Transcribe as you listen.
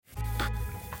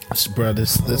Bro,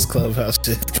 this clubhouse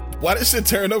shit. Why this shit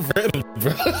turn up red,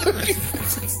 bro?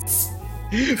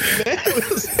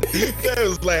 that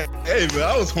was like, hey man,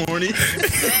 I was horny.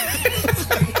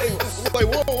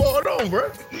 Like, whoa, hold on, bro.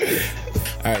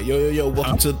 All right, yo,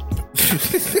 welcome to.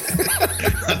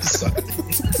 I'm sorry.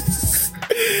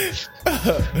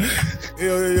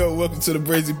 Yo, welcome to the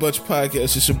Brazy Bunch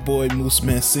podcast. It's your boy Moose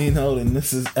Mancino, and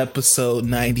this is episode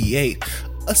 98.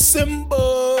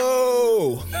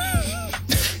 Assemble!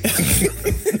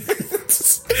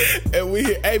 And we,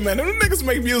 hey man, them niggas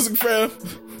make music, fam.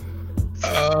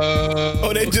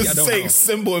 They just say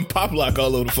Symbol and Pop Lock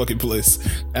all over the fucking place.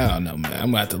 I don't know, man.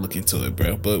 I'm gonna have to look into it,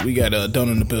 bro. But we got Don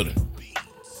in the building.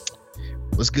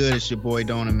 What's good? It's your boy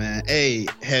Dona, man. Hey,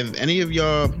 have any of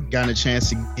y'all gotten a chance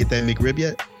to get that McRib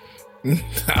yet?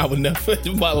 I would never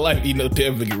in my life eat no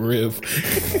damn McRib.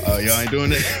 Oh, y'all ain't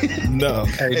doing it? No.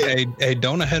 Hey,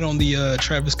 Dona had on the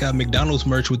Travis Scott McDonald's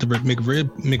merch with the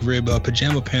McRib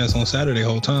pajama pants on Saturday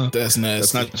whole time. That's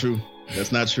nasty.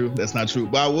 That's not true.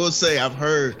 But I will say I've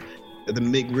heard that the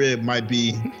McRib might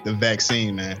be the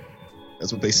vaccine, man.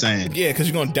 That's what they saying. Yeah, because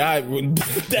you're gonna die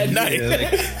that night.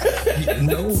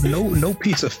 No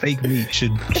piece of fake meat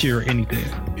should cure anything.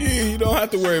 Yeah, you don't have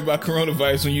to worry about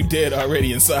coronavirus when you're dead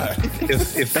already inside.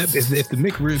 If the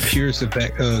McRib cures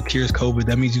COVID,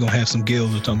 that means you're gonna have some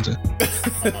gills or something.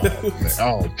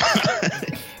 Oh,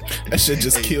 that shit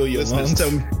just kill your lungs. Tell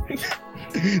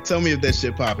me if that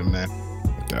shit popping, man.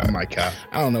 Oh my God.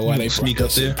 I don't know why they sneak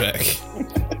brought up that shit back.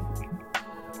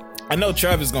 I know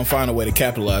Travis gonna find a way to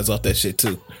capitalize off that shit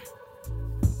too.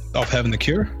 Off having the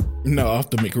cure? No, off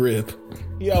the McRib.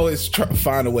 He always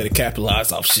find a way to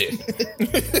capitalize off shit.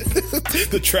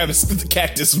 the cactus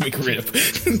McRib.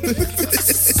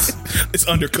 It's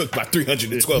undercooked by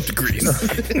 312 degrees.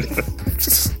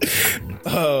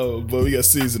 Oh, but we got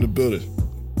C's in the building.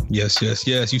 Yes.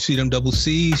 You see them double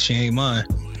C's? She ain't mine.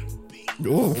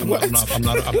 Ooh, what? I'm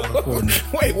not recording it.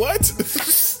 Wait, what?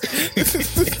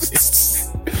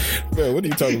 Man, what are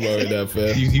you talking about right now,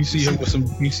 fam? You see her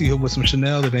with some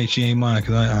Chanel that she ain't mine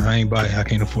because I ain't buy it. I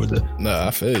can't afford that. Nah,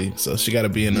 I feel you. So she got to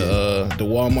be in the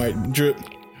Walmart drip.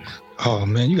 Oh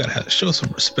man, you gotta show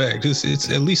some respect. It's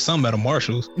at least some at a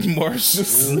Marshalls.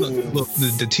 Marshalls. Look,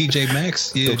 the TJ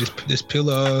Maxx. Yeah, just peel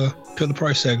the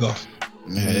price tag off.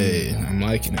 Hey, I'm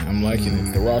liking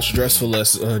it. The Ross Dress for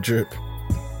Less drip.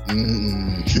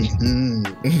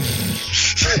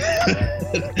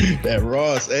 That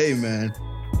Ross, hey man.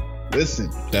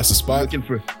 Listen, that's a spot. You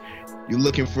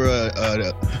looking for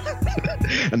a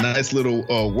nice little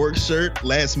work shirt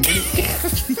last minute?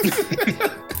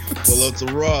 Pull up to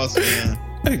Ross, man.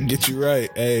 I can get you right.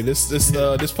 Hey, this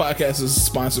podcast is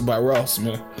sponsored by Ross,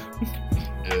 man.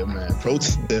 Yeah, man. Pro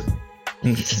tip.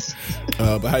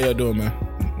 But how y'all doing, man?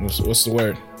 What's the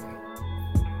word?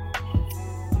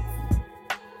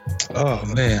 Oh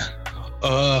man,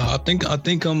 I think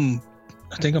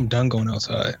I'm done going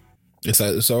outside.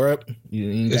 It's all right.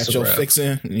 You got your fix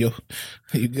in. You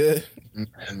good?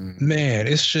 Man,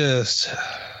 it's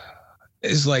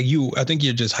like I think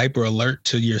you're just hyper alert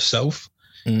to yourself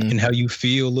and how you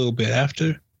feel a little bit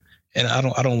after, and I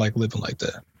don't like living like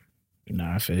that.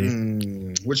 Nah, I feel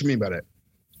you. What you mean by that?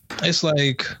 It's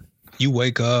like you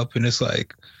wake up and it's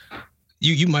like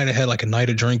you might have had like a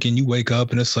night of drinking. You wake up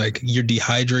and it's like you're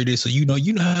dehydrated. So you know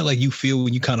how like you feel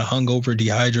when you kind of hungover,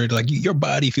 dehydrated. Like your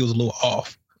body feels a little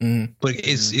off. But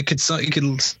it could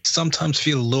sometimes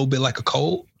feel a little bit like a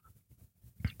cold.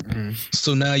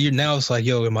 So now it's like,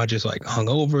 yo, am I just like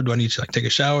hungover? Do I need to like take a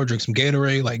shower, drink some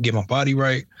Gatorade, like get my body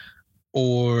right,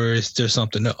 or is there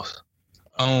something else?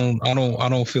 I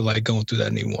don't feel like going through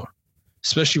that anymore,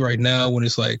 especially right now when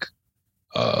it's like,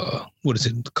 what is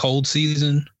it, cold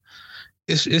season?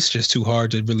 It's just too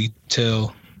hard to really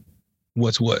tell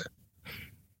what's what.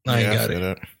 I ain't got it.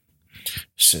 That.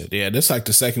 Shit, yeah, this like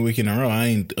the second week in a row.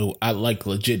 I like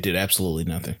legit did absolutely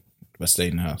nothing but stay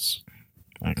in the house.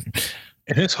 And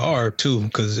it's hard too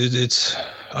because it's.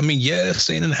 I mean, yeah,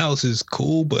 staying in the house is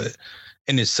cool,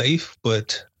 and it's safe,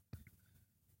 but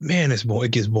man,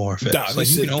 it gets boring fast. Dog, like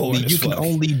you can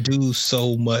only do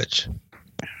so much.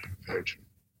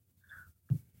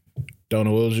 Don't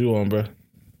know what was you on, bro.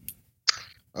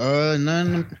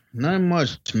 None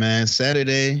much, man.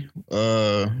 Saturday,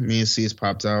 me and C's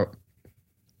popped out.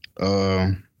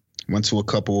 Went to a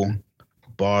couple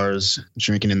bars,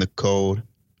 drinking in the cold.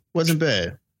 Wasn't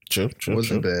bad. True.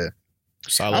 Wasn't bad.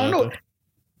 Solid. I don't know.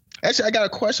 Actually, I got a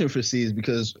question for C's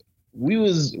because we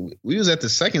was at the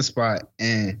second spot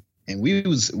and we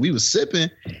was sipping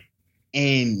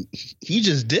and he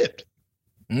just dipped.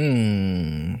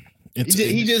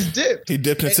 He just dipped. He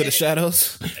dipped into the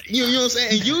shadows. You know what I'm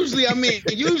saying? And usually a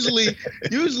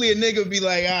nigga be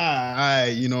like, all right,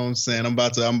 you know what I'm saying? I'm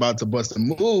about to bust a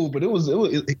move, but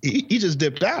he just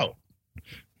dipped out.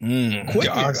 Yeah,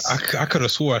 I could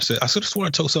have swore I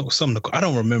told something. I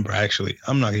don't remember actually.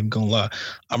 I'm not even gonna lie.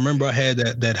 I remember I had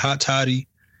that hot toddy,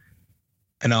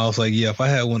 and I was like, yeah, if I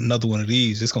had another one of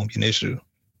these, it's gonna be an issue.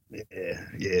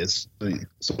 Yeah.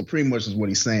 So pretty much is what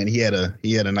he's saying. He had a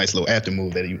nice little after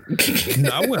move that he. No,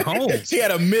 I went home. He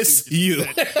had a miss you.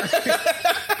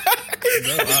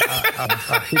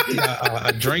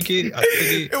 I drank it. I took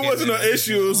it. It wasn't an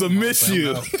issue. It was a miss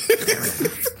you.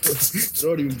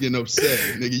 Shorty was getting upset,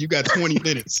 nigga. You got 20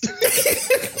 minutes.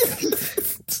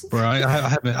 Bro, I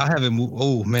haven't moved.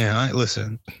 Oh man,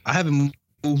 listen. I haven't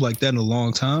moved like that in a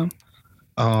long time.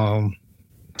 I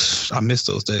miss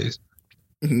those days.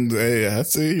 Hey, I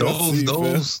see.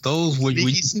 Those where you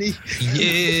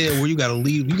where you gotta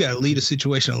leave the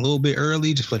situation a little bit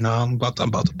early. Just like, I'm about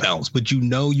to bounce, but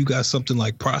you got something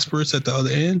like prosperous at the other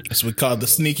end. That's what we call the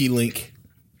sneaky link.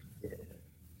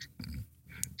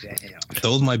 Damn.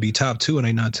 Those might be top 2, and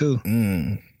they not 2. Oh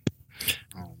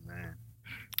man.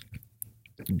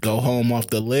 Go home off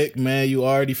the lick, man. You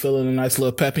already feeling a nice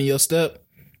little pep in your step.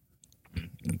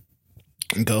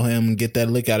 Go ahead and get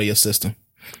that lick out of your system.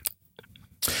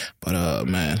 But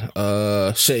man,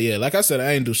 shit, yeah. Like I said,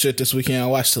 I ain't do shit this weekend. I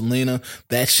watched Selena.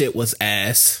 That shit was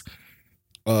ass.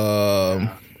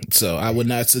 So I would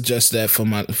not suggest that for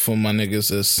my niggas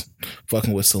that's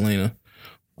fucking with Selena.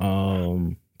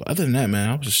 But other than that, man,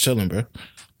 I was just chilling, bro.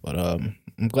 But I'm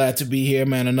glad to be here,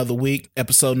 man. Another week,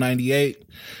 episode 98.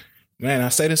 Man, I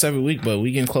say this every week, but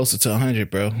we getting closer to 100,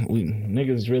 bro. We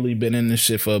niggas really been in this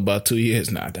shit for about 2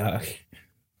 years now, dog.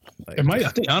 Like, it might. I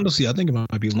think it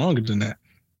might be longer than that.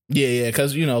 Yeah,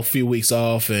 because a few weeks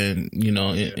off and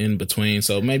in between,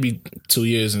 so maybe 2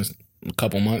 years and a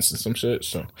couple months and some shit.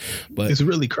 So, but it's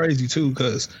really crazy too,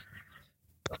 because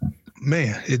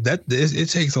man, it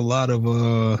takes a lot of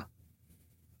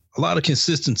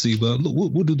consistency. But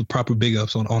we'll do the proper big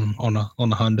ups on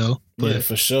the hundo. But yeah,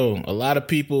 for sure. A lot of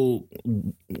people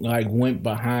like went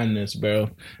behind this,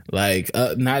 bro. Like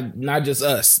not just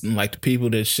us, like the people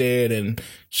that shared and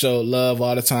showed love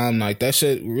all the time. Like that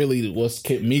shit really was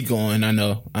kept me going. I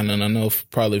know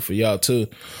probably for y'all too.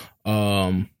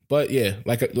 But yeah,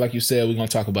 like you said, we're gonna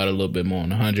talk about it a little bit more on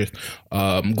the 100th.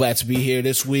 I'm glad to be here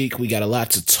this week. We got a lot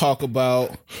to talk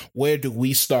about. Where do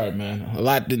we start, man? A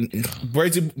lot.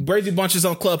 Brazy Bunches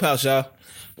on Clubhouse, y'all.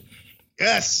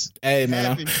 Yes. Hey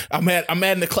man, I'm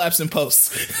adding the claps and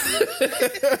posts.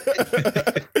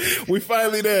 We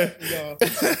finally there.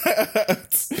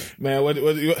 Man, what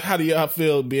how do y'all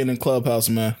feel being in Clubhouse,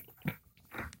 man?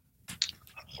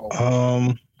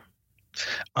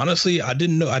 Honestly, I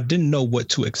didn't know what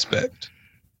to expect.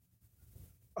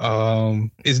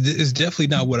 It's definitely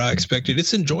not what I expected.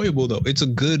 It's enjoyable though. It's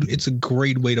a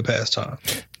great way to pass time.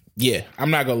 Yeah,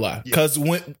 I'm not gonna lie. Because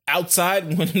when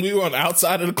we were on the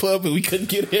outside of the club and we couldn't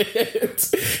get in,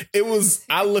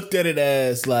 I looked at it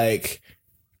as like,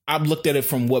 I looked at it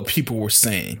from what people were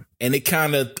saying. And it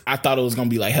I thought it was gonna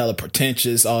be like hella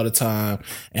pretentious all the time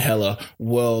and hella,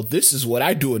 well, this is what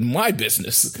I do in my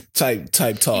business type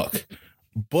talk.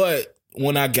 But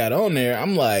when I got on there,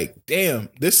 I'm like, damn,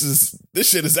 this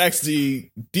shit is actually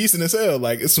decent as hell.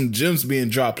 Like, it's some gems being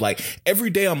dropped. Like, every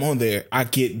day I'm on there, I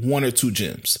get 1 or 2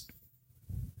 gems.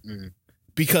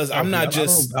 Because I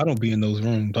don't be in those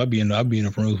rooms. I be in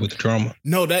the rooms with the drama.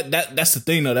 No, that's the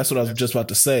thing though. That's what I was just about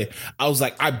to say. I was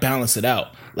like, I balance it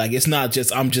out. Like, it's not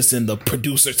just I'm just in the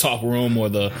producer talk room or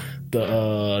the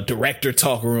director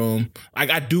talk room. Like,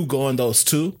 I do go in those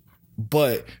too.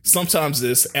 But sometimes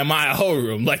it's, am I a whole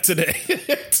room like today?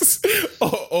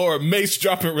 or Mace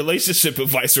dropping relationship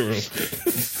advice room.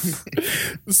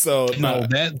 So no,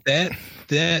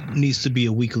 that needs to be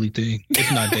a weekly thing.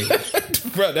 It's not daily.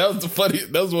 Bro, that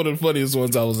was one of the funniest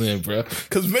ones I was in, bro.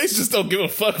 Because Mace just don't give a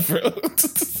fuck, bro.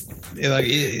 Like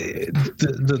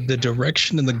the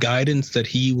direction and the guidance that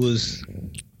he was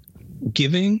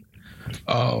giving,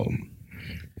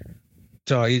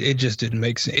 it just didn't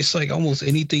make sense. It's like almost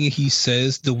anything he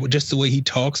says, just the way he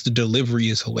talks, the delivery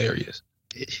is hilarious.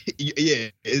 Yeah,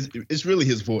 it's really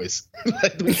his voice.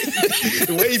 Like the way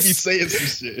he be saying some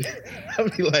shit. I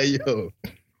be like, yo,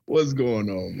 What's going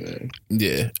on, man?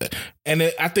 Yeah, and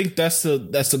I think that's a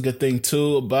good thing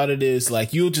too about it is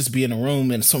like you'll just be in a room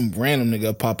and some random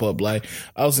nigga pop up. Like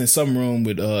I was in some room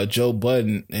with Joe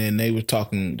Budden and they were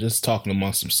talking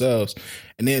amongst themselves,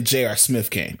 and then J.R. Smith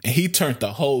came and he turned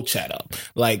the whole chat up.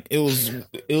 Like it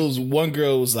was one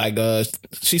girl was like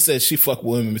she said she fucked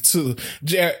with women too.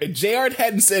 J.R.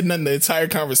 hadn't said nothing the entire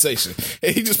conversation,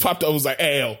 and he just popped up and was like,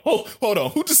 "Hey, yo, hold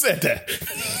on, who just said that?"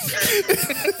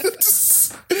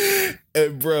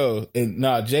 And bro, and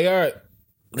JR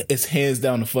is hands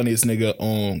down the funniest nigga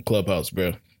on Clubhouse,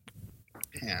 bro.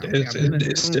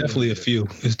 It's definitely a few.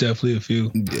 It's definitely a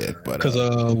few. Yeah, but because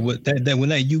when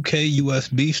that UK US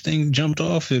beef thing jumped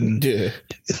off and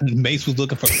Mace was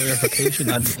looking for clarification,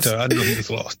 I knew he was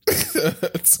lost.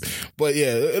 But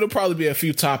yeah, it'll probably be a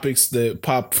few topics that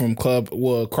pop from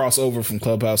cross over from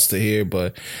Clubhouse to here.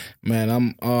 But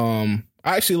man,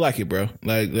 I actually like it, bro.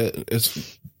 Like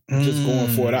it's. Just going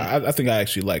for it. I think I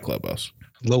actually like Clubhouse.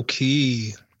 Low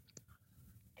key.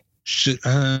 Should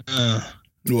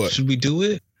we do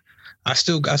it? I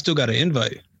still got an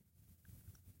invite.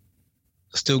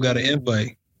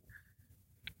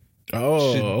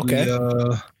 Oh, okay.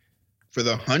 For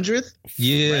the 100th?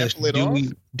 Yeah.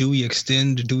 Do we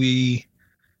extend? Do we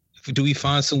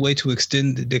find some way to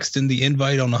extend the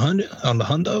invite on the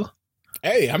hundo?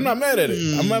 Hey, I'm not mad at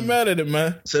it. I'm not mad at it,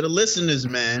 man. To the listeners,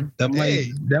 man. That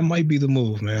might be the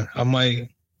move, man.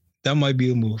 That might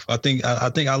be a move. I think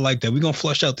I like that. We're gonna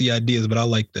flush out the ideas, but I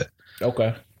like that.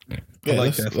 Okay.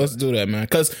 Yeah, let's do that, man.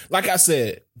 Because like I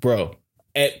said, bro,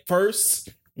 at first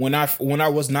when I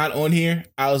was not on here,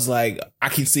 I was like, I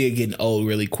can see it getting old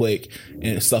really quick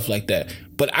and stuff like that.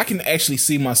 But I can actually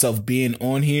see myself being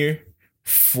on here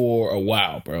for a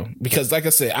while, bro, because like I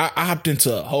said, I hopped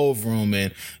into a whole room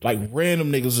and like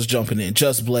random niggas was jumping in.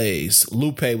 Just Blaze,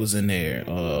 Lupe was in there,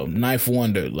 Knife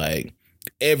Wonder, like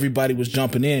everybody was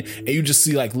jumping in, and you just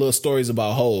see like little stories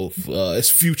about Hov. It's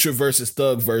Future versus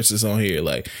Thug versus on here.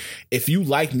 Like if you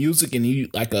like music and you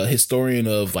like a historian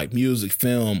of like music,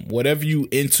 film, whatever you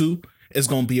into, it's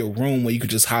gonna be a room where you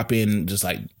could just hop in and just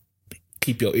like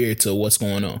keep your ear to what's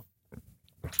going on.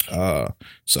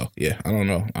 So yeah, I don't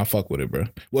know. I fuck with it, bro.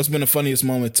 What's been the funniest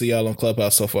moment to y'all on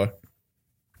Clubhouse so far?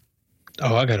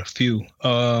 Oh, I got a few.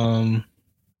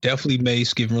 Definitely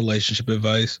Mace giving relationship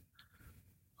advice.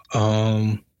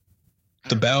 The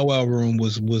Bow Wow room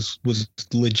was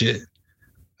legit.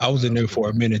 I was in there for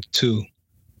a minute too,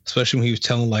 especially when he was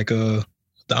telling like the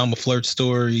I'm a Flirt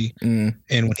story, and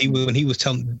when he was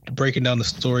breaking down the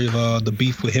story of the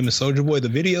beef with him and Soulja Boy, the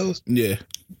videos. Yeah.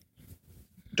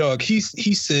 Dog, he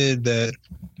said that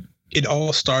it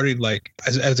all started like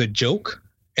as a joke,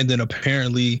 and then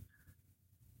apparently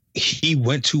he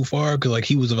went too far because like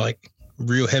he was like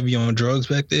real heavy on drugs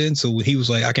back then. So when he was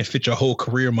like, I can fit your whole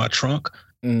career in my trunk.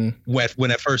 When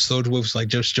at first Soulja Boy was like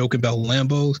just joking about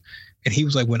Lambos, and he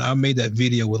was like, when I made that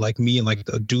video with like me and like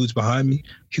the dudes behind me,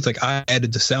 he's like, I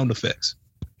added the sound effects,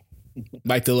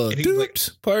 like the little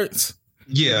doops parts.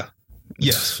 Yeah.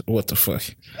 Yes. What the fuck?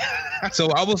 So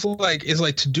I was like, it's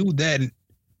like to do that.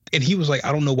 And he was like,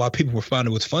 I don't know why people were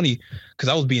finding it was funny because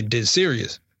I was being dead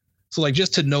serious. So like,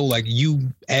 just to know, like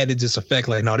you added this effect,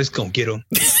 like, no, this gonna get him.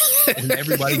 And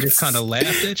everybody just kind of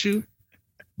laughed at you.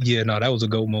 Yeah, no, that was a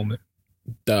GOAT moment.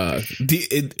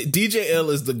 DJ L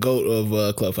is the GOAT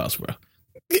of Clubhouse, bro.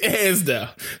 Hands down.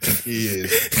 He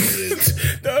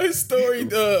is. No, his story,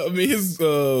 I mean,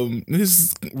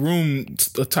 his room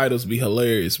titles be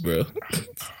hilarious, bro.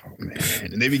 Oh, man.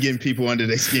 And they be getting people under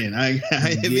their skin. I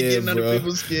ain't be getting under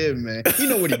people's skin, man. You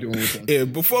know what he doing with them. Yeah,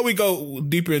 before we go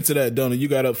deeper into that, Donna, you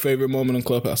got a favorite moment in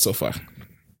Clubhouse so far?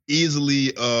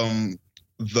 Easily,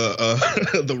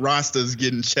 the rosters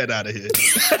getting Chet out of here.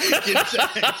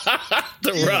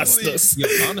 The rosters.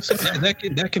 Yeah, honestly,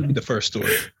 that can be the first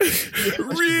story.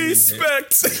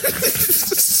 Respect.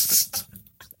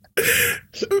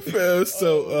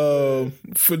 So,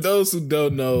 for those who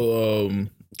don't know,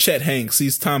 Chet Hanks,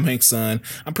 he's Tom Hanks' son.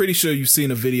 I'm pretty sure you've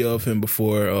seen a video of him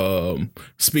before,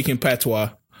 speaking patois.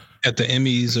 At the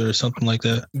Emmys or something like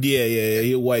that. Yeah.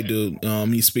 He's a white dude.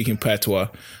 He's speaking patois.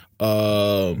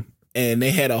 And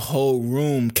they had a whole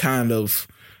room kind of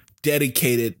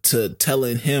dedicated to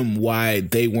telling him why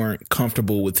they weren't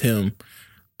comfortable with him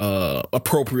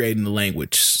appropriating the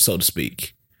language, so to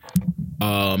speak.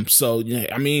 So yeah,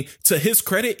 I mean, to his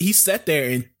credit, he sat there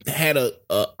and had a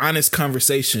honest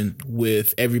conversation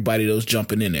with everybody that was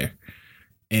jumping in there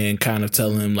and kind of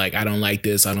telling him like, I don't like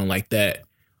this, I don't like that.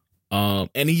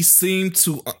 And he seemed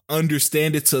to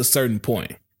understand it to a certain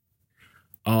point.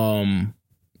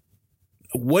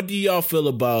 What do y'all feel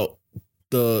about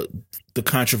the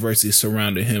controversy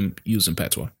surrounding him using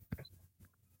patois?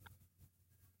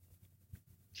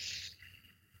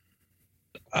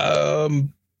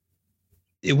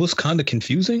 It was kind of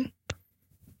confusing,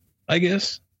 I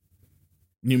guess.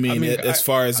 You mean as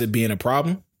far as it being a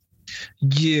problem?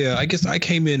 Yeah, I guess I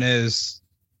came in as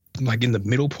like in the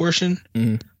middle portion.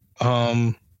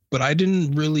 But I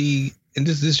didn't really, and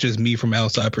this is just me from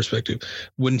outside perspective.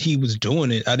 When he was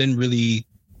doing it, I didn't really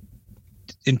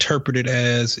interpret it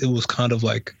as it was kind of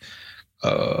like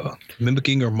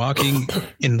mimicking or mocking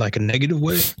in like a negative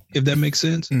way, if that makes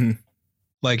sense.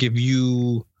 Like if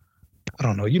you, I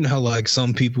don't know, you know how like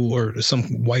some people or some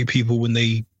white people, when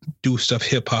they do stuff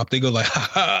hip hop, they go like, ha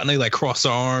ha, and they like cross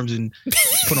their arms and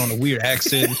put on a weird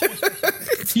accent.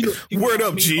 You know Word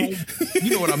up, G.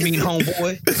 You know what I mean,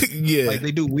 homeboy? Yeah. Like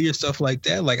they do weird stuff like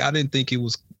that. Like I didn't think it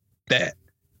was that.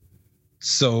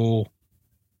 So,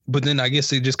 but then I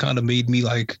guess it just kind of made me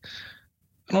like,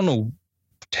 I don't know,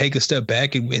 take a step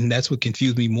back. And that's what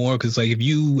confused me more. Cause like if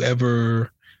you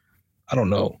ever, I don't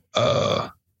know,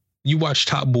 you watch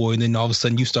Top Boy and then all of a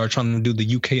sudden you start trying to do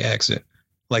the UK accent.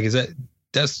 Like,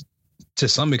 that's to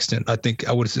some extent, I think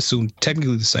I would assume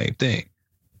technically the same thing.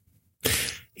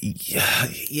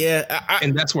 Yeah.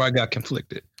 And that's where I got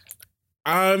conflicted.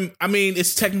 I mean,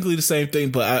 it's technically the same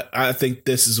thing, but I think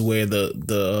this is where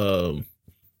the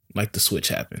switch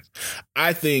happens.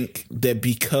 I think that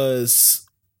because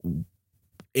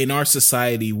in our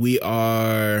society we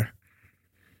are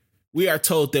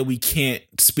told that we can't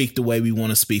speak the way we want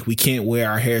to speak. We can't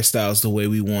wear our hairstyles the way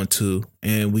we want to,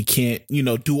 and we can't,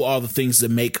 do all the things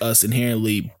that make us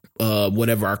inherently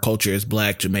whatever our culture is,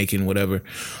 Black, Jamaican, whatever.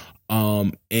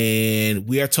 And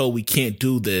we are told we can't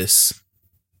do this.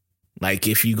 Like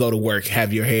if you go to work,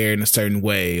 have your hair in a certain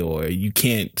way, or you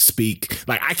can't speak,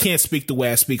 like I can't speak the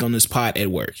way I speak on this pod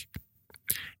at work.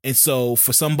 And so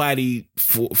for somebody,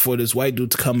 for this white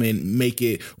dude to come and make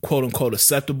it quote unquote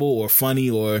acceptable or funny,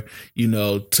 or,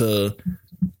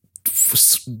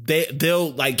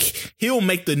 they'll like, he'll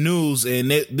make the news and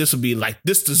this will be like,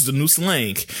 this is the new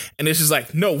slang. And it's just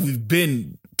like, no, we've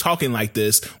been talking like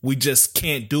this. We just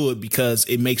can't do it because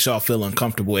it makes y'all feel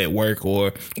uncomfortable at work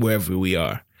or wherever we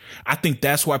are. I think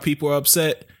that's why people are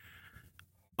upset.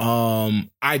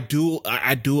 I do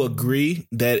agree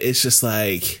that it's just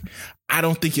like, I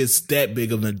don't think it's that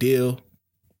big of a deal,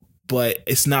 but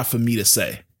it's not for me to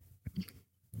say.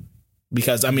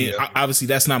 Because I mean, obviously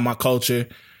that's not my culture.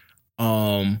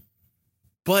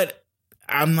 But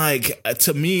I'm like,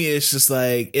 to me, it's just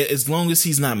like, as long as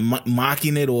he's not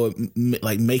mocking it or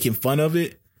like making fun of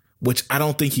it, which I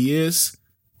don't think he is,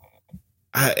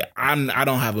 I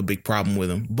don't have a big problem with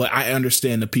him, but I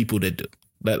understand the people that do.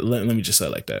 Let me just say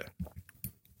it like that.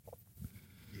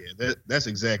 Yeah, that's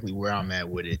exactly where I'm at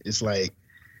with it. It's like,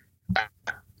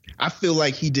 I feel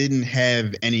like he didn't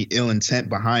have any ill intent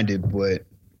behind it, but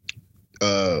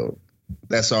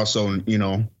that's also,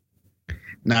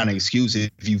 not an excuse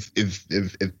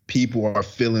if people are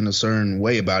feeling a certain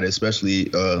way about it, especially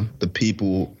the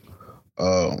people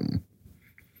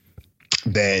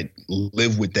that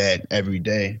live with that every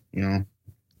day.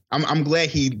 I'm glad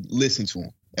he listened to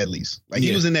him at least. Like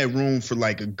he was in that room for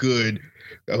like a good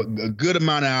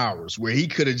amount of hours where he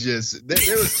could have just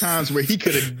there was times where he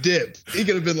could have dipped. He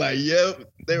could have been like, "Yep,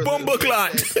 Bumba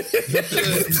clot."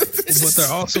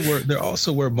 But there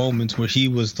also were moments where he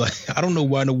was like, I don't know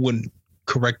why no one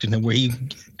corrected him, where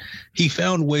he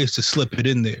found ways to slip it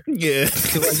in there. Yeah.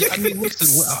 I mean,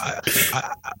 listen,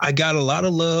 I got a lot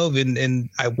of love, and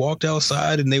I walked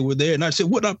outside, and they were there, and I said,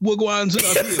 "What up? What going on here?"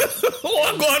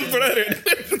 What going, brother?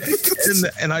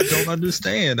 And I don't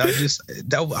understand. I was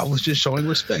just showing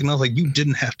respect, and I was like, "You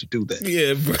didn't have to do that."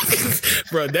 Yeah,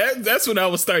 bro. That's when I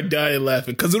would start dying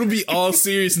laughing, because it'll be all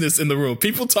seriousness in the room,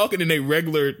 people talking in their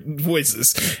regular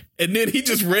voices, and then he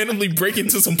just randomly break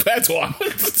into some patois.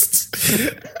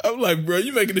 I'm like, bro,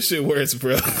 you making this shit worse,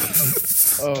 bro.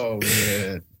 Oh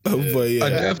man. Oh, but yeah. I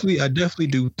definitely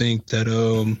do think that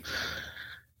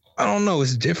I don't know,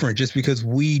 it's different just because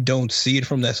we don't see it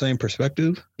from that same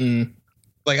perspective.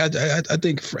 Like I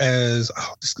think this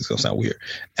is gonna sound weird,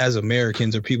 as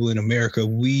Americans or people in America,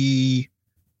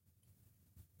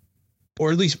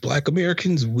 or at least Black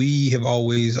Americans, we have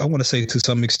always, I want to say to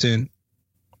some extent,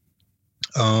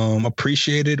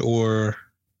 appreciated or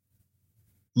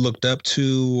looked up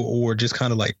to, or just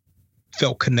kind of like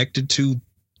felt connected to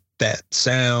that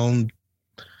sound.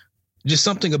 Just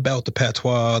something about the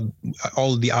patois,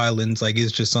 all of the islands, like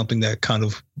it's just something that kind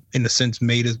of, in a sense,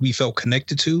 made us, we felt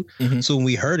connected to. So when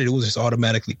we heard it, it was just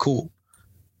automatically cool.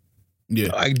 Yeah,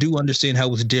 I do understand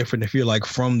how it's different if you're like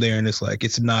from there and it's like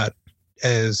it's not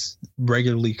as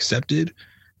regularly accepted.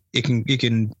 It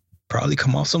can probably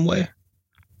come off some way.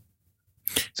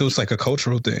 So it's like a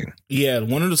cultural thing. Yeah,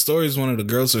 one of the stories one of the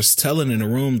girls was telling in the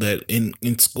room that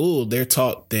in school they're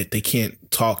taught that they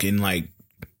can't talk in like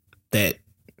that,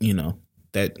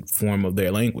 that form of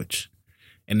their language.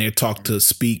 And they're taught to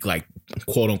speak like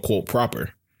quote unquote proper.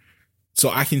 So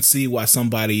I can see why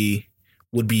somebody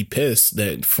would be pissed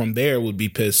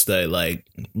that like,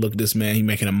 look, this man, he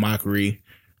making a mockery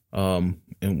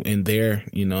in their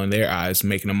eyes,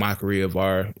 making a mockery of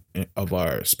our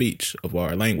speech, of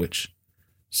our language.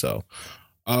 So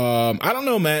I don't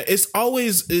know, man. It's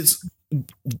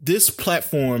this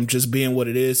platform just being what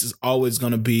it is always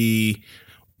going to be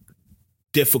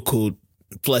difficult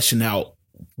fleshing out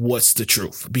what's the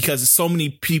truth, because there's so many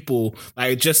people,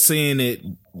 like just seeing it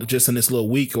just in this little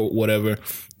week or whatever.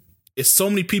 It's so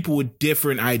many people with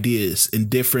different ideas and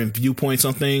different viewpoints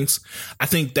on things. I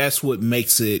think that's what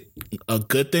makes it a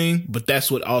good thing, but that's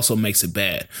what also makes it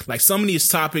bad. Like some of these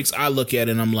topics I look at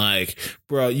and I'm like,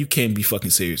 bro, you can't be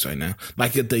fucking serious right now.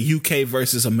 Like the UK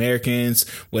versus Americans,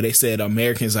 where they said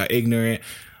Americans are ignorant.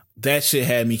 That shit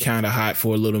had me kind of hot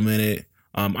for a little minute.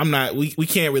 We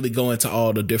can't really go into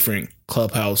all the different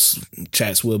Clubhouse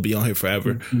chats. We'll be on here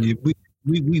forever. Yeah,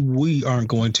 we aren't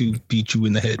going to beat you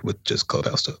in the head with just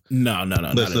Clubhouse stuff. No, not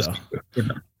at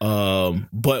all.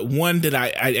 But one that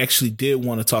I actually did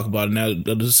want to talk about, and now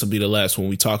this will be the last one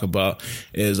we talk about,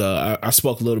 is I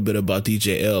spoke a little bit about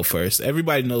DJ L first.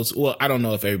 Everybody knows, well, I don't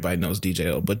know if everybody knows DJ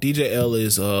L, but DJ L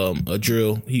is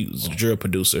he's a drill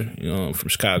producer, from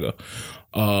Chicago.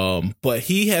 But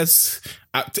he has,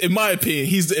 in my opinion,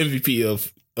 he's the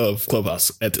MVP of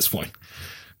Clubhouse at this point.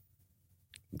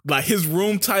 Like his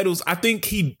room titles, I think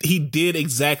he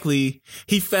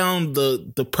found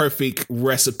the perfect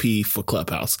recipe for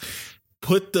Clubhouse.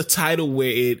 Put the title where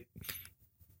it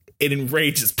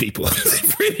enrages people.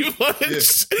 Pretty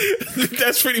much. Yeah.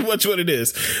 That's pretty much what it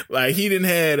is. Like he didn't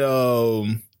had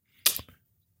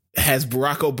has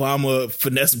Barack Obama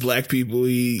finesse black people.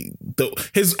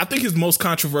 I think his most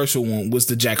controversial one was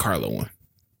the Jack Harlow one.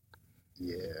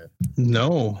 Yeah.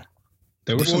 No.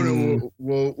 There was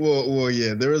well,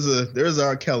 yeah. There is a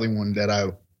R. Kelly one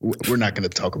that we're not going to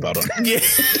talk about on. Yeah,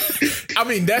 I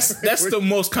mean that's the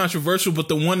most controversial, but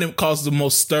the one that caused the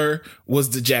most stir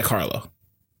was the Jack Harlow.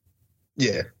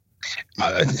 Yeah,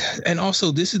 and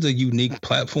also this is a unique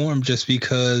platform just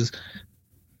because,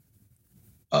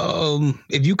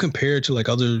 if you compare it to like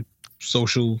other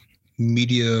social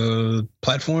media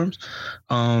platforms,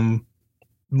 I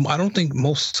don't think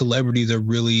most celebrities are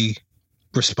really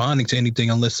responding to anything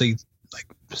unless they like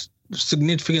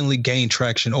significantly gain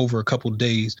traction over a couple of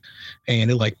days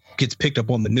and it like gets picked up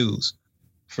on the news.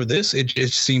 For this, it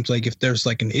just seems like if there's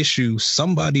like an issue,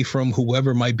 somebody from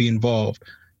whoever might be involved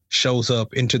shows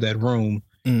up into that room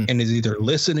and is either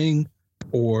listening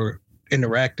or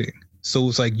interacting. So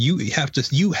it's like you have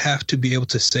to be able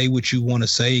to say what you want to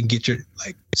say and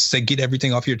get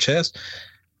everything off your chest,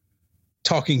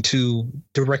 talking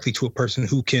directly to a person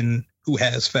who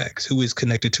has facts, who is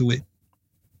connected to it,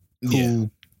 who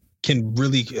can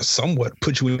really somewhat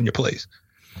put you in your place.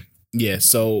 Yeah.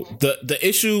 So the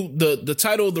issue, the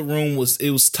title of the room was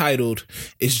titled,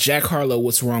 "Is Jack Harlow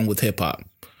What's Wrong with Hip Hop?"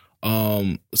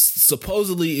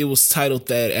 Supposedly it was titled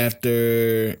that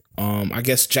after, I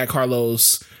guess Jack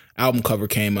Harlow's album cover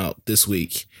came out this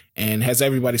week. And has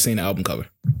everybody seen the album cover?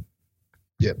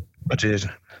 Yep. I did.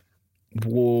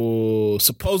 Well,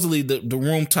 supposedly the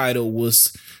room title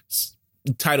was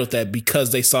titled that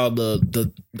because they saw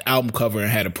the album cover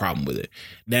and had a problem with it.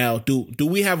 Now, do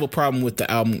we have a problem with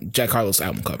the Jack Harlow's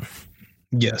album cover?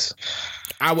 Yes.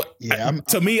 I would. Yeah,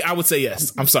 I would say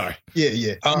yes. I'm sorry.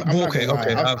 Yeah. Okay.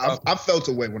 I felt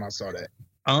a way when I saw that.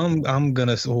 I'm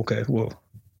gonna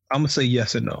say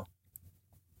yes and no.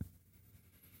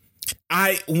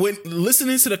 When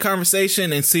listening to the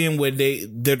conversation and seeing where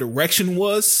their direction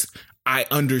was, I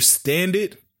understand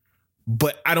it,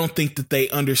 but I don't think that they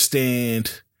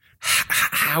understand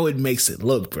how it makes it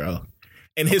look, bro,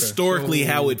 and historically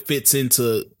how it fits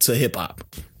into hip hop.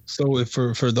 So, if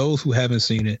for those who haven't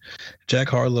seen it, Jack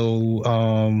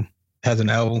Harlow has an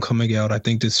album coming out, I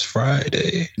think this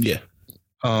Friday. Yeah.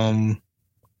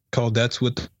 Called "That's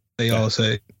What They All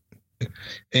Say,"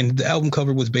 and the album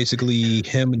cover was basically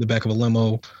him in the back of a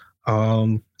limo,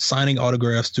 signing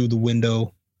autographs through the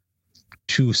window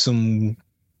to some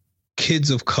kids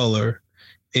of color,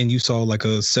 and you saw like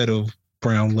a set of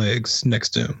brown legs next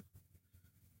to him.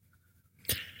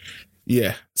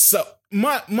 Yeah. So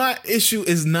my issue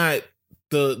is not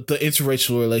the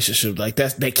interracial relationship. Like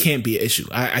that can't be an issue.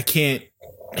 I can't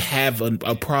have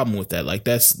a problem with that. Like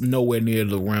that's nowhere near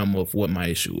the realm of what my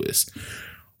issue is.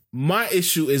 My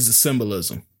issue is the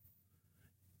symbolism.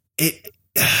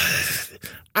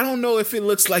 I don't know if it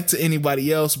looks like to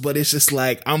anybody else, but it's just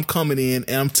like I'm coming in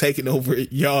and I'm taking over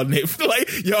y'all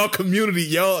like y'all community,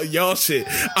 y'all shit.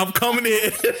 I'm coming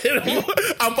in and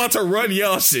I'm about to run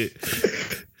y'all shit.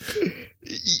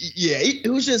 Yeah, it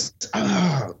was just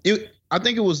I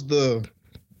think it was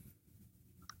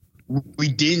we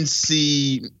didn't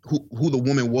see who the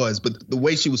woman was, but the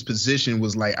way she was positioned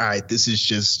was like, all right, this is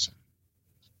just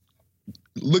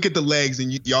look at the legs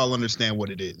and y'all understand what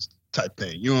it is type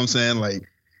thing. You know what I'm saying? Like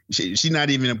she's not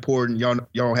even important. Y'all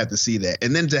don't have to see that.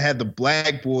 And then to have the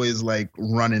black boys like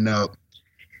running up,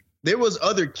 there was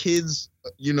other kids,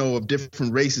 you know, of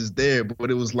different races there,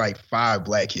 but it was like 5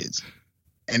 black kids.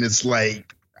 And it's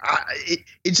like,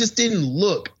 it just didn't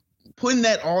look, putting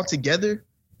that all together,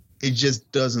 it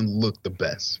just doesn't look the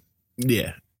best.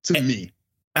 Yeah. To me.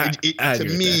 I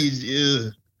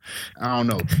don't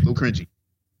know. A little cringy.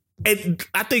 And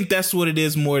I think that's what it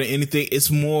is more than anything. It's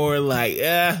more like,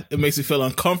 it makes me feel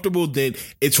uncomfortable than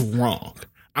it's wrong.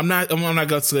 I'm not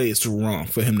gonna say it's wrong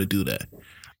for him to do that.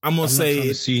 I'm not trying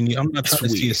to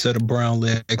see a set of brown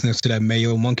legs next to that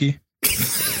Mayo monkey.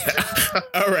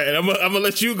 All right, I'm gonna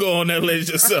let you go on that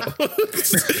ledge yourself.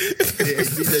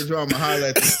 DJ Drama, holla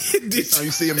at next time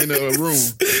you see him in a room.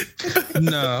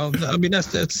 No, I mean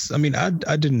that's. I mean, I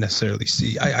didn't necessarily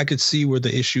see. I could see where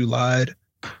the issue lied.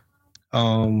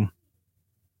 I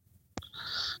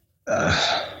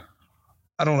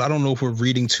don't know if we're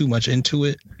reading too much into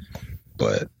it,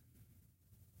 but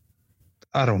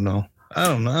I don't know.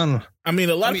 I mean,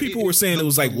 a lot of people were saying it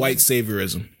was like white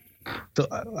saviorism.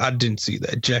 I didn't see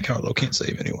that. Jack Harlow can't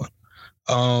save anyone.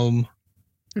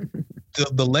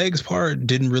 The legs part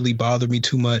didn't really bother me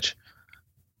too much.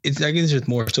 I guess it's just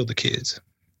more so the kids.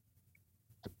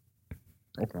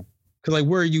 Okay. Cause like,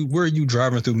 where are you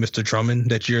driving through, Mr.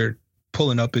 Drummond, that you're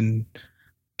pulling up and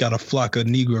got a flock of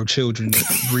Negro children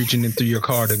reaching in through your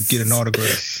car to get an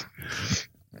autograph?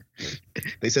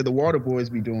 They said the Water Boys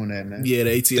be doing that, man. Yeah, the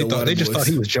ATL they just thought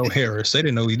he was Joe Harris. They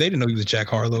didn't know he was Jack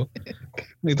Harlow.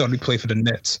 They thought he played for the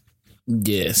Nets.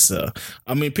 Yes,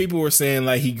 I mean, people were saying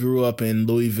like he grew up in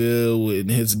Louisville and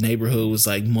his neighborhood was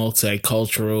like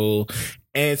multicultural,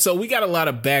 and so we got a lot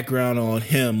of background on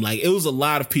him. Like it was a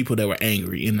lot of people that were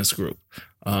angry in this group.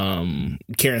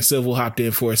 Karen Civil hopped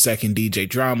in for a second. DJ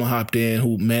Drama hopped in,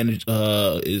 who managed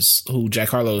is who Jack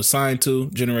Harlow is signed to,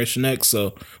 Generation X,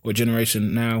 or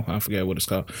Generation Now, I forget what it's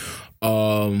called.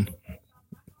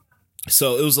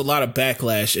 So it was a lot of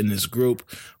backlash in this group,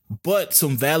 but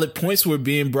some valid points were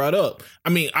being brought up.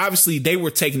 I mean, obviously they were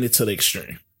taking it to the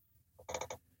extreme,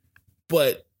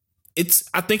 but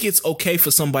I think it's okay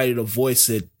for somebody to voice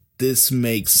it. This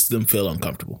makes them feel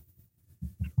uncomfortable.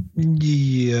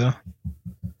 Yeah.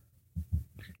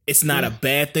 It's not a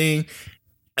bad thing.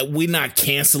 We're not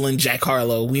canceling Jack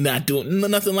Harlow. We're not doing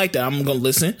nothing like that. I'm going to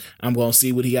listen. I'm going to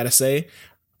see what he got to say.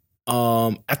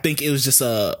 I think it was just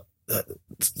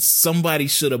somebody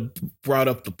should have brought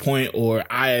up the point, or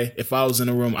if I was in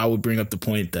a room, I would bring up the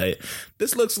point that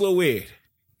this looks a little weird.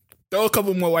 Throw a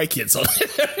couple more white kids on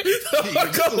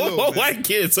it. White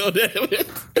kids on it.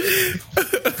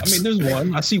 I mean, there's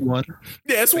one. I see one.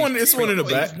 Yeah, it's one. It's one in the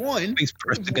back. He's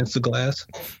pressed against the glass.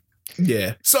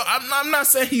 Yeah. So I'm not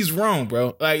saying he's wrong,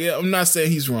 bro. Like I'm not saying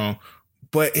he's wrong,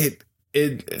 but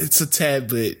it's a tad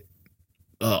bit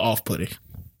off-putting.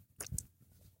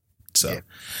 So,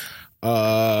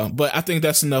 but I think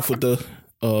that's enough with the.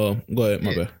 Go ahead,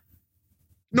 my bad.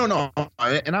 No,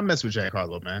 and I mess with Jack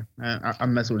Harlow, man. I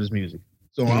mess with his music,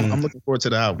 so I'm looking forward to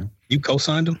the album. You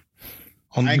co-signed him?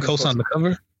 You co-signed the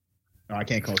cover? No, I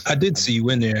can't co-sign. I did see you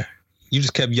in there. You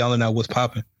just kept yelling out, "What's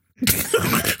popping?"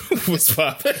 What's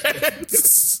popping?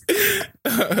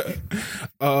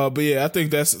 But yeah, I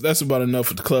think that's about enough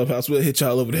with the Clubhouse. We'll hit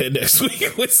y'all over there next week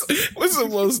with some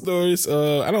more stories.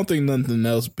 I don't think nothing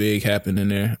else big happened in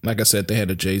there. Like I said, they had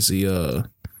a Jay-Z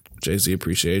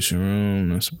appreciation room.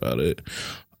 That's about it.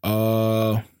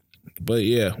 But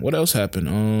yeah, what else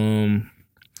happened?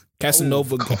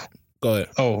 Casanova. Go ahead.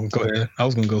 Oh, go ahead. I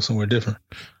was gonna go somewhere different.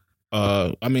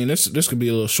 I mean, this could be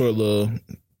a little short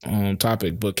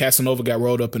topic, but Casanova got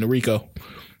rolled up in the RICO.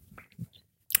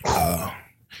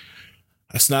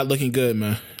 That's not looking good,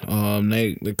 man.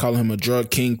 They call him a drug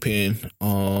kingpin.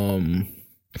 I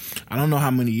don't know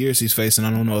how many years he's facing.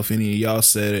 I don't know if any of y'all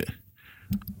said it,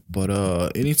 but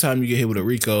anytime you get hit with a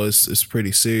RICO, it's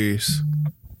pretty serious.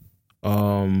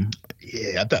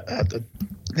 Yeah, I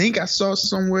think I saw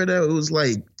somewhere that it was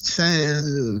like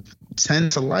 10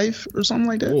 to life or something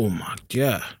like that. Oh my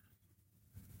god!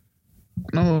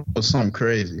 No, it was something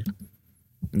crazy.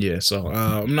 Yeah, so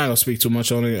I'm not gonna speak too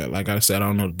much on it. Like I said, I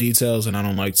don't know the details, and I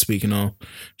don't like speaking on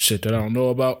shit that I don't know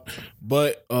about.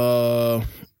 But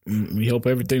we hope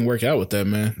everything work out with that,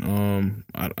 man.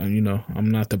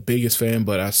 I'm not the biggest fan,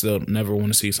 but I still never want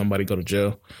to see somebody go to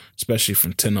jail, especially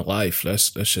from 10 to life.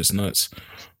 That's just nuts.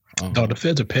 The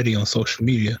feds are petty on social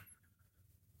media.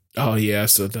 Oh yeah,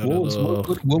 so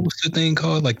what was the thing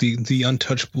called? Like the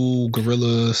untouchable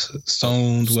gorilla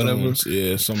stones, whatever.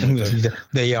 Yeah, something like that.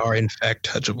 They are in fact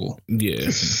touchable.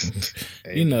 Yeah,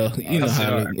 you know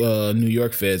how New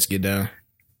York feds get down.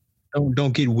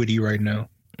 Don't get witty right now.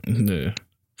 Yeah.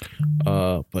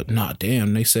 But nah,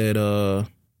 damn. They said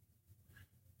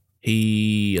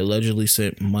he allegedly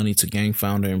sent money to gang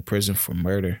founder in prison for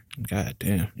murder. God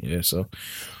damn. Yeah. So.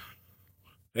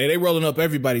 Hey, they rolling up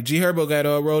everybody. G Herbo got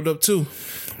rolled up too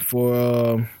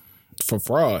for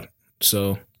fraud.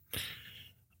 So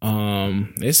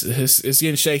it's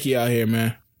getting shaky out here,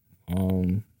 man.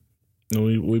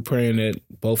 We praying that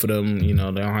both of them, they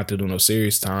don't have to do no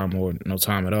serious time or no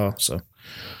time at all. So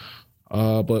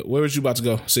but where was you about to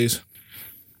go, Cease?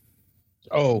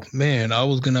 Oh man, I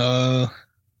was gonna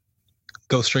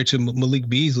go straight to Malik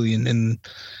Beasley and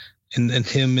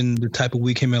him and the type of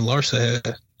week him and Larsa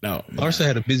had. No, Larsa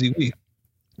had a busy week.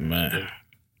 Man.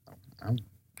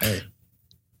 Hey.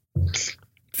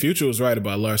 Future was right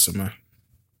about Larsa, man.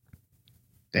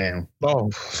 Damn. Oh,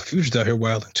 Future's out here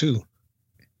wilding too.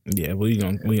 Yeah, we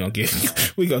gonna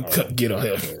get on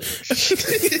him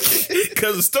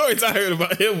because the stories I heard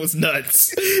about him was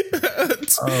nuts.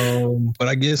 But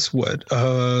I guess what?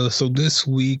 So this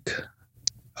week,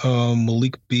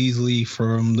 Malik Beasley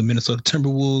from the Minnesota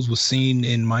Timberwolves was seen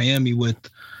in Miami with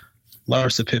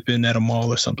Larsa Pippen at a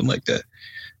mall or something like that.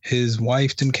 His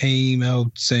wife then came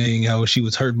out saying how she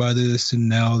was hurt by this, and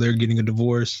now they're getting a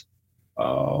divorce.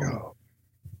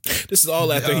 This is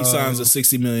all after he signs a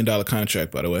 $60 million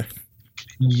contract, by the way.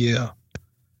 Yeah.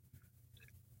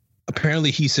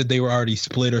 Apparently, he said they were already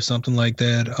split or something like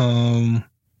that.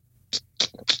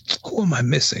 Who am I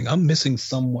missing? I'm missing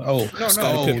someone.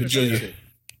 Scottie Pippen Jr.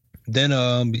 Then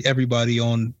everybody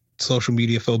on social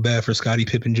media felt bad for Scottie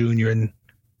Pippen Jr. and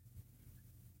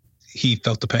he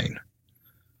felt the pain.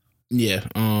 Yeah,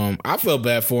 I felt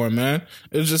bad for him, man.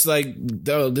 It was just like,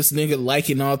 this nigga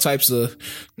liking all types of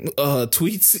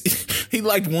tweets. He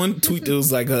liked one tweet that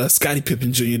was like, Scottie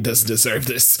Pippen Jr. doesn't deserve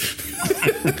this.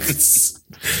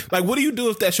 Like, what do you do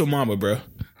if that's your mama, bro?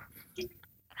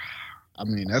 I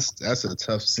mean, that's a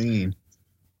tough scene.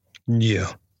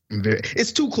 Yeah.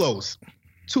 It's too close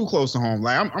to home.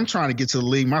 Like, I'm trying to get to the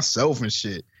league myself and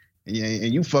shit. Yeah,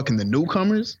 and you fucking the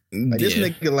newcomers? Like, this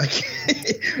nigga, like,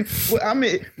 well, I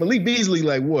mean, Malik Beasley,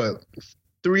 like, what,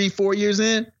 3-4 years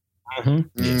in?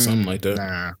 Mm-hmm. Yeah, something like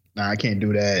that. Nah, I can't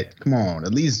do that. Come on,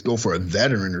 at least go for a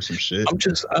veteran or some shit.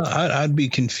 I'd be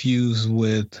confused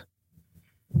with,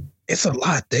 it's a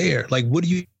lot there. Like, what do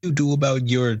you do about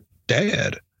your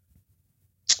dad?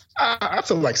 I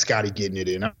feel like Scotty getting it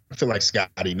in. I feel like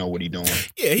Scotty know what he doing.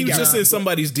 Yeah, he was just in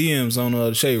somebody's DMs on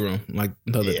the Shade Room like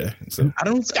the other day. So. I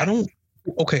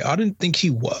didn't think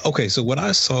he was. Okay, so what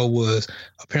I saw was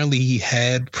apparently he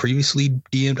had previously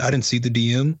DM'd. I didn't see the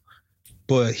DM,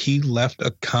 but he left a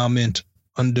comment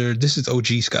under, this is OG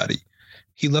Scotty.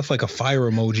 He left like a fire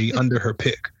emoji under her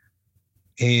pic.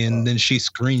 And then she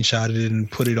screenshotted it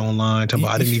and put it online. Talking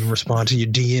about, I didn't even respond to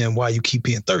your DM. Why you keep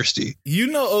being thirsty? You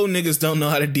know, old niggas don't know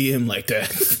how to DM like that.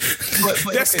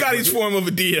 But that's Scotty's form of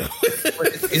a DM.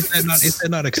 Is that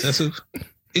not excessive?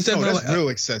 Is that that's real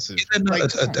excessive? Is that not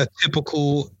like, a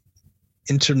typical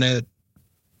internet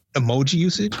emoji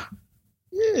usage?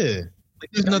 Yeah. Like,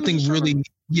 there's nothing really.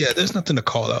 Yeah, there's nothing to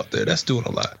call out there. That's doing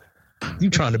a lot. You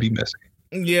trying to be messy?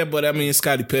 Yeah, but I mean,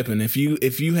 Scottie Pippen. If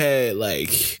you had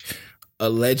like a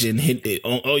legend hit it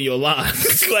on your line.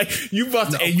 Like, you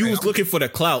about to, and you was looking for the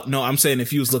clout. No, I'm saying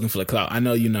if you was looking for the clout, I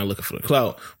know you're not looking for the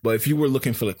clout, but if you were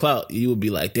looking for the clout, you would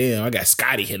be like, damn, I got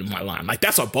Scotty hitting my line. Like,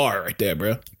 that's a bar right there,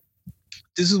 bro.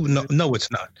 This is no, it's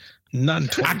not.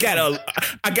 Not in I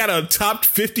got a top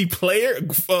 50 player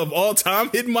of all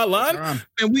time hitting my line.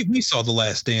 And we saw The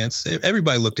Last Dance.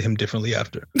 Everybody looked at him differently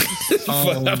after.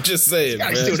 I'm just saying,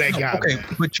 still that guy. Okay,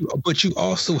 but you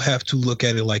also have to look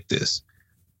at it like this.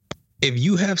 If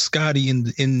you have Scotty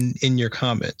in your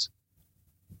comments,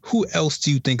 who else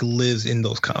do you think lives in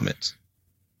those comments?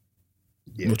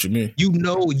 Yeah. What you mean? You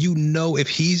know, if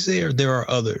he's there are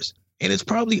others, and it's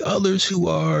probably others who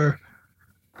are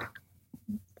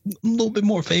a little bit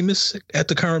more famous at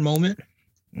the current moment.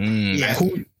 Yeah,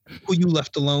 who you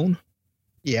left alone?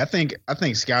 Yeah, I think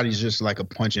Scotty's just like a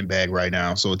punching bag right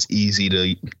now, so it's easy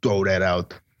to throw that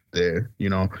out. there. You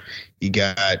know, he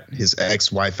got his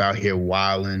ex-wife out here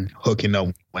wilding, hooking up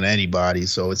with anybody.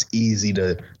 So it's easy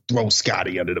to throw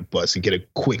Scotty under the bus and get a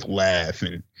quick laugh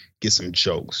and get some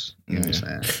jokes. You know what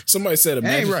I'm saying? Somebody said,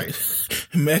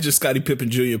 imagine Scottie Pippen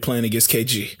Jr. playing against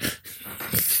KG.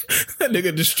 That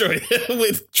nigga destroyed him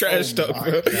with trash talk,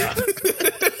 bro.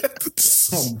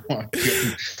 Oh my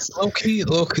God.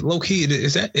 Low key,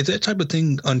 is that type of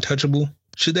thing untouchable?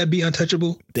 Should that be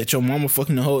untouchable? That your mama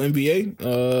fucking the whole NBA?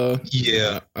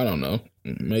 Yeah, I don't know.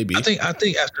 Maybe. I think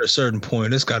after a certain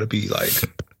point, it's got to be like,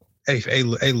 hey,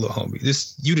 little homie,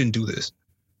 you didn't do this.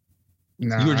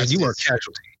 Nah, you are a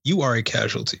casualty. You are a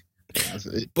casualty.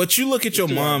 But you look at your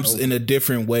moms in a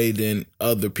different way than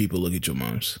other people look at your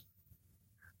moms.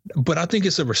 But I think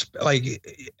it's like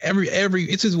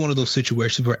it's just one of those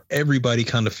situations where everybody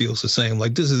kind of feels the same.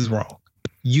 Like, this is wrong.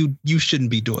 You shouldn't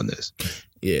be doing this.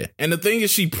 Yeah, and the thing is,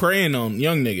 she preying on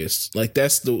young niggas. Like,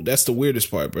 that's the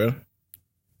weirdest part, bro.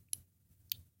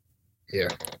 Yeah.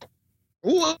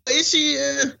 Well, is she?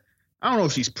 I don't know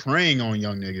if she's preying on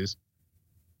young niggas.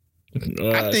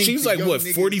 I think she's like what,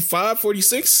 45,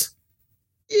 46?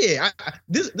 Yeah,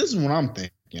 this is what I'm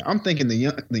thinking. I'm thinking the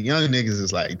young niggas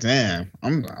is like, damn,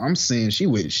 I'm seeing she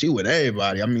with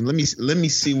everybody. I mean, let me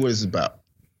see what it's about.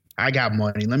 I got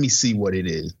money. Let me see what it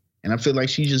is. And I feel like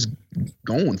she's just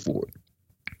going for it.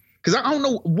 Because I don't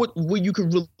know what you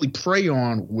could really prey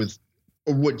on with,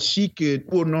 or what she could.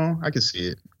 Well, no, I can see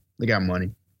it. They got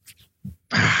money.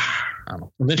 I don't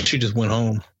know. And then she just went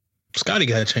home. Scotty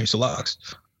got to change the locks.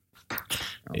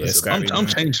 Yeah, Scotty, I'm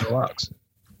changing the locks.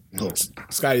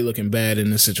 Scotty looking bad in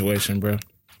this situation, bro.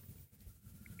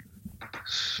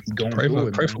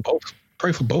 Pray for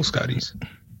both Scotties.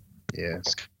 Yeah,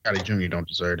 Scotty Jr. don't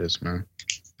deserve this, man.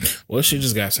 Well, she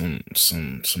just got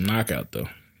some knockout though.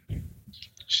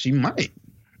 She might.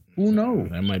 Who knows?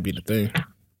 That might be the thing.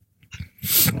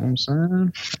 You know what I'm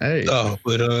saying? Hey. Oh,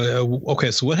 but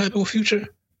okay. So what happened with Future?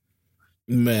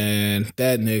 Man,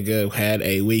 that nigga had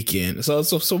a weekend. So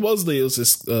supposedly it was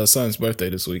his son's birthday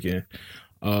this weekend.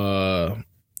 And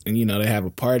you know, they have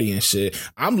a party and shit.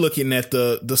 I'm looking at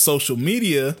the social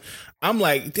media. I'm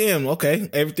like, damn, okay,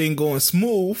 everything going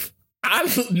smooth.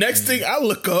 Next thing I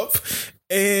look up,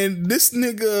 and this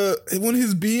nigga, one of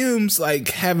his BMs, like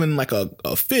having like a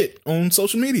fit on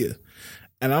social media.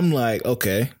 And I'm like,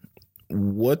 okay,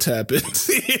 what's happened?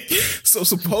 So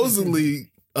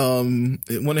supposedly, one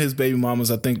of his baby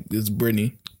mamas, I think is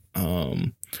Brittany,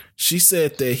 she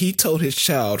said that he told his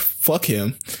child, fuck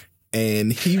him,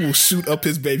 and he will shoot up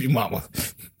his baby mama.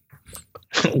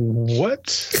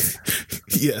 What?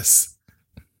 Yes.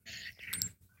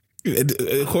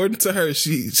 According to her,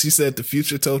 she said the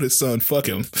Future told his son, fuck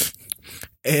him.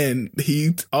 And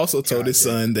he also told his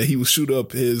son that he will shoot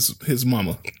up his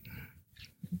mama.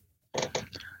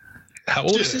 How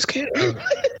old is this kid?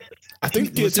 I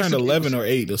think the kid turned 11 or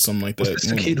 8 or something like that. Was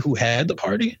this the kid who had the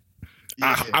party?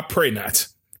 I pray not,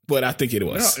 but I think it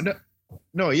was.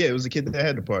 No, yeah, it was the kid that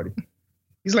had the party.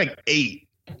 He's like 8.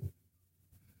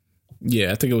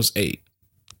 Yeah, I think it was 8.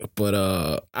 But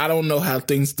I don't know how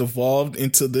things devolved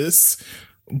into this.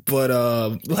 But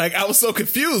like, I was so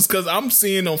confused because I'm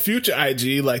seeing on Future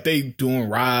IG like they doing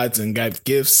rides and got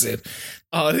gifts and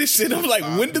this shit. I'm like,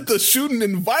 when did the shooting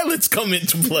and violence come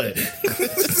into play?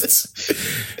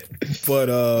 But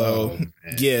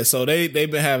yeah, so they've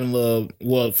been having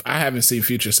well, I haven't seen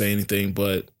Future say anything,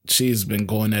 but she's been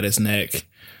going at his neck,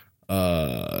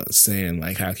 saying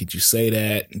like, how could you say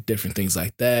that? Different things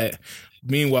like that.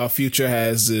 Meanwhile, Future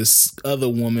has this other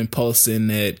woman posting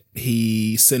that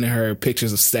he sending her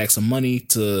pictures of stacks of money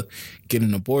to get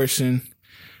an abortion.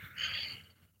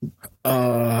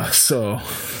 So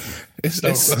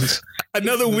it's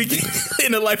another week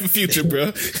in the life of Future,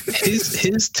 bro.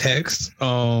 His text,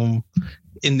 in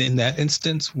that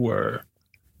instance, were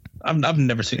I've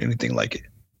never seen anything like it.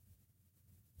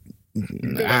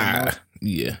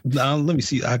 Yeah. Now let me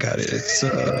see. I got it. It's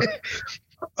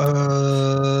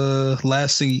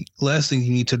last thing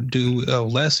you need to do.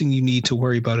 Last thing you need to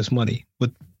worry about is money.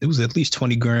 But it was at least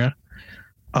 20 grand.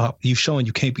 You've shown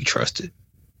you can't be trusted.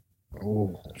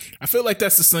 Oh, I feel like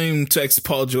that's the same text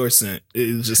Paul George sent.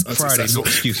 It was just Friday, no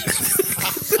excuses.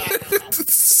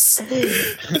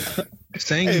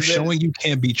 Saying you're showing you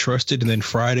can't be trusted, and then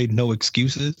Friday, no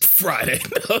excuses. Friday,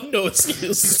 no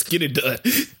excuses. Get it done.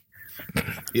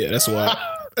 Yeah, that's wild.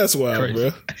 That's wild, crazy,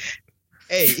 bro.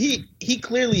 Hey, he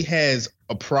clearly has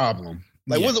a problem.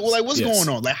 Like, what's going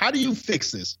on? Like, how do you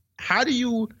fix this? How do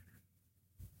you,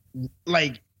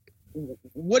 like,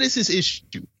 what is his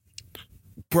issue?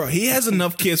 Bro, he has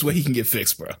enough kids where he can get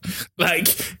fixed, bro. Like,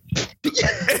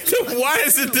 why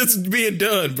isn't this being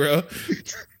done, bro?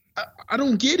 I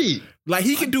don't get it. Like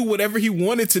he could do whatever he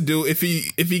wanted to do if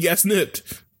he got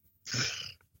snipped.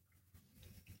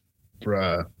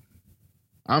 Bruh.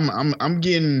 I'm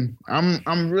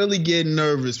really getting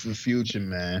nervous for Future,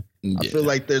 man. Yeah. I feel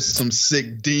like there's some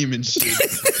sick demon shit.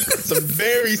 Some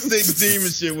very sick demon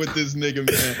shit with this nigga,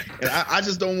 man. And I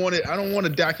just don't want it. I don't want a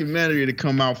documentary to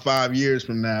come out 5 years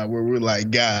from now where we're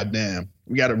like, God damn,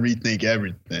 we got to rethink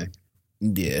everything.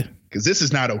 Yeah. Because this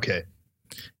is not okay.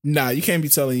 Nah, you can't be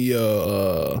telling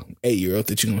your 8-year-old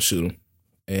that you're going to shoot him.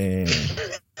 And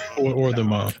or the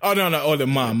mom. Oh, no. Or the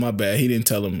mom. My bad. He didn't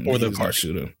tell him or the car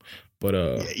shoot him. But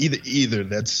yeah, either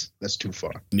that's too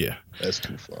far. Yeah, that's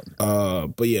too far.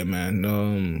 But yeah,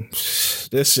 man,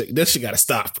 this shit gotta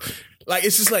stop. Like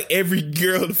it's just like every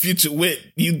girl in the Future with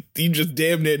you just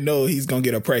damn near know he's gonna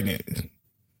get her pregnant.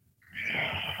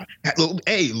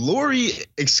 Hey, Lori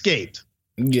escaped.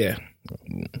 Yeah.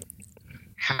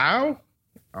 How?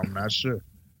 I'm not sure.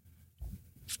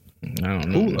 I don't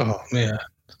know. Ooh, oh man.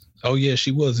 Oh yeah,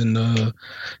 she was in.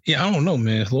 Yeah, I don't know,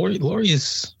 man. Lori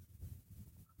is.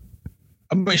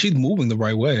 I mean, she's moving the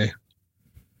right way.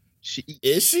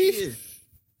 Is she?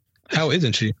 How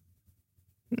isn't she?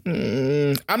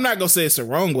 I'm not gonna say it's the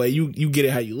wrong way. You get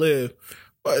it how you live,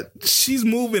 but she's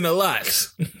moving a lot.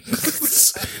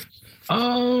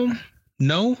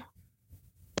 No.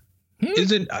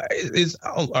 Is it? Is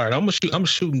all right? I'm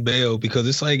shooting bail because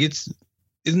it's like is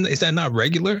that not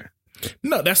regular?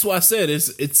 No, that's why I said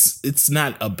it's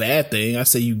not a bad thing. I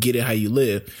say you get it how you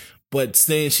live. But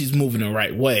saying she's moving the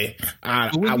right way,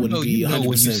 I wouldn't be 100%.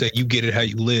 When you say you get it how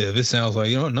you live, it sounds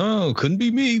like, no, couldn't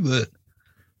be me, but.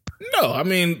 No, I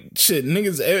mean, shit,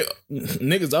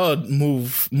 niggas all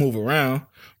move around,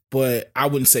 but I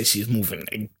wouldn't say she's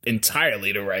moving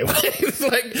entirely the right way. It's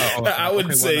like, I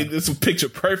wouldn't say it's a picture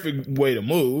perfect way to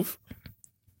move.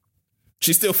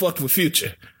 She still fucked with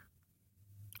Future,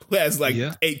 who has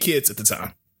 8 kids at the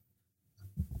time.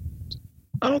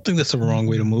 I don't think that's the wrong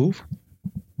way to move.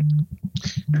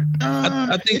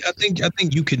 I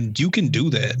think you can do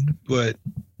that, but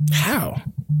how?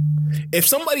 If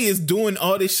somebody is doing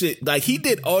all this shit, like he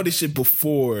did all this shit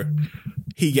before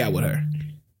he got with her,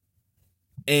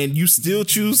 and you still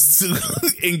choose to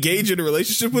engage in a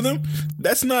relationship with him,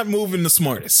 that's not moving the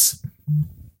smartest.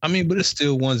 I mean, but it's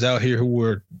still ones out here who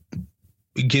are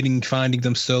finding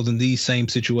themselves in these same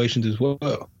situations as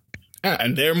well.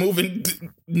 And they're moving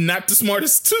not the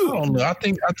smartest too. I don't know. I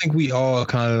think we all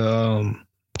kind of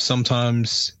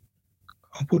sometimes,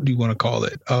 what do you want to call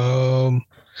it?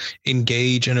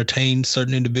 Entertain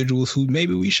certain individuals who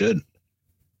maybe we shouldn't.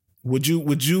 Would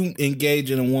you engage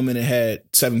in a woman that had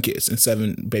 7 kids and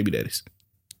 7 baby daddies?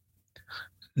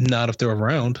 Not if they're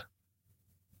around.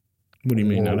 What do you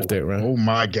mean, not if they're around? Oh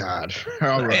my God!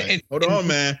 All right, hold on,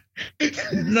 man.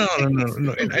 No.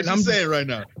 And I'm saying right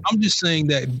now. I'm just saying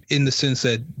that in the sense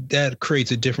that creates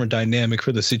a different dynamic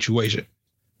for the situation.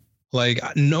 Like,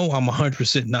 no, I'm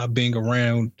 100% not being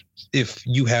around if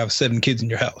you have 7 kids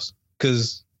in your house,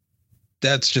 because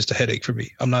that's just a headache for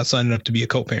me. I'm not signing up to be a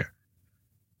co-parent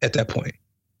at that point.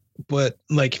 But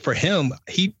like for him,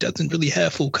 he doesn't really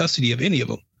have full custody of any of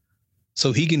them.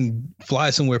 So he can fly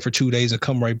somewhere for 2 days and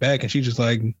come right back. And she's just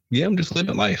like, yeah, I'm just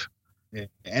living life. Yeah.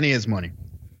 And he has money.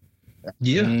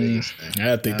 Yeah.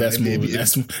 I think that's moving.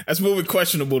 That's moving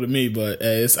questionable to me, but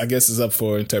I guess it's up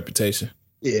for interpretation.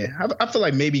 Yeah. I feel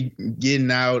like maybe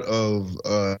getting out of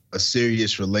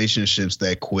serious relationships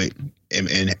that quick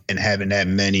and having that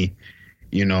many,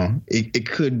 it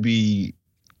could be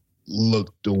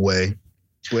looked away.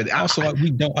 But also, I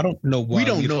don't know why. We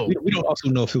don't know. We don't also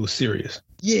know if it was serious.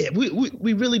 Yeah,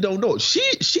 we really don't know.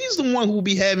 She's the one who will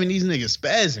be having these niggas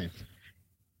spazzing.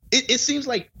 It seems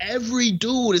like every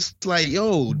dude is like,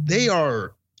 yo, they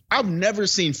are. I've never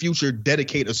seen Future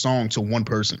dedicate a song to one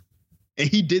person, and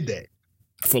he did that.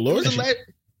 For Lord?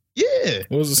 Yeah.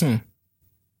 What was the song?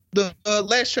 The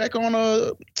last track on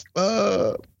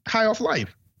High Off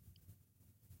Life.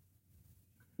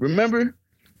 Remember?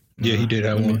 Yeah, he did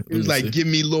have one. He was like, give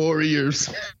me Lori or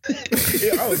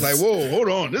something. I was like, whoa, hold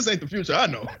on. This ain't the Future I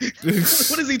know.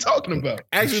 What is he talking about?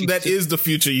 Actually, that is the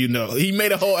Future you know. He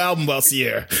made a whole album about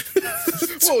Sierra.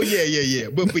 Oh, yeah.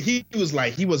 But he was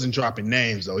like, he wasn't dropping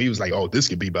names, though. He was like, oh, this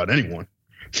could be about anyone.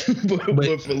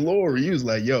 but for Lori, he was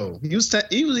like, yo, he was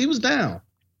down.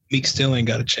 Meek still ain't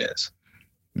got a chance.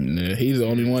 Nah, he's the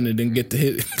only one that didn't get to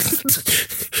hit.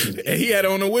 And he had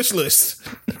it on a wish list.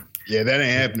 Yeah, that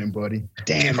ain't happening, buddy.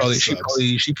 Damn,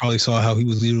 she probably saw how he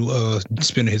was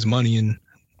spending his money and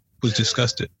was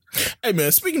disgusted. Hey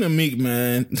man, speaking of Meek,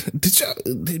 man,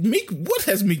 did Meek? What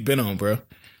has Meek been on, bro?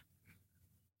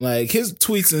 Like his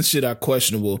tweets and shit are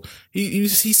questionable. He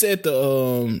said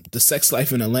the sex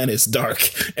life in Atlanta is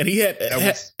dark, and he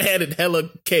added hella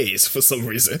K's for some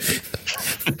reason.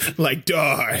 Like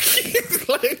dark.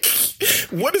 Like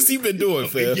what has he been doing,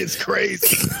 fam? It gets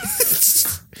crazy.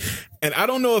 And I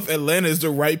don't know if Atlanta is the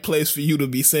right place for you to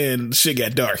be saying shit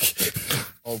got dark.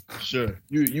 Oh, for sure.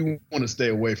 You want to stay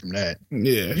away from that.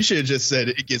 Yeah. You should have just said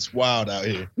it gets wild out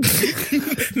here.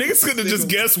 Niggas could have just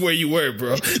guessed where you were,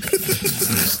 bro.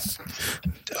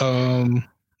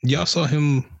 Y'all saw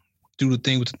him do the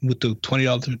thing with the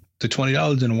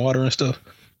 $20 in the water and stuff.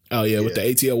 Oh yeah, with the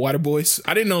ATL Water Boys.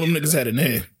 I didn't know them niggas had a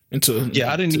name until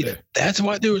I didn't either. That's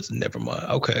why there was. Never mind.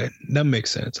 Okay, that makes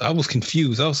sense. I was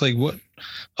confused. I was like, what?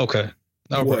 Okay,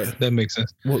 all right, that makes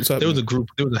sense. What's up? There was a group.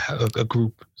 There was a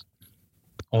group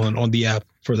on the app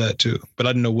for that too, but I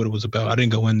didn't know what it was about. I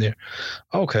didn't go in there.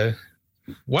 Okay,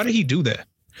 why did he do that?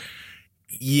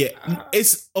 Yeah,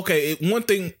 it's okay. One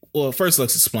thing. Well, first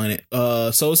let's explain it.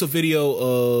 So it's a video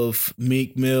of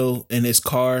Meek Mill in his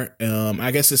car.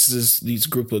 I guess this is these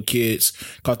group of kids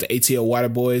called the ATL Water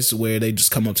Boys, where they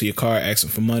just come up to your car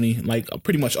asking for money, like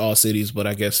pretty much all cities, but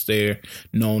I guess they're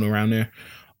known around there.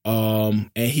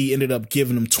 And he ended up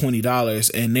giving them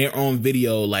 $20, and they're on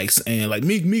video like saying like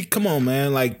Meek, come on,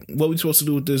 man, like what we supposed to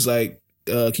do with this? Like,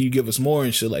 can you give us more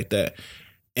and shit like that?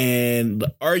 And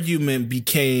the argument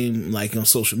became like on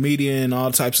social media and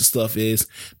all types of stuff is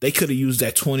they could have used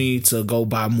that 20 to go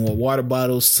buy more water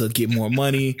bottles to get more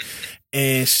money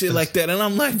and shit like that. And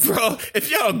I'm like, bro, if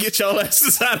y'all don't get y'all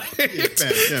asses out of here.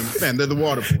 Man, they're the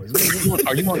Water Boys.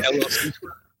 Are you on LLC?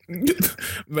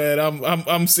 Man,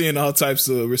 I'm seeing all types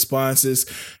of responses.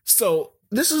 So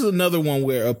this is another one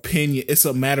where it's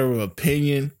a matter of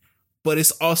opinion, but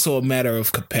it's also a matter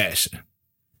of compassion.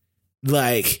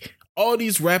 Like, all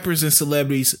these rappers and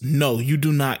celebrities, no,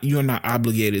 you're not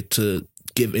obligated to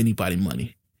give anybody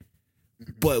money.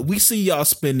 But we see y'all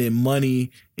spending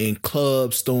money in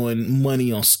clubs, throwing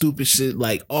money on stupid shit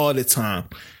like all the time.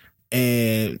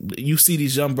 And you see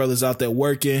these young brothers out there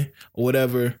working or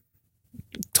whatever,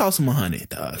 toss them 100,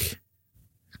 dog.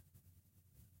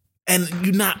 And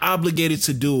you're not obligated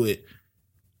to do it.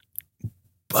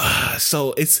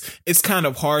 So it's kind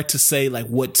of hard to say like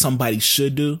what somebody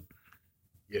should do.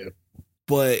 Yeah.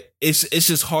 But it's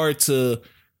just hard to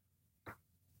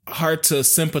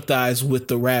sympathize with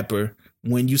the rapper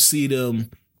when you see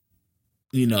them,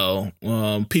 you know,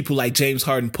 people like James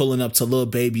Harden pulling up to Lil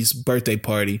Baby's birthday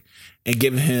party and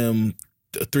giving him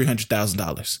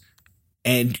 $300,000,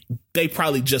 and they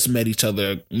probably just met each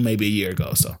other maybe a year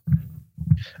ago. So,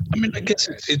 I mean, I guess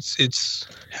it's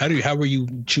how are you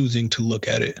choosing to look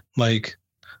at it? Like,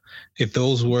 if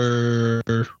those were,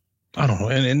 I don't know,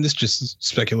 and this is just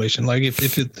speculation. Like if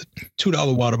it's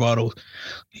 $2 water bottle,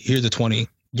 here's a 20.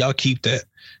 Y'all keep that.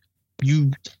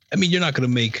 You're not gonna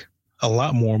make a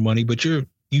lot more money, but you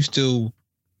still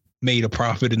made a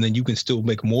profit, and then you can still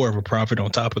make more of a profit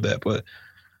on top of that. But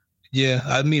yeah,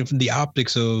 I mean, from the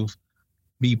optics of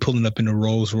me pulling up in a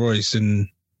Rolls Royce and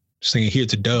saying,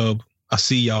 "Here's a dub, I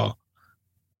see y'all,"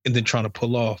 and then trying to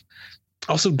pull off.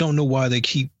 I also don't know why they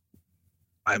keep.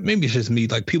 Maybe it's just me.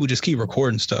 Like, people just keep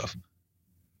recording stuff.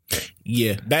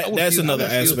 Yeah, that's another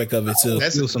aspect of it too.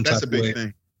 That's a big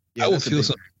thing. Yeah, I would feel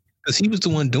some, because he was the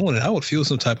one doing it. I would feel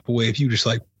some type of way if you just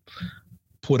like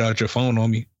pulled out your phone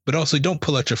on me. But also, don't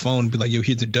pull out your phone and be like, "Yo,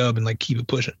 here's the dub," and like keep it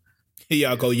pushing. Here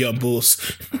y'all go, young bulls.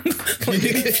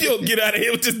 If you don't get out of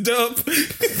here with this dub.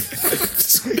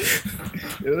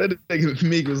 That nigga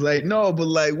Meek was like, no, but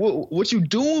like, what you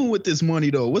doing with this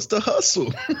money though? What's the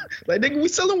hustle? Like, nigga, we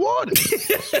selling water.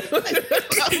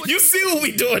 You see what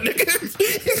we doing,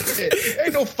 nigga?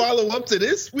 Ain't no follow up to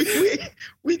this.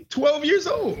 We 12 years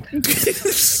old.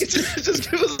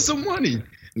 just give us some money.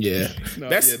 Yeah,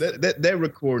 that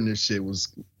recording this shit was.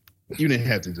 You didn't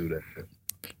have to do that.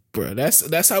 Bro,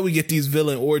 that's how we get these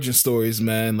villain origin stories,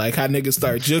 man. Like how niggas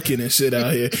start juking and shit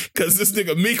out here. Cause this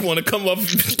nigga Meek want to come up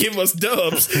and give us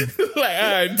dubs. Like,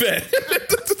 all right, bet.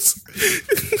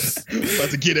 About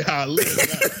to get it how I live.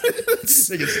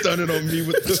 Nigga stunning on me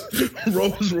with the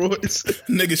Rolls Royce.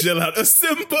 Niggas yell out,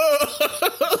 "Assemble!"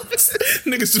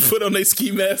 Niggas just put on their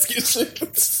ski mask and shit.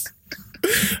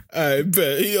 All right,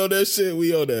 bet. He on that shit.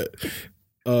 We on that.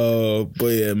 But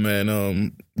yeah,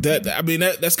 man.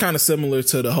 That's kind of similar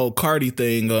to the whole Cardi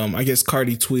thing. I guess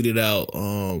Cardi tweeted out,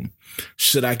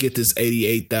 should I get this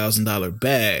 $88,000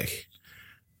 bag?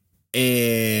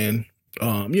 And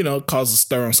caused a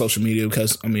stir on social media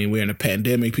because we're in a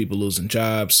pandemic, people losing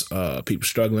jobs, people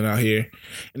struggling out here,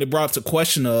 and it brought up the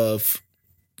question of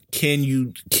can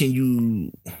you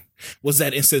was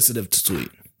that insensitive to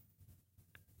tweet?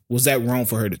 Was that wrong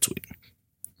for her to tweet?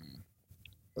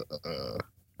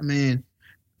 I mean,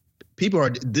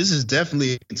 this is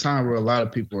definitely a time where a lot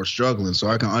of people are struggling, so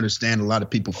I can understand a lot of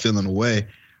people feeling away.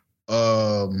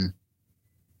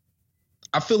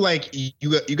 I feel like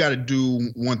you got to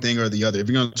do one thing or the other. If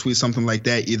you're going to tweet something like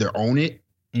that, either own it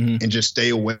and just stay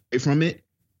away from it,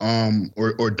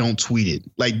 or don't tweet it.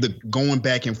 Like the going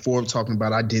back and forth talking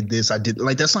about I did this, I did,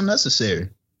 like, that's unnecessary.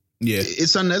 Yeah,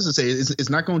 it's unnecessary. It's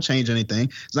not going to change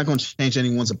anything. It's not going to change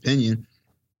anyone's opinion.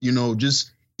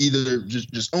 Just either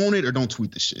just own it or don't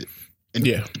tweet the shit.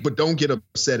 But don't get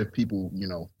upset if people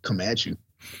come at you.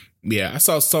 Yeah, I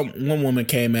saw one woman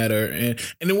came at her and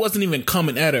it wasn't even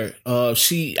coming at her.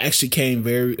 She actually came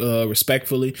very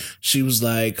respectfully. She was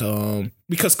like,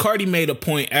 because Cardi made a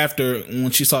point after when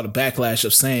she saw the backlash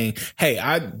of saying, hey,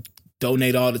 I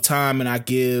donate all the time and I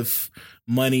give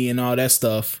money and all that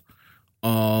stuff.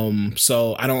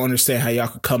 So I don't understand how y'all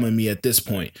could come at me at this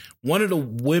point. One of the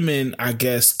women, I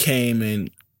guess, came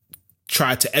and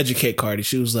tried to educate Cardi.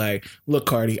 She was like, look,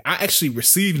 Cardi, I actually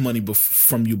received money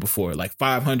from you before, like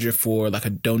 $500 for like a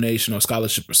donation or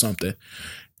scholarship or something.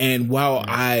 And while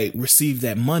I received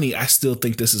that money, I still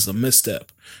think this is a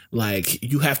misstep. Like,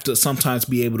 you have to sometimes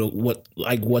be able to, what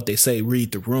they say,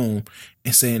 read the room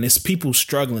and saying it's people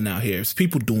struggling out here. It's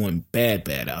people doing bad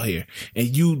out here.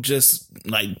 And you just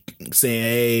like saying,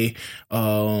 hey,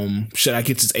 should I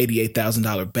get this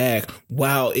 $88,000 back?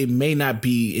 While it may not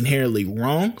be inherently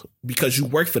wrong because you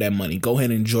work for that money, go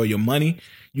ahead and enjoy your money.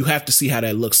 You have to see how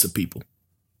that looks to people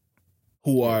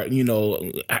who are,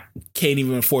 can't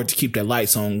even afford to keep their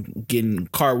lights on, getting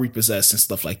car repossessed and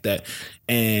stuff like that.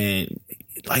 And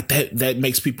like that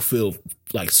makes people feel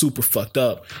like super fucked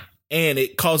up. And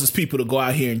it causes people to go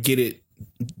out here and get it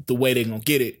the way they're going to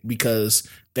get it because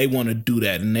they want to do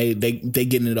that. And they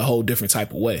get in a whole different type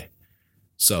of way.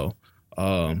 So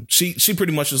she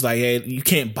pretty much was like, hey, you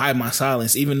can't buy my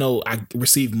silence. Even though I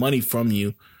received money from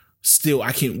you, still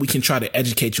we can try to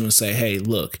educate you and say, hey,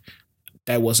 look,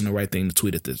 that wasn't the right thing to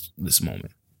tweet at this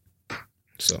moment.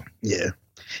 So yeah,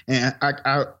 and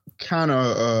I kind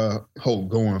of hope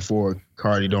going forward,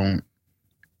 Cardi don't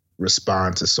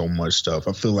respond to so much stuff.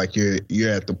 I feel like you're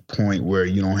at the point where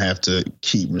you don't have to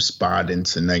keep responding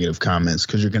to negative comments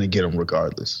because you're gonna get them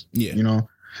regardless. Yeah,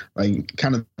 like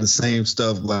kind of the same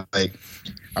stuff like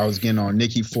I was getting on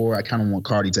Nicki for. I kind of want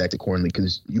Cardi to act accordingly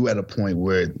because you at a point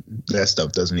where that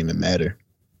stuff doesn't even matter.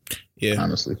 Yeah,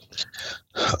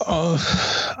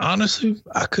 honestly,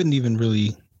 I couldn't even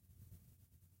really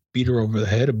beat her over the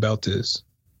head about this.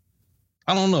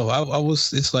 I don't know.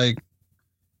 It's like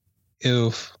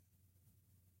if,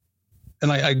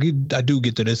 and I do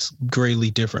get that it's greatly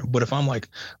different. But if I'm like,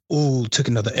 oh, took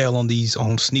another L on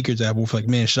sneakers Apple, like,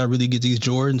 man, should I really get these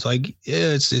Jordans? Like,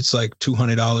 yeah, it's like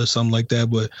 $200, something like that.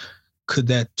 But could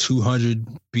that $200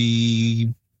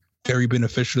 be very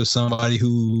beneficial to somebody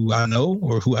who I know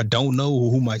or who I don't know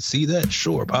or who might see that?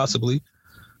 Sure, possibly.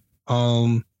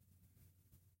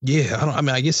 Yeah,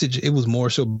 I guess it was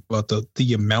more so about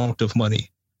the amount of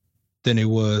money than it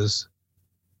was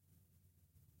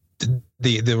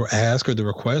the ask or the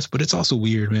request. But it's also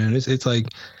weird, man. It's like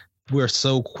we're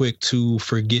so quick to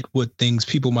forget what things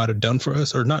people might have done for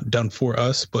us, or not done for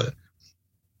us, but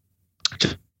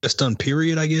just done,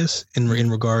 period, I guess, in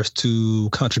regards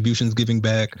to contributions, giving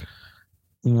back,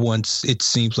 once it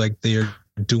seems like they're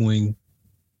doing,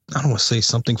 I don't want to say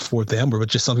something for them, but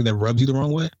just something that rubs you the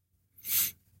wrong way.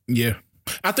 Yeah.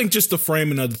 I think just the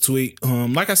framing of the tweet,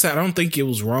 like I said, I don't think it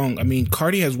was wrong. I mean,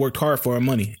 Cardi has worked hard for her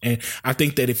money. And I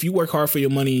think that if you work hard for your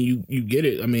money, you get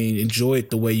it. I mean, enjoy it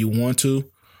the way you want to.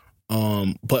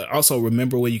 But also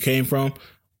remember where you came from.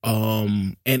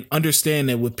 And understand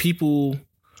that with people,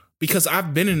 because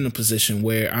I've been in a position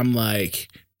where I'm like,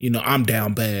 I'm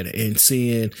down bad, and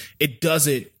seeing it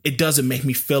doesn't make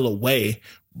me feel away,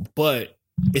 but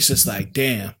it's just like,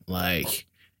 damn, like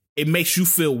it makes you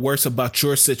feel worse about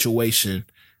your situation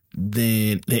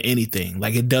than anything.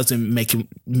 Like it doesn't make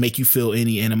you feel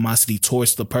any animosity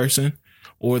towards the person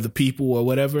or the people or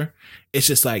whatever. It's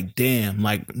just like, damn,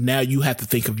 like now you have to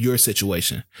think of your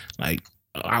situation. Like,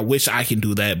 I wish I can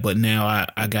do that, but now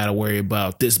I got to worry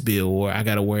about this bill, or I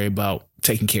got to worry about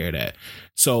taking care of that.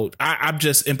 So I'm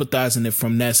just empathizing it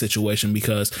from that situation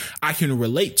because I can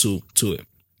relate to it.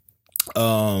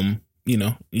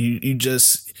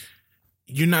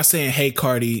 You're not saying, hey,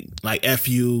 Cardi, like F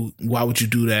you, why would you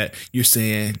do that? You're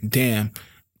saying, damn,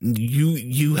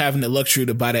 you having the luxury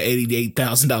to buy the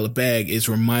 $88,000 bag is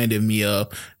reminding me of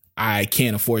I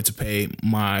can't afford to pay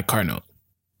my car note.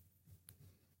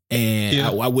 And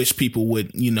I wish people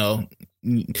would,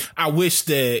 I wish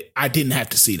that I didn't have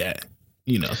to see that,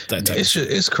 that type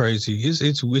it's crazy.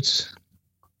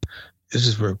 it's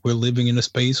just we're living in a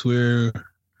space where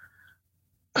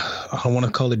I don't want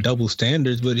to call it double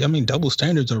standards, but I mean double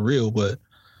standards are real. But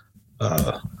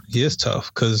yeah, it's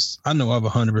tough because I know I've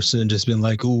 100% just been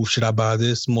like, "Oh, should I buy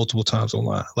this?" multiple times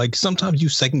online. Like sometimes you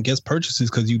second guess purchases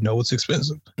because you know it's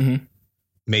expensive. Mm-hmm.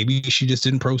 Maybe she just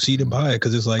didn't proceed and buy it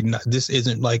because it's like this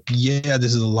isn't like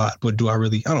this is a lot, but do I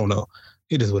really? I don't know.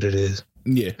 It is what it is.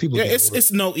 Yeah, it's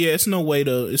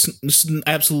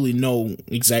absolutely no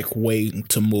exact way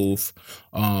to move.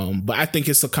 But I think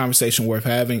it's a conversation worth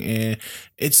having, and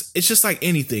it's just like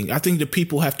anything. I think that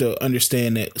people have to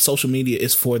understand that social media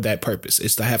is for that purpose.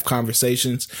 It's to have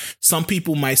conversations. Some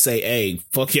people might say, "Hey,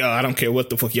 fuck y'all. I don't care what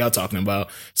the fuck y'all talking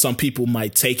about." Some people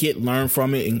might take it, learn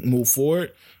from it, and move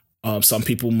forward. Some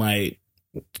people might,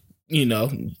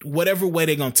 whatever way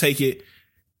they're gonna take it,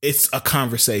 it's a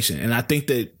conversation, and I think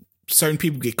that certain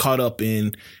people get caught up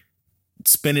in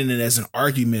spinning it as an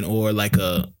argument or like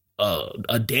a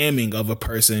damning of a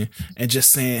person and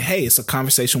just saying, hey, it's a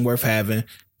conversation worth having.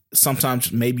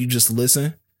 Sometimes maybe you just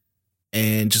listen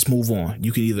and just move on.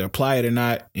 You can either apply it or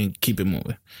not and keep it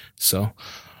moving. So,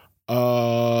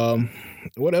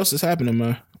 what else is happening,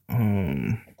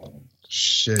 man?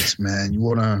 Shit, man. You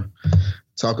want to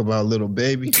talk about Lil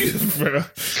Baby? Bro.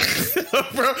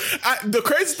 The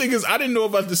crazy thing is I didn't know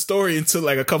about the story until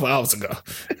like a couple hours ago.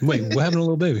 Wait, what happened to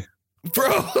Lil Baby?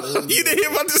 Bro, you didn't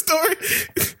hear about the story?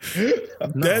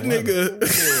 That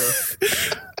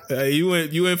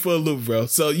nigga. You went for a loop, bro.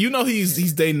 So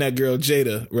he's dating that girl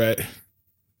Jada, right?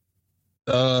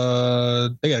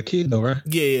 They got a kid though, right?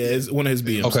 Yeah, it's one of his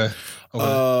BMs. Okay.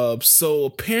 So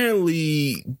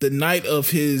apparently the night of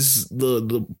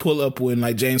the pull up when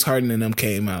like James Harden and them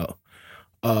came out,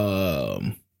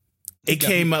 it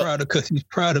came out because he's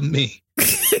proud of me.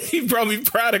 He brought me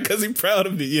prouder because he's proud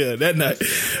of me. Yeah, that night.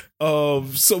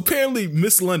 So apparently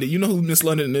Miss London, you know who Miss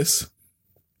London is?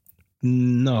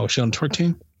 No, she on the twerk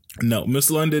team? No, Miss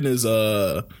London is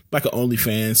like an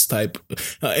OnlyFans type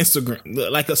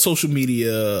Instagram, like a social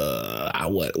media.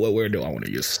 What word do I want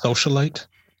to use? Socialite.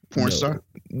 Porn star?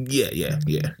 Yeah.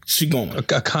 She going a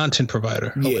content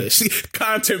provider. Yeah, okay. She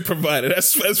content provider.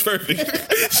 That's perfect.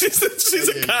 she's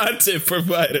a content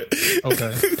provider.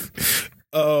 Okay.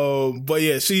 But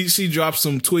yeah, she dropped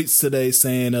some tweets today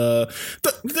saying,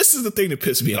 this is the thing that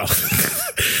pissed me off.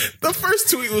 The first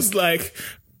tweet was like,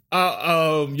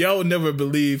 y'all would never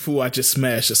believe who I just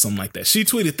smashed or something like that. She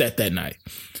tweeted that night.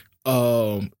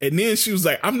 And then she was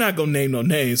like, I'm not gonna name no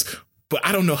names, but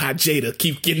I don't know how Jada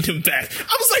keep getting him back.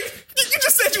 I was like, you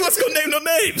just said you wasn't gonna name no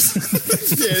names.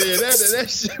 yeah, that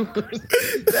shit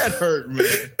that hurt,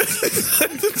 man.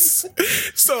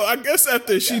 So I guess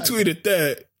after she tweeted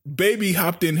that, Baby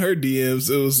hopped in her DMs.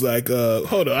 It was like,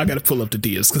 hold on, I gotta pull up the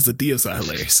DMs because the DMs are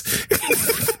hilarious.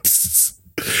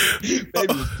 Baby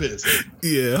was pissed.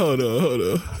 Yeah, hold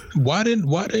on. Why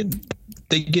did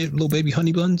they get Lil Baby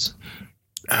honey buns?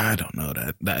 I don't know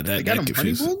that they got him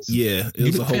honey buns? Yeah, it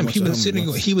was a whole bunch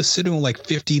of he was sitting on like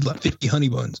 50 honey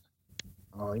buns.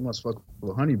 Oh, he must fuck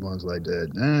with honey buns like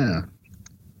that. Damn.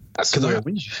 I swear,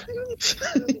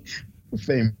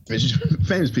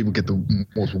 famous people get the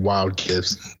most wild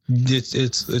gifts.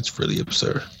 It's really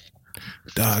absurd.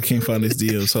 Dog, I can't find his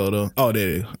DMs. Hold on. Oh, there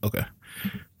you go. Okay.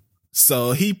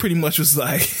 So he pretty much was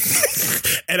like,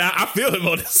 and I feel him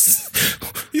on this.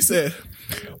 He said,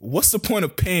 what's the point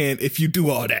of paying if you do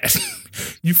all that?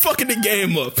 You fucking the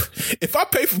game up. If I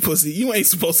pay for pussy, you ain't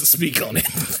supposed to speak on it.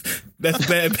 That's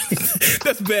bad.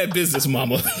 That's bad business,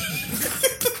 mama.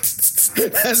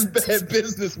 That's bad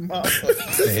business, mama.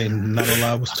 And not a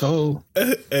lie was told.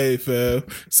 Hey, fam.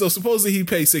 So supposedly he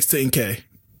paid $16K.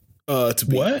 To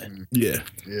be. What? Yeah.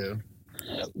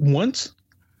 Once?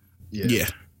 Yeah.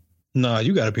 Nah,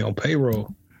 you got to be on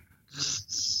payroll.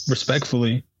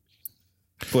 Respectfully.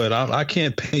 But I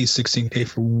can't pay $16K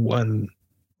for one.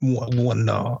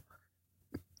 No.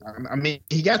 I mean,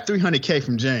 he got $300K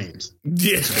from James.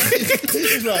 Yeah.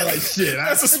 He's not like shit.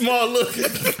 That's a small look.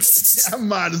 I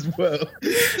might as well.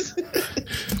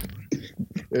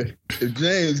 If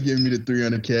James giving me the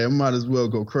 $300K, I might as well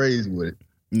go crazy with it.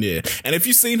 Yeah. And if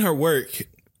you've seen her work,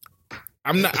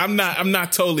 I'm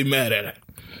not totally mad at it.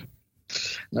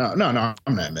 No, I'm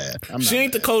not mad. She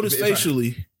ain't the coldest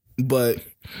facially, but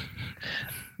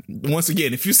once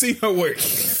again, if you see her work,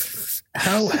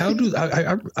 how do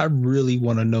I really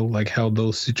want to know like how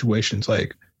those situations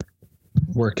like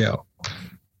work out?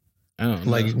 I don't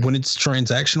know. Like when it's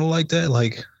transactional like that,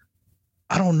 like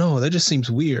I don't know. That just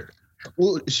seems weird.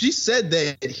 Well, she said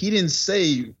that he didn't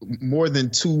say more than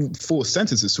 2 full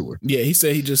sentences to her. Yeah, he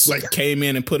said he just came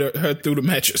in and put her through the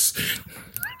mattress.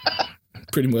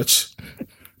 Pretty much.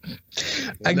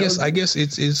 I guess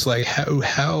it's like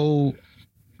how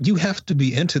you have to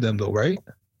be into them though, right?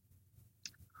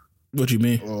 What do you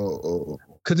mean?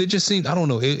 Because it just seems, I don't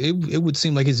know, it would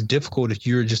seem like it's difficult if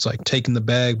you're just like taking the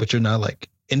bag, but you're not like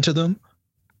into them.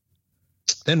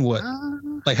 Then what?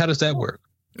 Like, how does that work?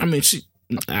 I mean,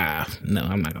 no,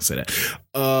 I'm not gonna say that.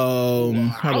 How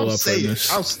do I phrase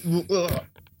this?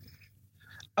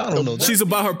 I don't know. She's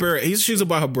about her bread. She's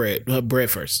about her bread. Her bread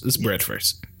first. It's bread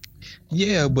first.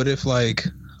 Yeah, but if like,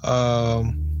 who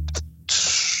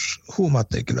am I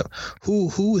thinking of?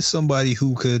 Who is somebody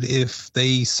who could, if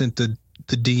they sent the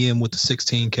DM with the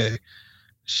 16K,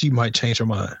 she might change her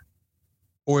mind,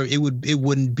 or it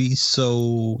wouldn't be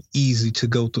so easy to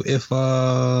go through. If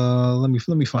let me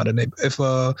find a name. If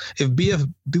BF,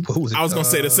 who was it? I was gonna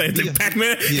say the same thing.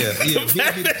 Pac-Man. Yeah.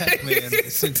 BF Pac-Man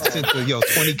sent the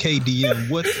 20K DM.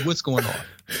 What's going on?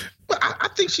 But I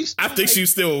think she's. I think she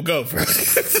still will go, bro. Yeah,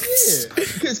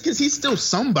 because he's still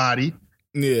somebody.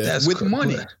 Yeah, that's with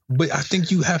money. But I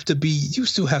think you have to be. You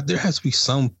still have. There has to be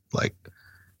some like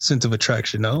sense of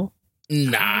attraction. No.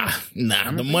 Nah.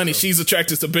 The money. So. She's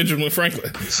attracted to Benjamin Franklin.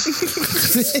 and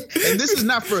this is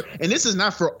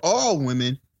not for all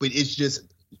women, but it's just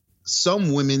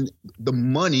some women. The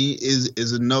money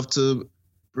is enough to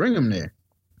bring them there.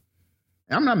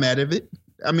 I'm not mad at it.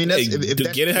 I mean, that's, if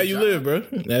that's get it how you job, live, bro.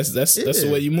 That's the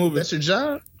way you move it. That's your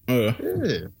job. Yeah.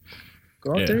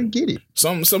 Go out there and get it.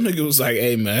 Some nigga was like,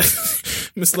 "Hey man,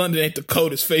 Miss London ain't the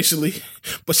coldest facially,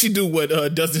 but she do what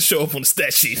doesn't show up on the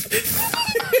stat sheet."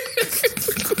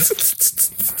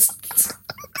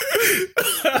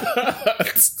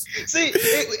 See,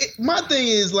 my thing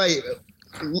is like,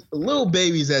 little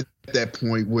baby's at that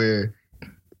point where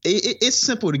it's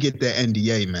simple to get that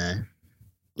NDA, man.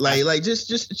 Like just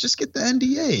get the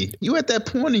NDA. You at that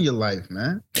point in your life,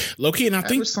 man. Low key, and I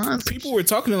think people were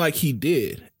talking like he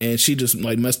did, and she just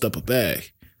like messed up a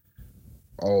bag.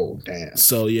 Oh damn.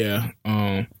 So yeah,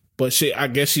 but I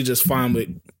guess she just fine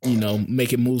with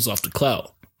making moves off the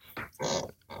clout.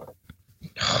 Oh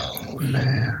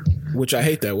man. Which I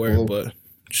hate that word, but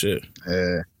shit.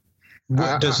 Yeah.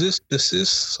 Does this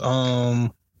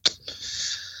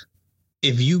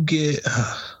if you get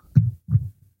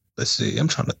let's see, I'm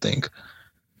trying to think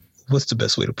what's the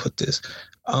best way to put this.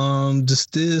 Does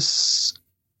this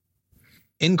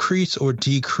increase or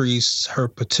decrease her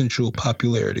potential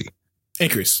popularity?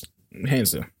 Increase,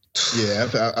 hands down.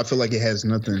 Yeah, I feel like it has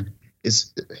nothing.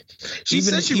 It's she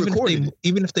said she recorded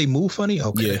even if they move funny.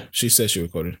 Okay, yeah, she said she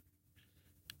recorded.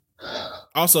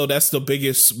 Also, that's the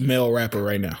biggest male rapper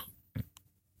right now.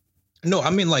 No, I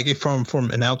mean like from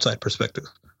an outside perspective.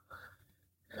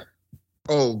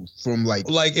 Oh, from like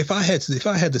if I had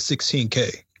the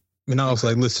 16K, and I was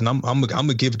like, listen, I'm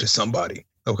gonna give it to somebody.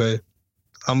 Okay,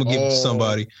 I'm gonna give it to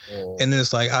somebody, and then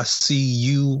it's like I see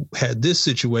you had this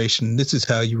situation. This is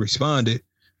how you responded.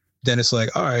 Then it's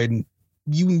like, all right,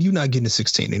 you not getting a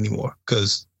 16 anymore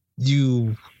because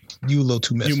you a little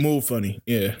too messy. You move funny,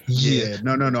 yeah.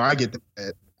 No. I get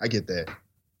that.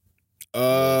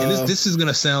 And this is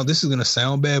gonna sound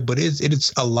bad, but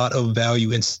it's a lot of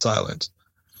value in silence.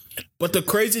 But the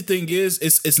crazy thing is,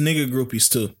 it's nigga groupies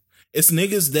too. It's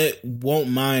niggas that won't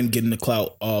mind getting the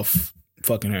clout off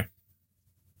fucking her.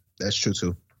 That's true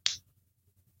too.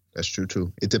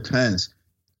 It depends.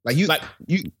 You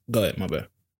go ahead, my bad.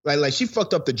 Like she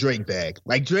fucked up the Drake bag.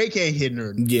 Like Drake ain't hitting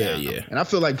her. Yeah. And I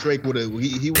feel like Drake would have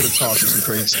talked some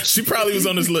crazy. She probably was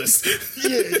on his list.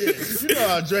 Yeah. You know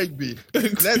how Drake be.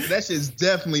 That shit's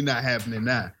definitely not happening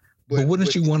now. But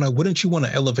wouldn't you want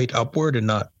to elevate upward and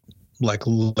not like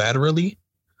laterally?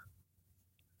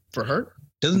 For her?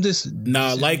 Doesn't this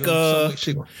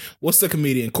what's the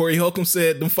comedian Corey Holcomb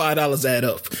said? Them $5 add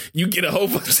up. You get a whole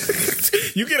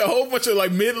bunch of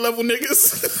like mid-level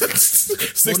niggas.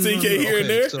 16K here and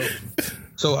there.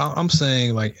 So I'm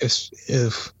saying like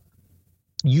if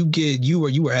you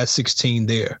were at 16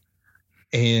 there,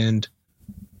 and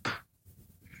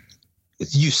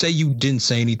you say you didn't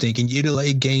say anything, and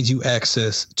it gains you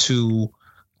access to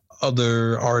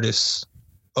other artists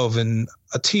of a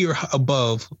tier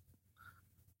above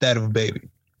that of Baby.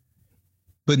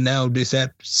 But now is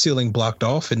that ceiling blocked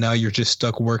off, and now you're just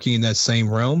stuck working in that same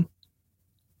realm?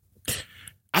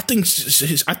 I think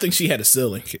she had a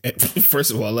ceiling.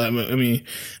 First of all, I mean,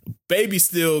 Baby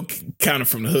still counted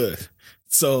from the hood,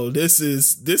 so this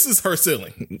is her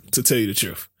ceiling. To tell you the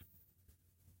truth,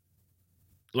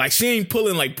 like she ain't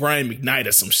pulling like Brian McKnight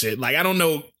or some shit. Like I don't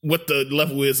know what the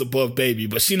level is above Baby,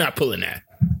 but she not pulling that.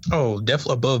 Oh,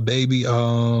 definitely above Baby.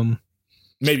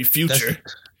 Maybe Future.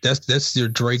 That's your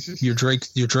Drake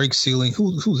ceiling.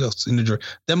 Who's else in the Drake?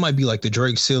 That might be like the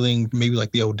Drake ceiling, maybe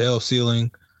like the Odell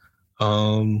ceiling.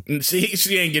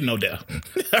 She ain't getting no down.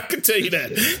 I can tell you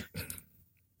that.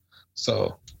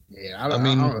 So Yeah, I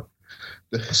mean,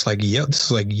 it's like Yelp. This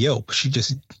is like Yelp. She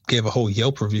just gave a whole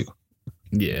Yelp review.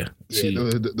 Yeah.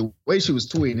 The way she was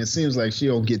tweeting, it seems like she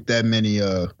don't get that many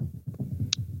 $1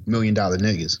 million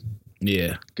niggas.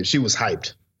 Yeah. Because she was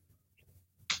hyped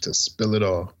to spill it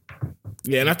all.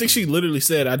 Yeah, and I think she literally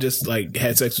said, "I just like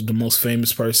had sex with the most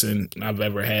famous person I've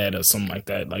ever had," or something like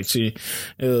that. Like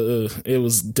it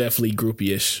was definitely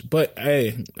groupie-ish. But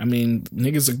hey, I mean,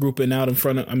 niggas are grouping out in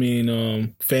front of,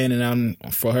 fanning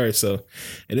out for her. So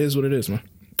it is what it is, man.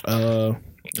 I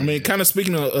mean, kind of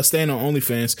speaking of staying on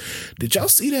OnlyFans, did y'all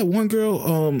see that one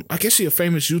girl? I guess she a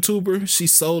famous YouTuber. She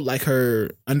sold like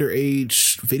her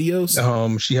underage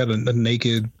videos. She had a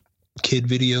naked kid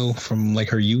video from like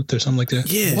her youth or something like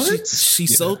that. Yeah, what? She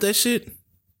sold that shit.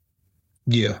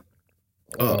 Yeah.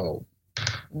 Oh.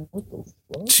 What the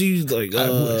fuck? She's like,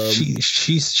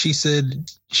 she said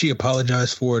she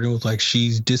apologized for it. It was like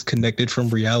she's disconnected from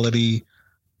reality,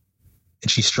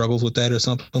 and she struggles with that or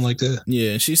something like that.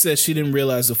 Yeah, she said she didn't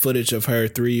realize the footage of her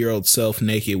 3-year-old self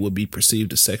naked would be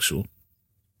perceived as sexual.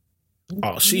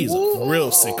 Oh, she's a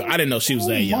real sicko. I didn't know she was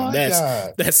that young.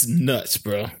 That's nuts,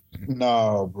 bro.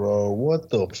 No, bro. What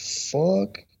the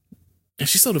fuck? And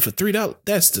she sold it for $3.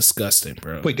 That's disgusting,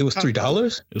 bro. Wait, it was $3? It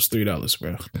was $3,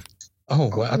 bro. Oh,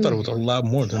 wow. I thought it was a lot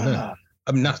more than that.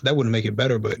 I mean, that wouldn't make it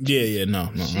better, but yeah, no.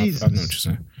 I know what you're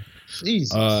saying.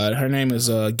 Jesus. Her name is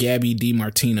Gabby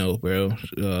DiMartino, bro.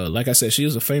 Like I said, she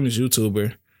is a famous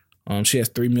YouTuber. She has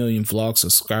 3 million vlog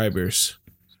subscribers.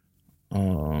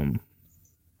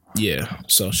 Yeah,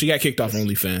 so she got kicked off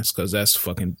OnlyFans because that's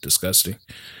fucking disgusting.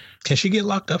 Can she get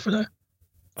locked up for that?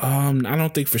 I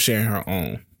don't think for sharing her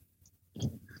own.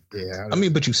 Yeah, I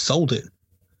mean, but you sold it.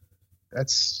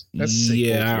 That's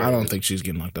yeah. I don't think she's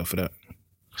getting locked up for that.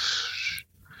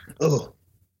 Oh,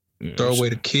 Yeah, throw away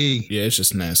the key. Yeah, it's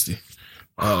just nasty.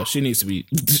 She needs to be.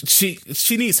 She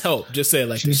needs help. Just say it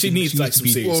like this. She needs like some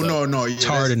serious help. Oh no, yeah,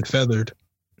 tarred and feathered.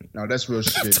 No, that's real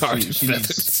shit. Tarred and she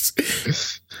feathered.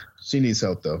 She needs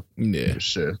help though. Yeah, for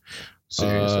sure.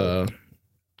 Serious help.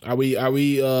 Are we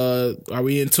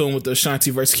in tune with the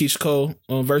Ashanti versus Keisha Cole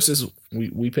versus?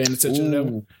 We paying attention to that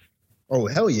one? Oh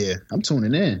hell yeah, I'm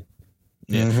tuning in.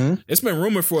 Yeah, It's been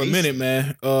rumored for a minute,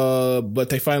 man. But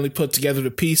they finally put together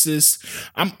the pieces.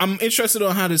 I'm interested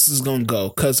on how this is gonna go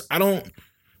because I don't.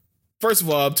 First of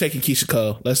all, I'm taking Keisha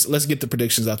Cole. Let's get the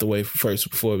predictions out the way first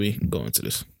before we go into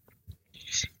this.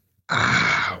 This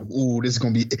is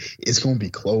gonna be. It's gonna be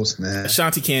close, man.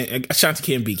 Ashanti can't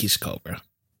beat Keisha Cole, bro.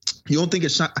 You don't think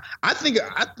Ashanti? I think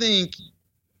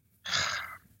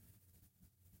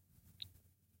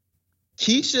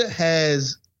Keisha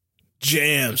has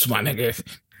jams, my nigga.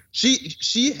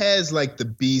 She has like the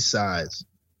B-sides.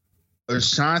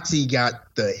 Ashanti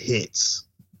got the hits.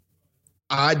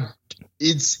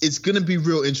 It's gonna be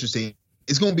real interesting.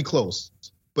 It's gonna be close,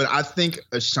 but I think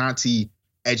Ashanti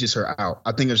edges her out.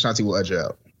 I think Ashanti will edge her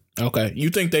out. Okay, you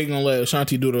think they gonna let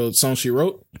Ashanti do the song she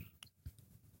wrote?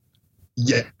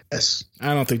 Yes.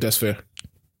 I don't think that's fair.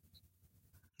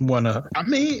 Why not? I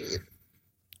mean,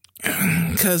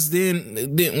 because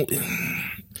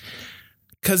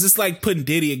it's like putting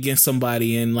Diddy against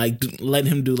somebody and like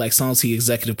letting him do like songs he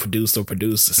executive produced or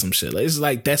some shit. It's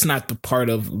like that's not the part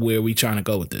of where we trying to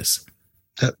go with this.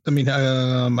 I mean,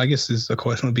 I guess the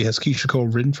question would be: has Keisha Cole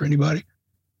written for anybody?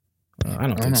 I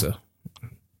don't think so.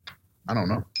 I don't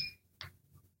know.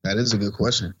 That is a good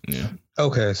question. Yeah.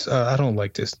 Okay, so I don't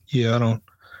like this. Yeah, I don't,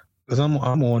 because I'm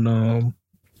on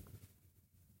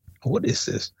what is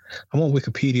this? I'm on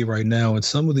Wikipedia right now, and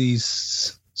some of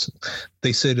these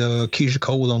they said Keisha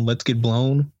Cole was on "Let's Get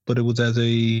Blown," but it was as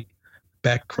a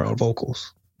background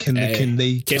vocals. Can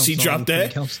she drop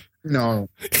that? No.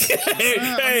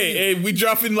 hey, we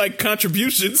dropping like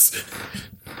contributions.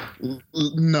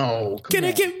 No. Can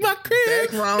I get my crib?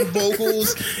 Background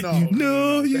vocals? No. You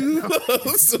know you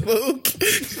love smoke.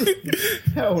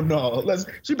 Hell no.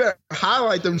 She better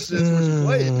highlight them shits when she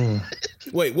play it.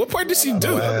 Wait, what part did she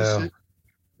do? Yeah,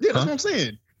 that's what I'm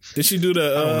saying. Did she do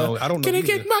the I don't know. Can I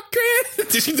get my crib?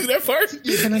 Did she do that part?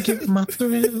 Can I get my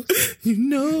thrill? You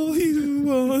know you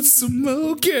want some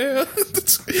more, girl.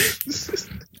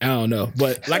 I don't know.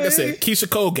 But like I said, Keisha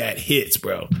Cole got hits,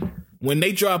 bro. When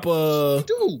they drop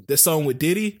the song with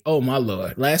Diddy, oh my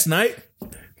lord! Last night,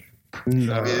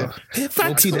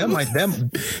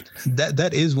 that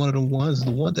is one of the ones. The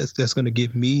one that's gonna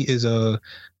get me is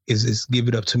Give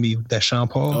It Up to Me, that Sean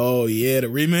Paul. Oh yeah, the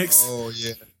remix. Oh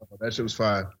yeah, that shit was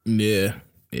fire. Yeah,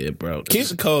 bro.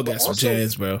 Keisha Cole got some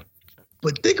jazz, bro.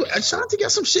 But think Ashanti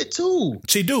got some shit too.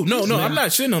 She do. No, I'm not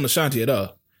shitting on Ashanti at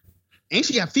all. And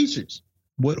she got features.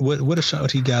 What a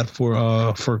shout he got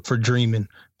for Dreaming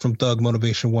from Thug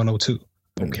Motivation 102.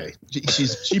 Okay,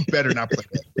 she better not play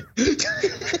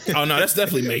that. Oh no, that's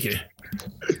definitely making it.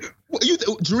 What, you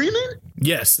Dreaming?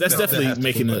 Yes, that's definitely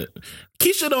making it.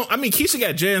 Keisha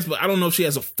got jams, but I don't know if she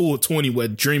has a full 20 where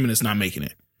Dreaming is not making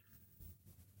it.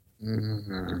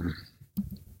 Mm-hmm.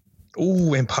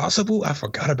 Ooh, Impossible? I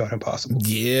forgot about Impossible.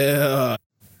 Yeah.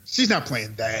 She's not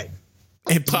playing that.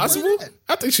 Impossible?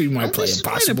 I think she might play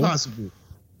Impossible.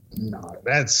 No,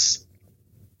 that's.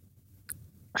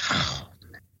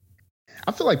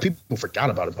 I feel like people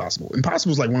forgot about Impossible.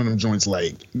 Impossible's like one of them joints,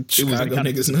 like it was like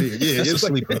niggas. Yeah, it's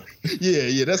like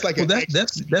yeah. That's like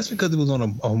that's because it was on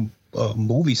a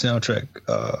movie soundtrack.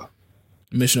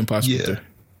 Mission Impossible.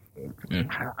 Yeah.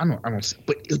 I don't.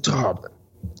 But dog,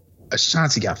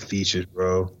 Ashanti got features,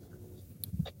 bro.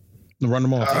 Run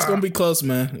them off. It's gonna be close,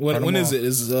 man. When is it?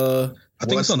 Is I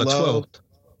think it's on the 12th.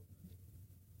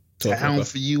 Down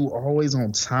for You, Always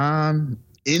on Time.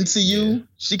 Into You,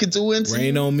 she could do Into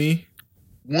Rain on Me.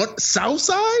 What,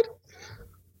 Southside?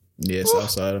 Yeah,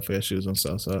 Southside. I forgot she was on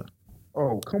Southside.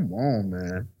 Oh, come on,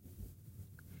 man.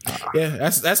 Yeah,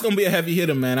 that's gonna be a heavy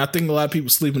hitter, man. I think a lot of people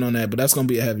sleeping on that, but that's gonna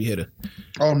be a heavy hitter.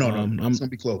 Oh no, it's gonna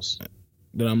be close.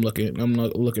 That I'm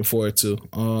looking forward to.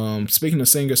 Speaking of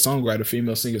singer-songwriter,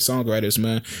 female singer-songwriters,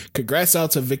 man, congrats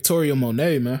out to Victoria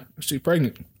Monet, man. She's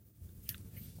pregnant.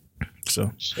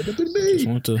 So should have been me.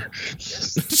 Should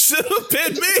have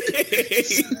been me.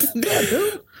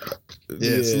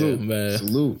 Yeah, salute, man.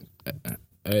 Salute.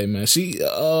 Hey, man. She,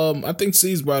 I think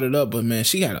C's brought it up, but man,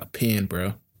 she got a pen,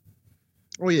 bro.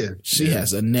 Oh yeah, she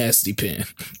has a nasty pen.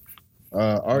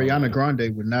 Ariana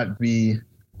Grande would not be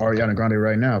Ariana Grande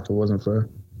right now if it wasn't for her.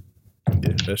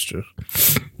 Yeah, that's true.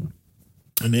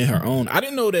 And then her own. I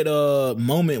didn't know that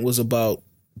Moment was about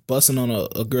busting on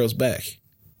a girl's back.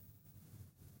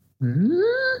 Mm-hmm.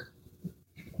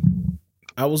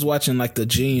 I was watching like the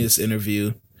Genius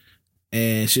interview,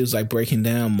 and she was like breaking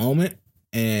down Moment,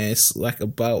 and it's like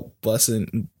about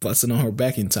busting on her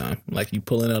back in time, like you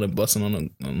pulling out and busting on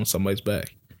somebody's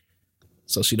back,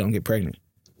 so she don't get pregnant.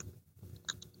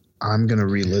 I'm gonna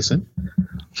re-listen.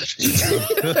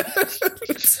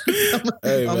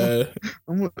 Hey man,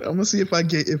 I'm gonna see if I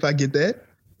get that.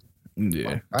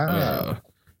 Yeah,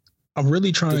 I'm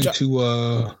really trying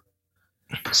to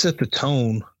set the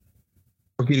tone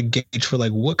or get a gauge for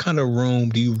like what kind of room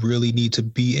do you really need to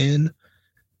be in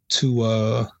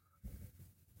to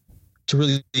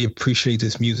really appreciate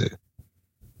this music.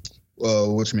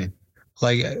 What you mean?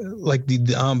 Like the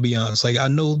ambiance. Like I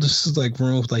know this is like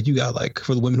rooms like you got like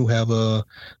for the women who have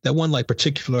that one like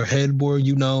particular headboard,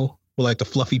 you know, with like the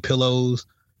fluffy pillows.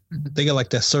 They got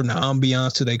like that certain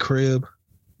ambiance to their crib.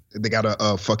 They got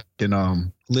a fucking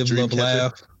live, love,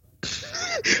 laugh.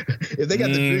 If they got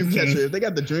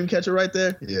the dream catcher right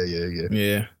there,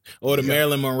 yeah. Or the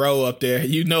Marilyn Monroe up there,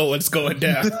 you know what's going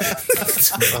down.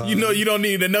 You know you don't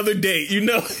need another date. You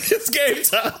know it's game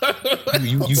time.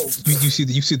 You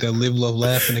see that live, love,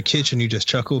 laugh in the kitchen. You just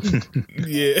chuckle.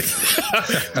 Yeah.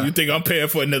 You think I'm paying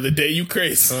for another date? You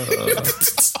crazy?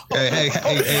 Hey!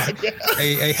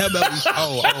 How about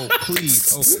we?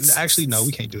 Please! Oh, actually, no,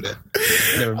 we can't do that.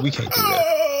 No, we can't do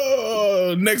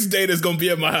that. Next date is gonna be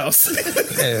at my house.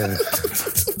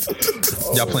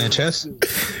 Y'all playing chess?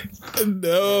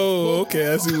 No.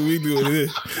 Okay, I see what we doing here.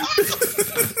 I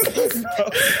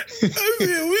see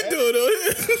what we doing on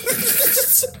here.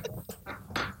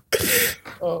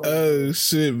 Oh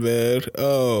shit, man.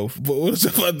 Oh, but what was I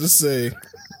about to say?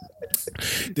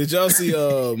 Did y'all see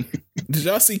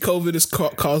COVID is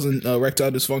causing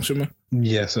erectile dysfunction, man?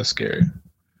 Yes, that's scary.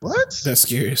 What? That's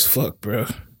scary as fuck, bro.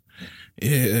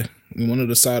 Yeah. One of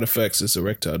the side effects is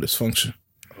erectile dysfunction.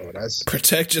 Oh, that's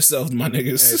protect yourself, my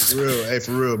niggas. Hey,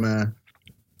 for real, man.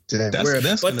 Damn,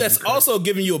 but that's also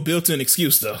giving you a built-in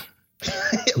excuse, though.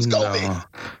 It was COVID.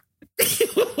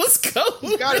 What's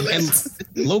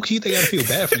COVID? And low key, they gotta feel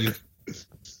bad for you.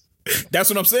 That's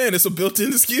what I'm saying. It's a built-in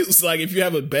excuse. Like if you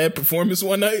have a bad performance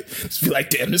one night, just be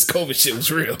like, "Damn, this COVID shit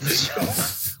was real."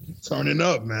 Turning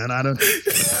up, man. I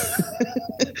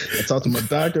talked to my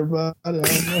doctor about it. I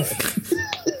don't know.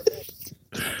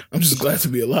 I'm just glad to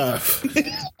be alive.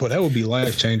 But that would be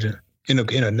life changing in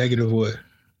a negative way.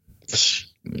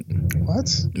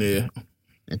 What? Yeah.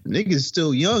 Niggas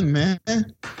still young, man.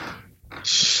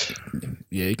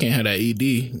 Yeah, you can't have that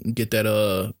ED. Get that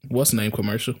what's the name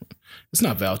commercial? It's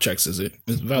not Valtrex, is it?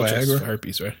 It's Valtrex for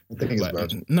herpes, right? I think it's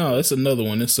Valtrex. No, it's another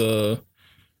one. It's something.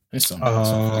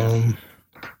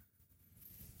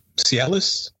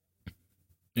 Cialis?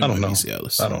 I don't know.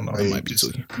 Cialis. I don't know. It might be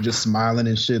too. Just smiling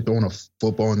and shit, throwing a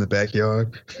football in the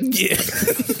backyard. Yeah.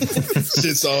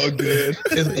 Shit's all good.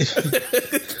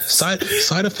 Side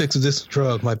effects of this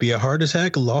drug might be a heart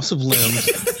attack, loss of limbs,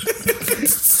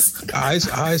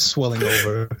 eyes swelling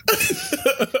over.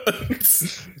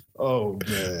 Oh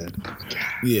man.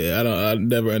 Yeah, I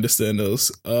never understand those.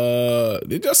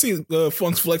 Did y'all see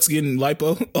Funk's Flex getting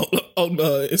lipo on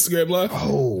Instagram Live?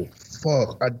 Oh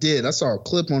fuck, I did. I saw a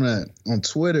clip on that on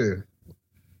Twitter.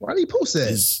 Why did he post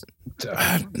that?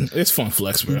 It's Funk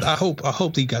Flex, bro. I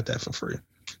hope he got that for free.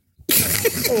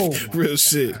 Oh, real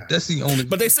shit. That's the only.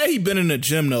 But they say he been in the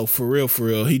gym though, for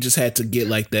real. He just had to get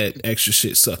like that extra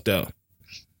shit sucked out.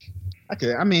 I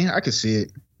could see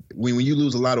it. When you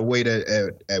lose a lot of weight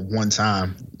at one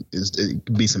time, it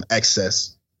could be some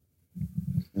excess.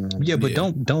 Yeah, but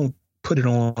don't put it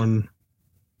on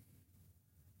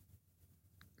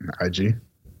IG.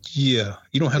 Yeah,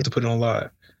 you don't have to put it on live.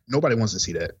 Nobody wants to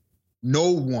see that.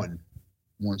 No one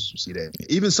wants to see that.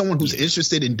 Even someone who's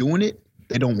interested in doing it,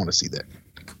 they don't want to see that.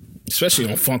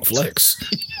 Especially on Funk Flex.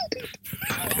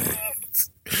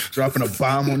 Dropping a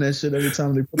bomb on that shit every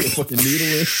time they put the fucking needle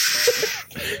in.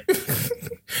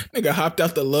 Nigga hopped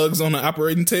out the lugs on the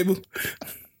operating table.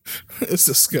 It's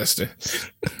disgusting.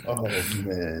 Oh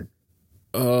man.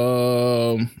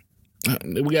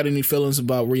 We got any feelings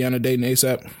about Rihanna dating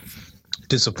ASAP?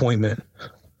 Disappointment.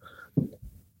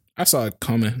 I saw it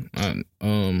coming.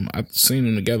 I've seen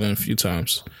them together a few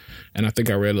times, and I think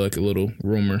I read like a little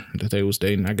rumor that they was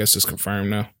dating. I guess it's confirmed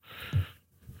now.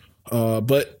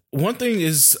 But one thing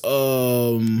is,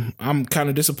 I'm kind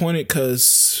of disappointed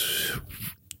because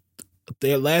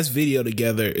their last video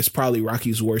together is probably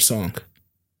Rocky's worst song.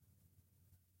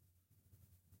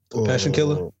 Passion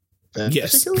Killer?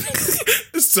 Yes.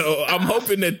 So I'm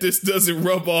hoping that this doesn't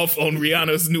rub off on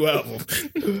Rihanna's new album.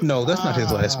 No, that's not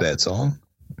his last bad song.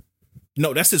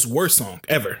 No, that's his worst song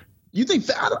ever. You think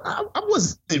I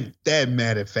wasn't that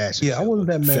mad at Fashion? Yeah, I wasn't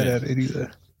that mad at it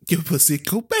either. Your pussy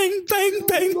go bang, bang,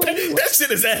 bang, bang. That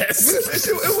shit is ass. It's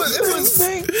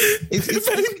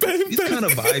kind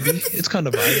of vibey. It's kind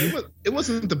of vibey. It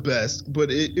wasn't the best, but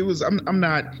it was. I'm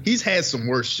not. He's had some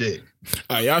worse shit.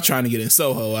 All right, y'all trying to get in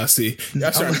Soho, I see.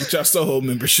 Y'all trying to get y'all Soho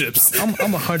memberships. I'm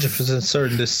 100%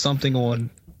 certain there's something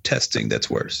on testing that's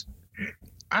worse.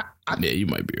 Yeah, you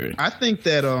might be right. I think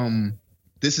that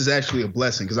this is actually a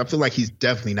blessing because I feel like he's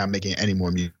definitely not making any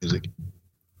more music.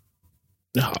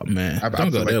 Oh man, don't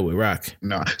go there with Rock.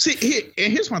 No, see,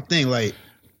 here's my thing. Like,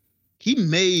 he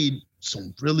made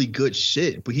some really good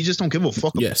shit, but he just don't give a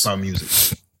fuck about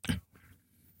music.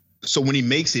 So when he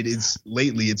makes it,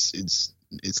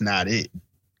 it's not it.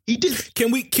 He did.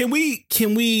 Can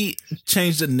we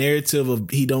change the narrative of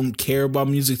he don't care about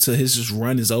music till his just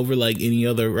run is over like any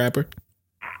other rapper?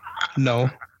 No,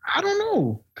 I don't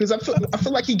know because I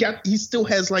feel like he still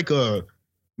has like a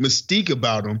mystique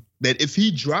about him that if he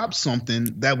dropped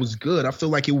something that was good, I feel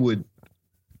like it would.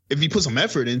 If he put some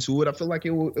effort into it, I feel like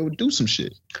it would do some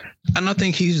shit. And I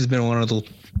think he's just been one of those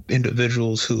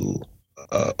individuals who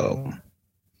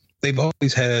they've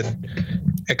always had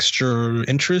extra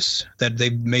interests that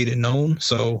they've made it known.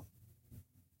 So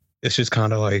it's just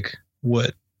kind of like,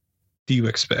 what do you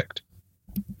expect?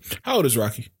 How old is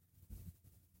Rocky?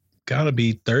 Gotta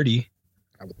be 30.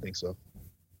 I would think so.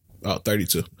 Oh,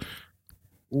 32.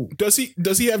 Ooh. Does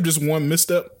he have just one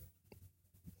misstep?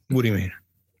 What do you mean?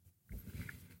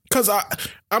 Because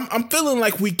I'm feeling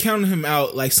like we counted him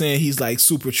out, like saying he's like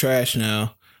super trash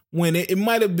now. When it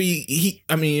might have been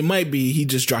it might be he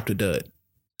just dropped a dud.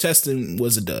 Testing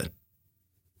was a dud.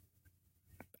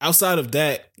 Outside of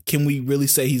that, can we really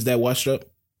say he's that washed up?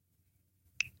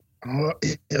 I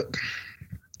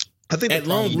think at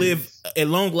long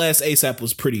last, ASAP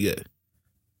was pretty good.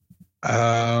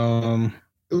 It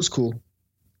was cool.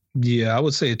 Yeah, I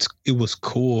would say it was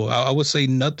cool. I would say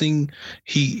nothing.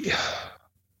 He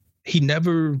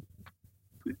never.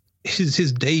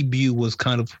 His debut was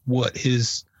kind of what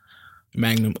his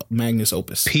magnus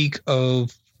opus, peak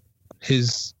of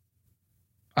his.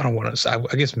 I don't want to say.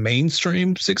 I guess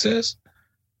mainstream success.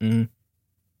 Mm-hmm.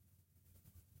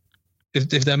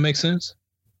 If that makes sense.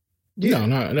 Yeah,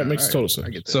 no, that makes total sense. I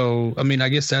get that. So, I mean, I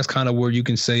guess that's kind of where you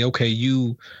can say, okay,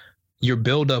 your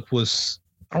buildup was.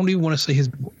 I don't even want to say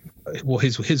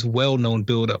his well-known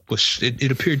buildup was.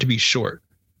 It appeared to be short.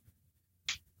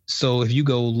 So if you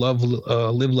go live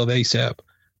love ASAP,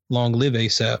 long live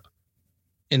ASAP,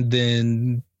 and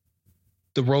then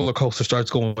the roller coaster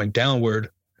starts going downward,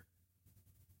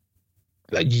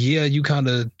 yeah, you kind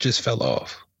of just fell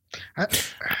off.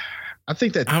 I I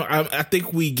think that I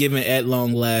think we given At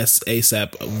Long Last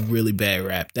ASAP a really bad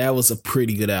rap. That was a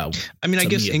pretty good album. I mean, I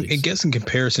guess in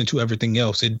comparison to everything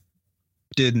else, it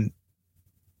didn't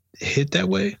hit that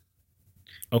way.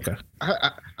 Okay.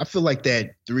 I feel like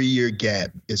that 3-year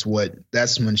gap is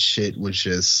that's when shit was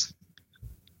just,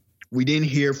 we didn't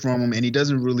hear from him, and he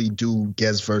doesn't really do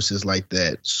guest verses like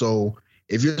that. So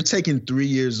if you're taking 3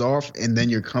 years off and then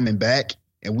you're coming back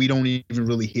and we don't even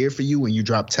really hear from you when you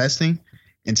drop Testing,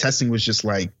 and Testing was just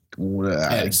like,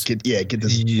 get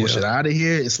this bullshit out of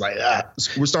here. It's like,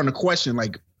 we're starting to question,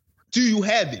 like, do you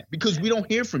have it? Because we don't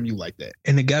hear from you like that.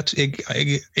 And it got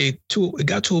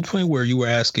to a point where you were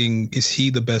asking, is he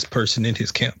the best person in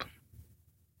his camp?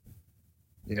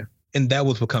 Yeah. And that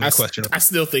was becoming a question. I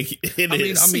still think he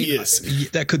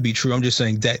is. That could be true. I'm just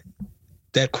saying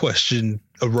that question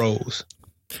arose.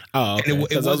 Oh, okay.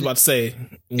 Because I was about to say,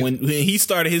 when he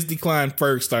started his decline,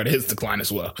 Ferg started his decline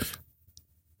as well.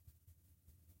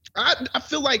 I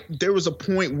feel like there was a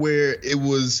point where it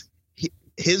was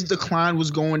his decline was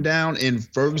going down and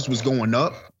Ferg's was going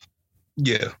up.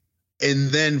 Yeah. And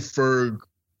then Ferg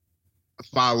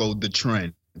followed the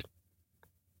trend.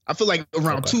 I feel like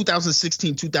around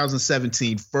 2016,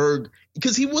 2017, Ferg,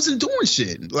 because he wasn't doing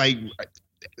shit. Like,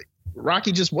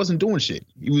 Rocky just wasn't doing shit.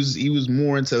 He was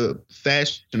more into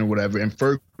fashion or whatever, and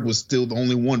Ferg was still the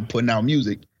only one putting out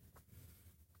music.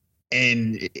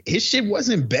 And his shit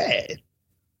wasn't bad.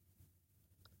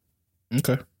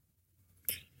 Okay.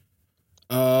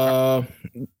 I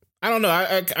don't know.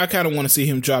 I kind of want to see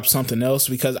him drop something else,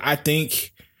 because I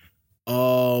think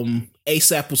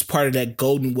ASAP was part of that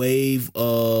golden wave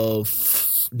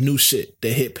of new shit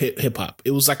that hit hip hop.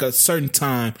 It was like a certain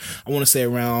time, I want to say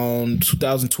around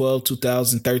 2012,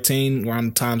 2013, around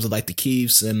the times of like the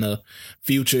Keefs and the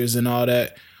Futures and all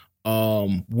that,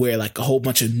 where like a whole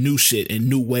bunch of new shit and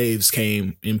new waves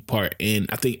came in part. And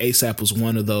I think ASAP was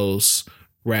one of those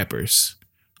rappers.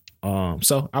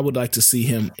 So I would like to see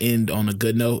him end on a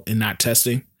good note and not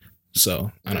Testing.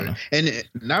 So I don't know. And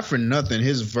not for nothing,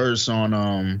 his verse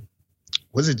on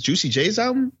was it Juicy J's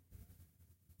album?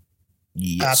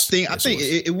 Yes. I think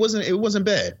it wasn't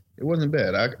bad. It wasn't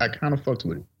bad. I kind of fucked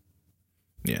with it.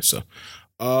 Yeah. So,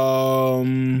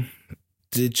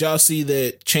 did y'all see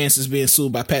that Chance is being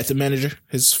sued by Pat the manager,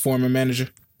 his former manager?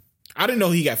 I didn't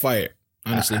know he got fired.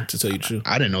 Honestly, to tell you the truth,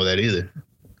 I didn't know that either.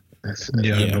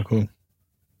 Yeah. Cool.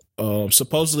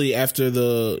 Supposedly after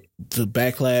the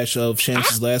backlash of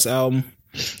Chance's last album.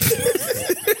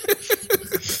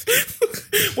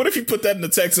 What if you put that in the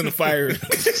text in the fire?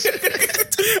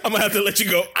 I'm gonna have to let you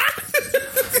go.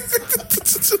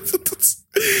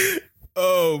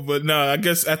 Oh, but no, I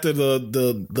guess after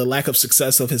the lack of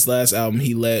success of his last album,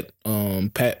 he let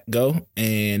Pat go,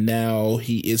 and now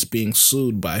he is being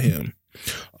sued by him.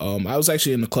 I was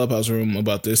actually in the Clubhouse room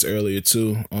about this earlier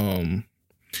too.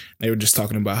 They were just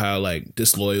talking about how like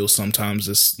disloyal sometimes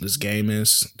this game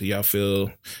is. Do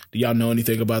y'all know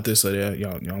anything about this, or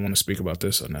y'all want to speak about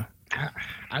this or no?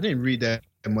 I didn't read that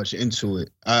much into it.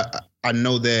 I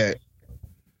know that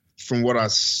from what I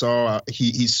saw,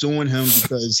 he's suing him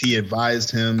because he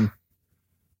advised him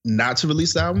not to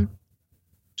release the album.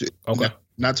 Okay.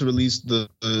 Not to release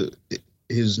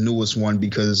his newest one,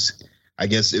 because I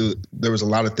guess there was a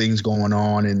lot of things going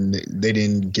on and they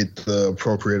didn't get the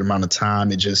appropriate amount of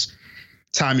time.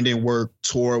 Timing didn't work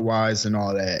tour wise and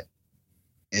all that.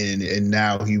 And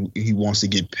now he wants to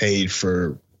get paid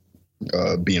for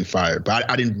being fired. But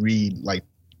I didn't read like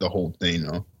the whole thing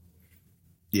though.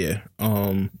 Yeah.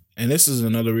 And this is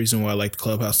another reason why I like the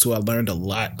Clubhouse too. I learned a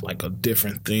lot like of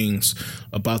different things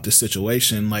about this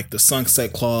situation, like the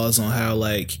sunset clause on how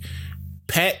like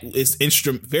Pat is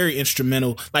very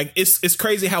instrumental. Like it's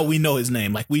crazy how we know his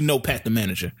name. Like we know Pat the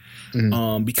manager,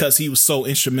 because he was so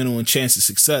instrumental in Chance's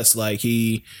success. Like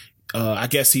he, I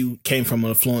guess he came from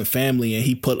an affluent family, and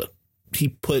he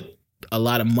put a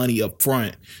lot of money up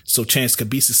front so Chance could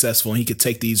be successful and he could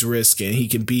take these risks and he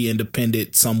can be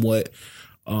independent somewhat.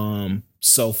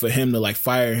 So for him to like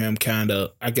fire him, kind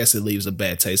of, I guess it leaves a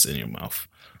bad taste in your mouth.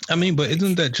 I mean, but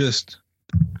isn't that just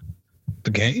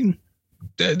the game?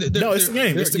 No, it's the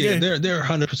game. It's the game. There are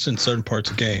 100% certain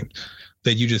parts of game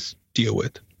that you just deal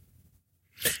with.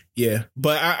 Yeah,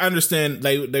 but I understand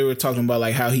they were talking about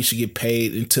like how he should get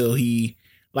paid until he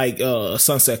like a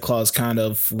sunset clause kind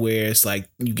of where it's like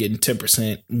you getting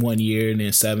 10% 1 year and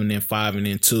then 7 and then 5 and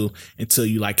then 2 until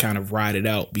you like kind of ride it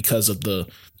out because of the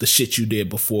shit you did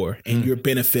before, and you're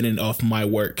benefiting off my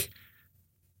work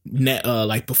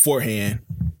like beforehand,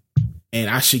 and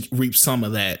I should reap some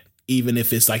of that even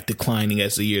if it's like declining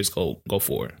as the years go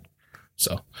forward.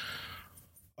 So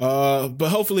but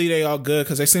hopefully they all good,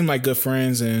 because they seem like good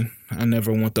friends, and I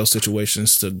never want those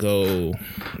situations to go,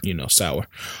 sour.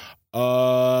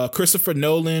 Christopher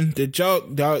Nolan, did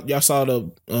y'all saw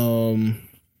the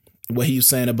what he was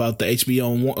saying about the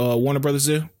HBO and Warner Brothers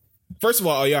deal? First of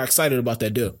all, are y'all excited about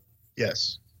that deal?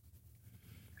 Yes.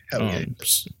 Hell yeah.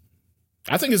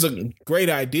 I think it's a great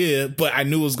idea, but I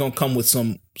knew it was gonna come with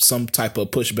some type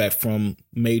of pushback from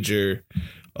major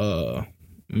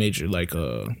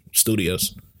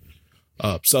studios.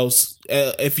 So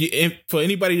for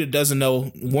anybody that doesn't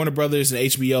know, Warner Brothers and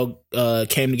HBO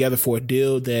came together for a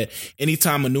deal that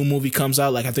anytime a new movie comes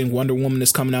out, like I think Wonder Woman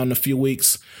is coming out in a few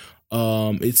weeks,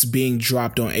 it's being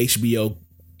dropped on HBO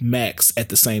Max at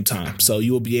the same time. So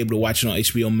you will be able to watch it on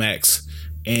HBO Max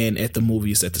and at the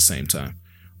movies at the same time.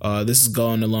 This is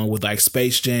going along with like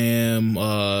Space Jam,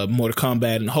 Mortal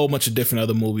Kombat, and a whole bunch of different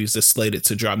other movies that's slated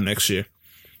to drop next year.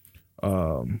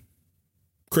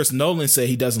 Chris Nolan said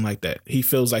he doesn't like that. He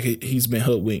feels like he's been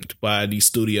hoodwinked by these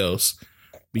studios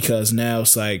because now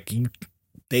it's like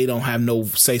they don't have no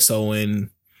say so in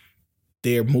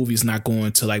their movies not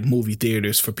going to like movie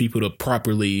theaters for people to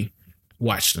properly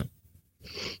watch them.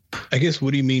 I guess,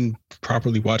 what do you mean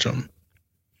properly watch them?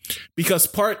 Because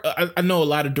I know a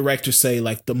lot of directors say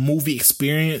like the movie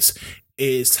experience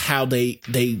is how they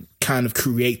kind of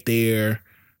create their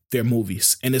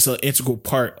movies, and it's an integral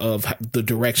part of the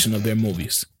direction of their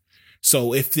movies.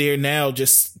 So if they're now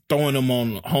just throwing them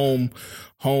on home,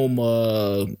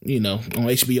 on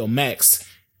HBO Max,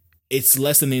 it's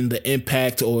lessening the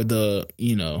impact or the,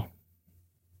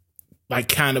 like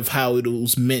kind of how it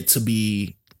was meant to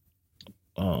be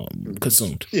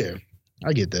consumed. Yeah,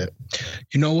 I get that.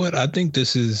 You know what? I think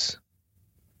this is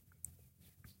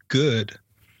good.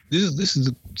 This is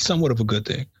somewhat of a good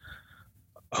thing.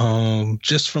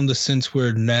 Just from the sense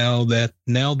where now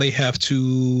they have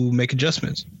to make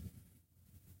adjustments.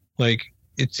 Like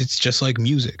it's just like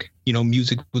music.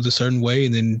 Music was a certain way,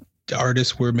 and then the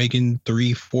artists were making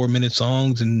 3-4 minute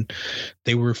songs, and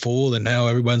they were full, and now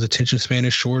everyone's attention span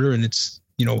is shorter, and it's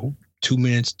 2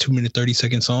 minute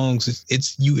 30-second songs.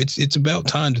 It's about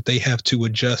time that they have to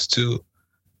adjust to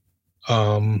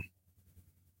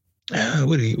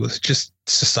just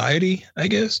society, I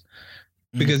guess.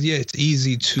 Because it's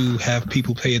easy to have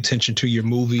people pay attention to your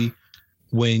movie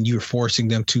when you're forcing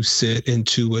them to sit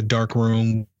into a dark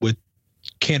room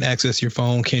can't access your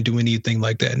phone, can't do anything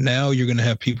like that. Now you're going to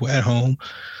have people at home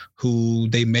who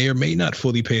they may or may not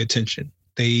fully pay attention.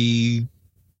 They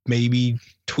may be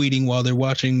tweeting while they're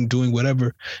watching, doing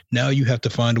whatever. Now you have to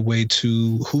find a way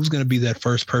to, who's going to be that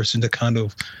first person to kind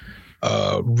of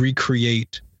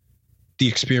recreate the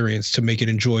experience to make it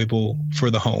enjoyable for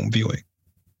the home viewing.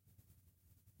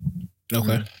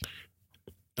 Okay.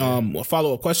 A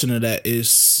follow-up question to that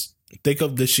is, think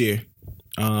of this year.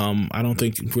 I don't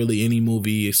think really any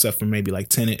movie except for maybe like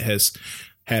Tenet has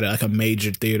had like a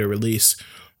major theater release.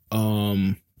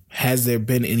 Has there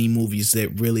been any movies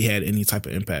that really had any type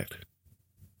of impact?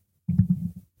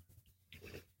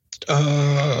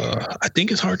 I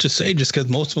think it's hard to say just because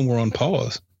most of them were on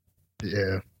pause.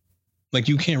 Yeah. Like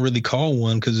you can't really call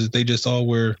one because they just all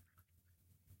were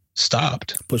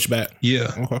stopped. Pushed back.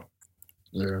 Yeah. Okay.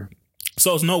 Yeah.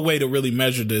 So there's no way to really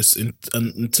measure this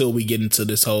until we get into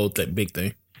this whole big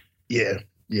thing. Yeah.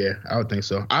 Yeah, I would think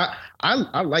so. I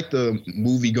like the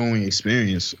movie going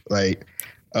experience. Like,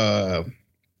 I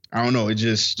don't know, it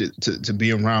just to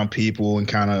be around people and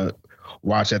kind of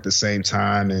watch at the same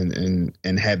time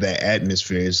and have that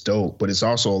atmosphere is dope. But it's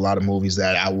also a lot of movies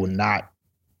that I will not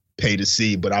pay to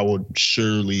see, but I would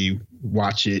surely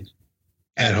watch it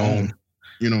at home.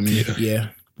 You know what I mean? Yeah.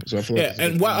 So I feel like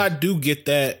and while I do get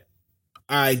that,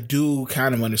 I do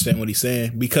kind of understand what he's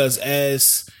saying, because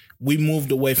as we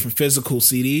moved away from physical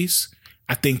CDs,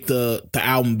 I think the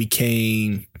album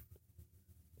became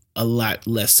a lot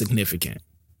less significant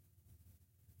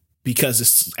because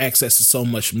it's access to so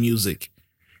much music,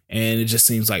 and it just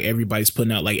seems like everybody's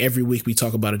putting out, like every week we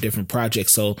talk about a different project,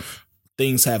 so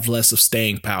things have less of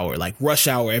staying power. Like Rush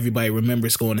Hour, everybody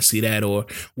remembers going to see that, or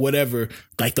whatever.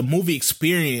 Like the movie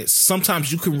experience,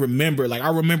 sometimes you can remember, like I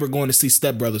remember going to see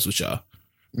Step Brothers with y'all.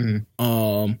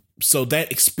 Mm-hmm. So that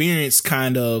experience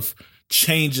kind of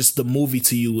changes the movie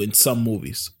to you in some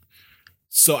movies.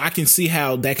 So I can see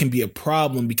how that can be a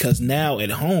problem, because now at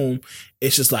home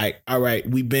it's just like, all right,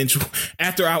 we binge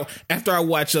after I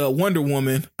watch Wonder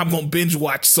Woman, I'm gonna binge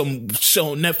watch some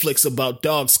show on Netflix about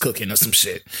dogs cooking or some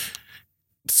shit.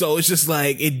 So it's just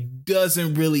like, it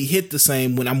doesn't really hit the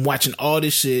same when I'm watching all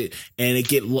this shit and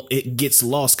it gets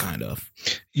lost kind of.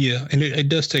 Yeah, and it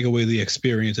does take away the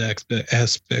experience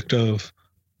aspect of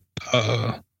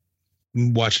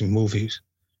watching movies.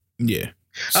 Yeah.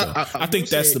 So I think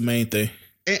that's the main thing.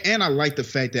 And I like the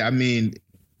fact that, I mean,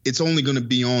 it's only going to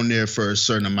be on there for a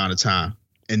certain amount of time,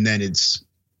 and then it's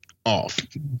off.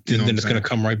 Then it's going to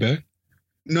come right back?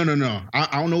 No. I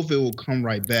don't know if it will come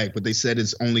right back, but they said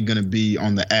it's only going to be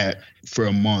on the app for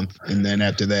a month, and then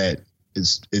after that,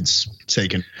 it's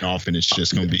taken off, and it's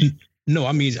just going to be. No,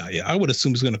 I mean, I would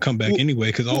assume it's going to come back anyway,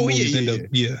 because all movies end up,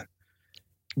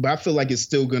 But I feel like it's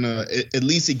still going to, at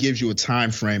least it gives you a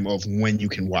time frame of when you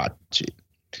can watch it.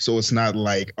 So it's not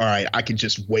like, all right, I can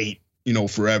just wait,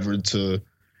 forever to,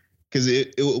 because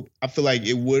I feel like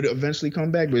it would eventually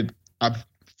come back, but I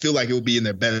feel like it would be in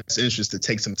their best interest to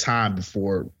take some time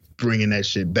before bringing that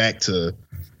shit back to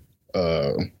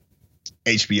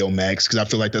HBO Max, because I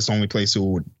feel like that's the only place it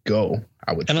would go.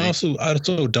 I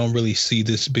also don't really see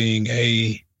this being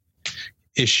a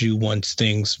issue once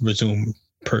things resume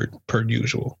per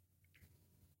usual.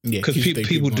 Yeah, because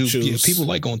people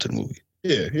like going to the movie.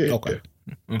 Yeah. Okay.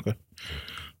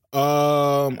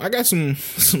 I got some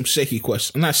shaky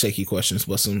questions, not shaky questions,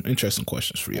 but some interesting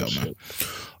questions for y'all, man.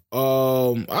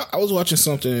 I was watching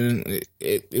something.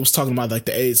 It was talking about like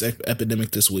the AIDS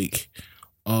epidemic this week.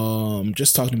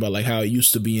 Just talking about like how it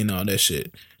used to be and all that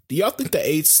shit. Do y'all think the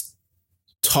AIDS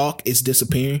talk is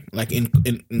disappearing, like in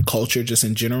culture, just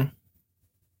in general?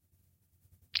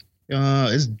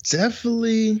 It's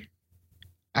definitely.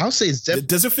 I'll say it's definitely.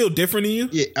 Does it feel different to you?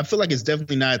 Yeah, I feel like it's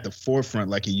definitely not at the forefront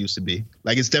like it used to be.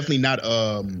 Like it's definitely not.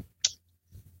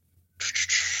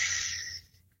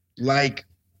 Like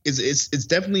it's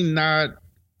definitely not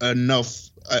enough.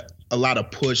 A lot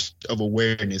of push of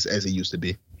awareness as it used to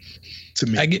be. To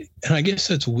me, I guess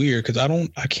that's weird because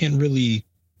I can't really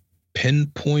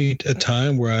pinpoint a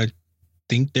time where I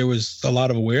think there was a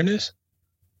lot of awareness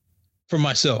for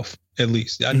myself. At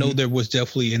least I know there was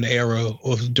definitely an era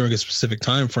during a specific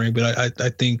time frame, but I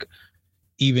think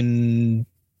even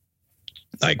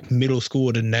like middle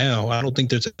school to now, I don't think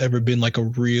there's ever been like a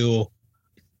real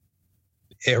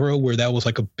era where that was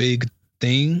like a big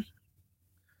thing.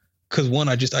 Because one,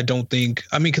 I don't think,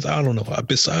 I mean, because I don't know,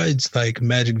 besides like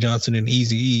Magic Johnson and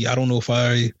Eazy-E, I don't know if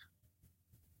I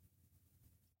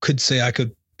could say I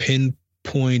could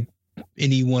pinpoint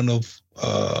anyone of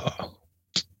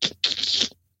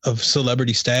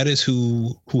celebrity status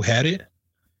who had it.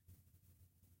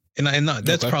 And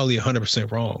that's probably 100%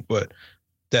 wrong, but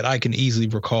that I can easily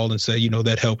recall and say,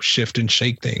 that helped shift and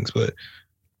shake things. But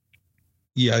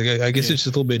yeah, I guess it's just a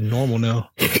little bit normal now.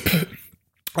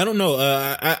 I don't know.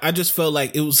 I just felt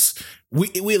like it was, we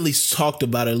at least talked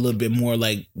about it a little bit more,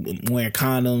 like wearing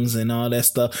condoms and all that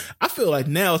stuff. I feel like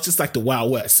now it's just like the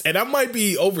Wild West, and I might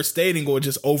be overstating or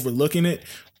just overlooking it,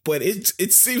 but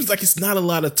it seems like it's not a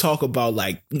lot of talk about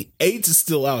like AIDS is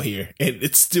still out here and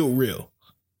it's still real.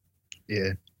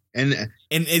 Yeah. And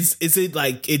is it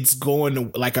like it's going to,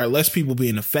 like, are less people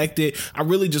being affected? I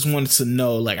really just wanted to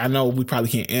know, like, I know we probably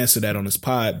can't answer that on this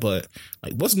pod, but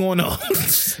like, what's going on?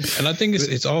 And I think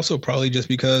it's also probably just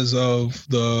because of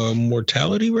the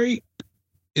mortality rate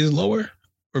is lower,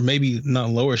 or maybe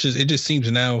not lower. It just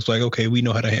seems now it's like, okay, we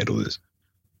know how to handle this.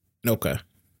 Okay.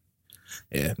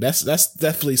 Yeah, that's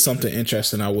definitely something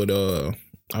interesting. I would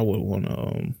want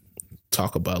to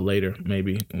talk about later,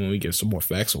 maybe when we get some more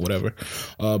facts or whatever.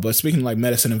 But speaking of like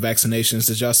medicine and vaccinations,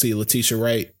 did y'all see Letitia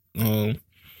Wright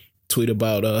tweet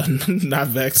about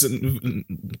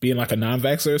being like a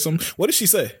non-vaxxer or something? What did she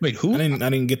say? Wait, who? I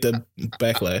didn't get the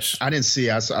backlash. I didn't see.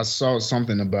 I saw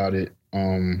something about it.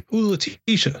 Who's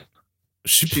Letitia?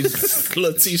 She's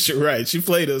Letitia Wright. She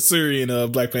played a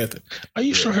Syrian Black Panther. Are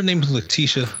you sure her name is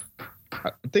Letitia?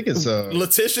 I think it's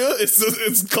Letitia.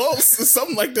 It's close. It's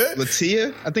something like that.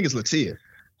 Latia. I think it's Latia.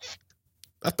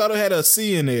 I thought it had a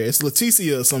C in there. It's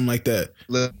Leticia or something like that.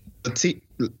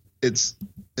 It's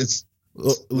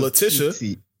Letitia.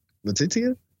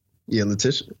 Letitia. Yeah,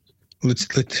 Letitia.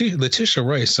 Letitia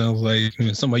Wright sounds like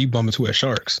somebody you bump into at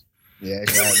Sharks. Yeah,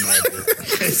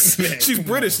 she's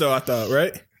British though. I thought,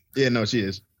 right? Yeah, no, she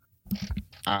is.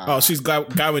 She's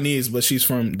Guyanese, but she's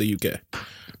from the UK.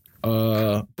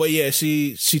 But yeah,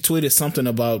 she tweeted something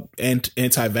about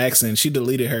anti-vaccine. She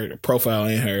deleted her profile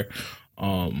in her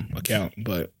account,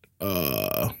 but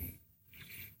I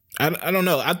don't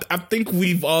know. I think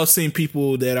we've all seen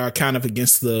people that are kind of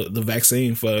against the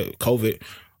vaccine for COVID.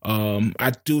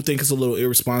 I do think it's a little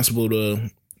irresponsible to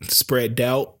spread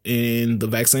doubt in the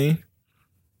vaccine,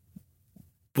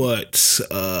 but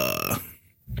I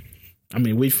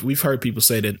mean, we've heard people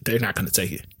say that they're not going to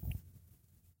take it.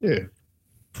 Yeah.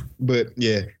 But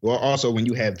yeah, well, also when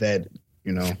you have that,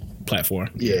 platform.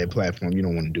 Yeah, platform, you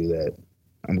don't want to do that.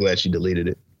 I'm glad she deleted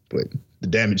it, but the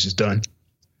damage is done.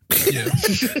 Yeah.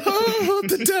 Oh,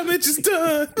 the damage is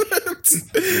done.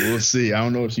 We'll see. I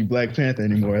don't know if she's Black Panther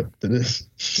anymore after this.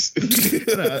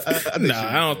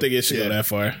 I don't think it should go that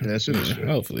far. That should.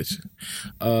 Hopefully.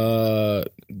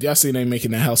 Y'all seen they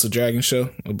making the House of Dragons show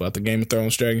about the Game of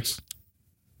Thrones dragons?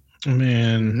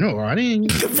 Man, no, I didn't.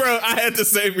 Bro, I had the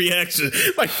same reaction.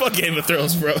 Like, fuck Game of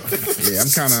Thrones, bro. Yeah,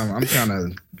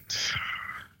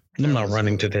 I'm not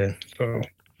running to that. So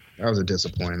that was a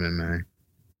disappointment, man.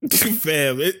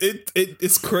 Fam,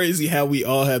 it's crazy how we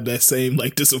all have that same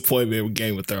like disappointment with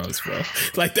Game of Thrones, bro.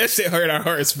 Like that shit hurt our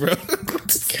hearts, bro.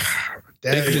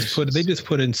 They just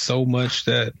put in so much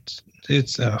that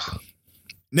it's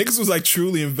niggas was like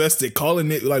truly invested,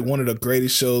 calling it like one of the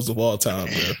greatest shows of all time,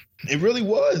 bro. It really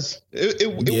was.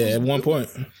 It was, at one point.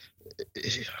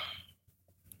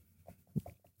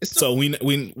 So we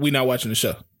not watching the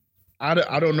show. I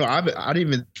don't know. I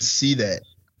didn't even see that.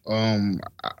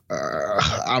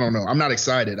 I don't know. I'm not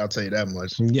excited. I'll tell you that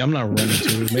much. Yeah, I'm not running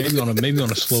to it. Maybe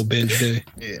on a slow binge day.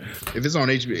 Yeah, if it's on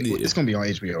HBO, it's gonna be on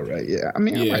HBO, right? Yeah, I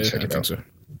mean, I might check it out. So.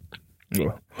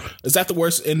 Yeah. Is that the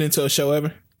worst ending to a show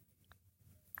ever?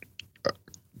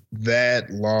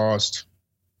 That Lost.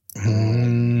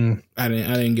 I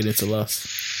didn't get into Lost.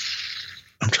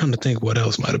 I'm trying to think what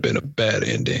else might have been a bad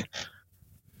ending.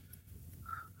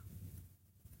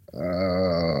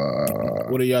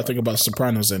 What do y'all think about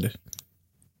Sopranos ending?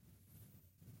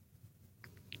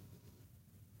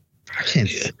 I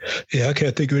can't. Yeah, I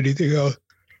can't think of anything else.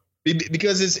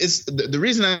 Because it's the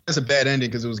reason that's a bad ending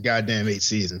because it was goddamn 8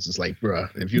 seasons. It's like, bruh,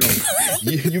 if you don't,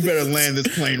 you better land this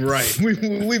plane right.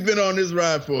 We've been on this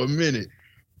ride for a minute,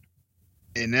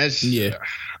 and that's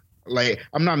like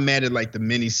I'm not mad at like the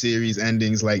miniseries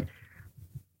endings. Like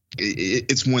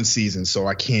it's one season, so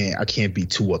I can't be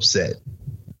too upset.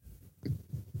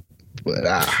 But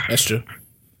that's true.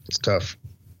 It's tough.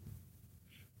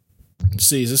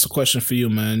 See, this is a question for you,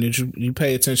 man. Did you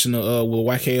pay attention to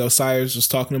what YK Osiris was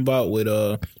talking about with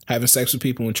having sex with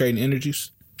people and trading energies?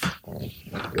 Oh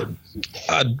my goodness.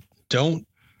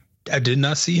 I did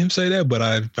not see him say that, but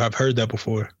I've heard that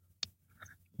before.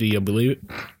 Do you believe it?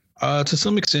 To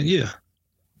some extent, yeah.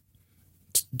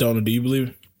 Donna, do you believe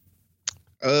it?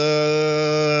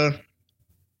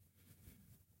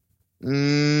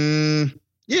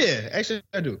 Yeah, actually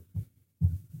I do.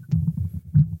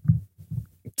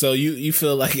 So you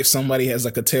feel like if somebody has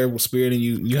like a terrible spirit and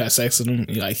you have sex with them,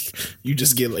 you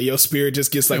just get your spirit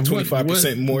just gets like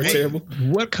 25% more terrible?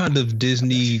 What kind of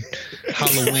Disney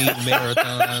Halloween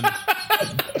marathon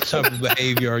type of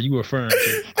behavior are you referring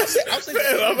to?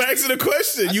 I'm asking a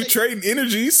question. You trading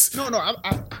energies? No.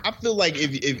 I feel like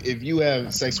if you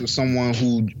have sex with someone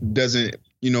who doesn't,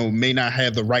 may not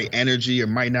have the right energy or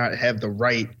might not have the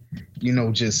right,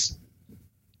 just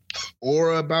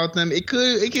aura about them, it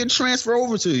can transfer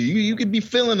over to you. You could be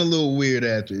feeling a little weird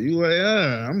after. You like,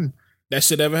 that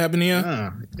shit ever happened to you?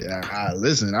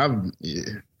 Listen,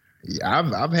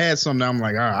 I've had something that I'm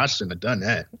like, I shouldn't have done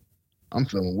that. I'm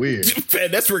feeling weird.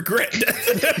 Man, that's regret.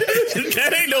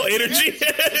 That ain't no energy.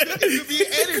 It could be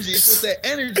energy. It's just that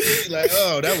energy. Like,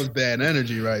 that was bad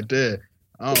energy right there.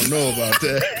 I don't know about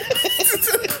that.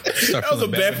 That was a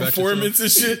bad performance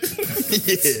and shit.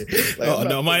 Yeah. Like,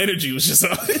 no, my energy was just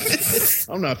off.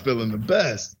 I'm not feeling the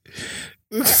best.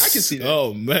 I can see that.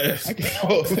 Oh man.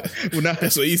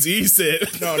 That's what he said.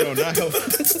 No, not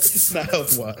health. It's not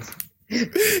health wise.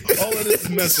 All of this is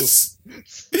mental.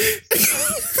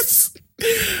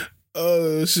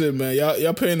 Oh shit, man.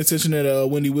 Y'all paying attention to the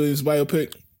Wendy Williams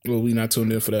biopic? Well, we not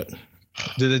tuned in for that.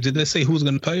 Did they say who's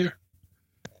gonna pay her?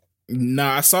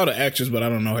 Nah, I saw the actress, but I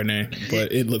don't know her name.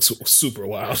 But it looks super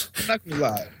wild. I'm not gonna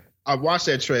lie. I watched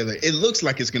that trailer. It looks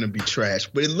like it's gonna be trash,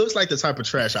 but it looks like the type of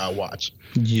trash I watch.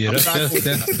 Yeah,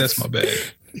 that's my bad.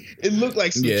 It looked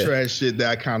like some trash shit that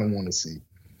I kind of want to see.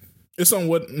 It's on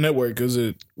what network? Is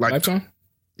it Lifetime?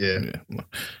 Yeah.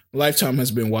 Lifetime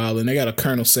has been wild, and they got a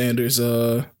Colonel Sanders.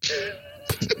 Is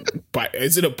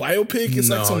it a biopic? It's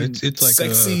like some it's like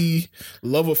sexy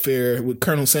love affair with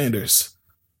Colonel Sanders.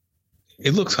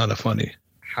 It looks kind of funny.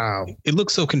 How? It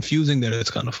looks so confusing that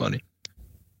it's kind of funny.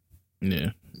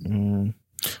 Yeah.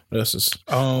 What else is?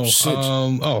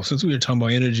 Since we were talking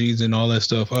about energies and all that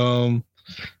stuff,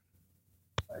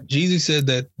 Jeezy said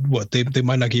that they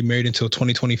might not get married until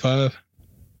 2025.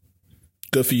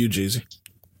 Good for you, Jeezy.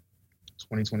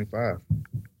 2025.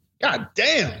 God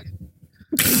damn.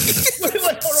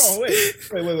 Wait, hold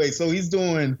on. Wait. So he's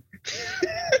doing.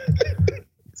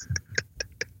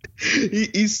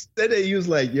 He said that he was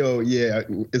like,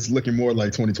 it's looking more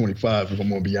like 2025 if I'm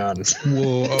gonna be honest.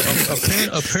 Well,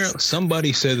 apparently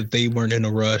somebody said that they weren't in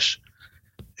a rush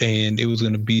and it was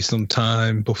gonna be some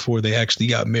time before they actually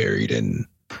got married, and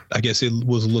I guess it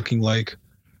was looking like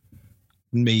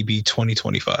maybe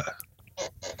 2025.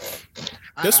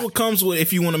 That's what comes with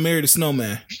if you want to marry the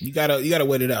snowman. You gotta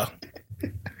wait it out.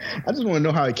 I just want to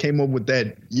know how he came up with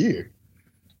that year.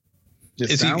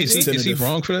 Is he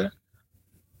wrong for that?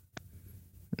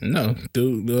 No,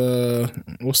 dude.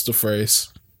 What's the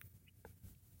phrase?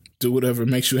 Do whatever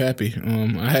makes you happy.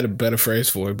 I had a better phrase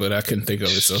for it, but I couldn't think of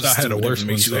it. So I had a worse one.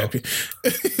 Makes you happy.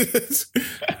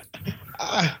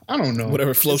 I don't know.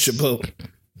 Whatever floats your boat.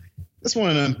 That's one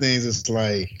of them things. It's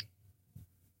like,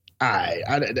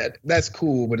 that's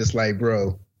cool, but it's like,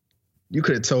 bro, you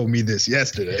could have told me this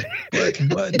yesterday.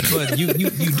 but you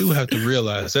do have to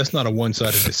realize that's not a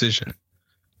one-sided decision.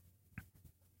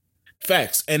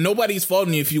 Facts, and nobody's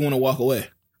faulting you if you want to walk away.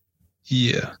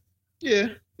 Yeah.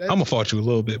 I'm gonna fault you a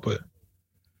little bit, but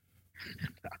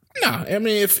no. I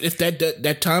mean, if that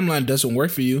timeline doesn't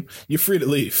work for you, you're free to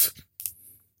leave.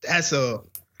 And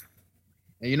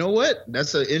you know what?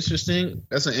 That's an interesting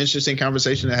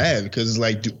conversation to have, because it's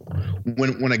like,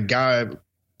 when a guy,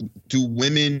 do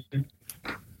women,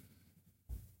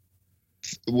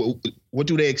 what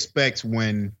do they expect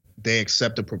when they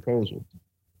accept a proposal?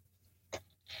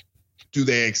 Do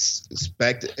they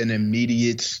expect an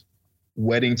immediate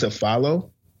wedding to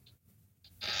follow?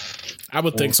 I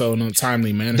would think so, in a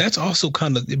timely manner. That's also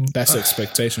kind of that's the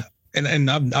expectation. And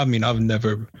I've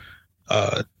never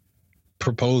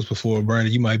proposed before,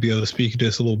 Brandon. You might be able to speak to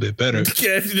this a little bit better.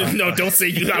 No, don't say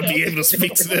you not be able to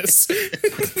speak to this.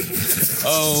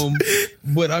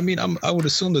 But I mean, I would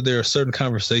assume that there are certain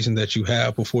conversations that you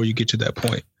have before you get to that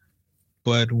point.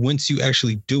 But once you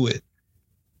actually do it,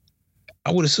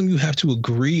 I would assume you have to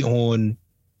agree on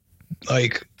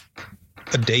like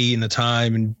a day and a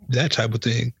time and that type of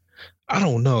thing. I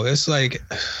don't know. It's like,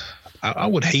 I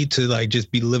would hate to like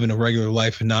just be living a regular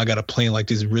life and now I got to plan like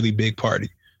this really big party.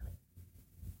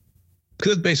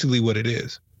 Because that's basically what it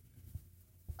is.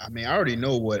 I mean, I already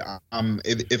know what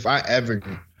if I ever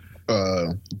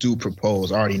do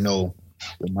propose, I already know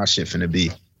what my shit finna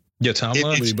be. Your timeline?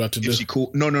 What are you about to do? If she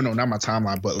cool? No, not my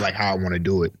timeline, but like how I want to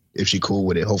do it. If she cool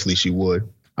with it, hopefully she would.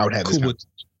 I would have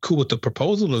cool with the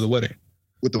proposal or the wedding?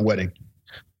 With the wedding.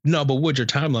 No, but what'd your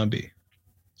timeline be?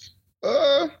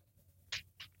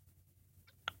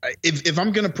 If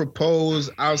I'm gonna propose,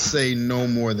 I'll say no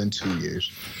more than 2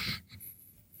 years.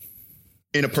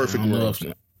 In a perfect world.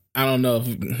 I don't know if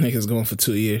niggas going for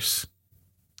 2 years.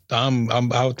 I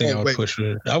would think I would push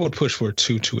for. I would push for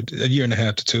a year and a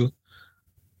half to 2.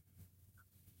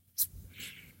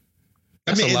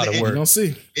 That's a lot of work. You don't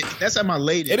see. That's at my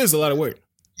latest. It is a lot of work.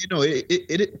 You know,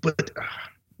 but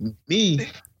me,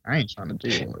 I ain't trying to do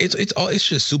it. It's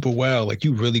just super wild. Like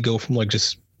you really go from like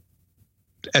just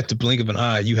at the blink of an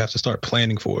eye, you have to start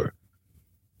planning for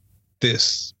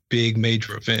this big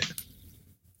major event.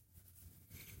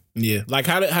 Yeah, like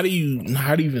how do you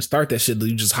even start that shit? Do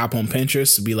you just hop on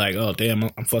Pinterest and be like, oh damn,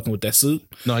 I'm fucking with that suit?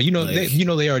 No,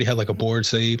 they already had like a board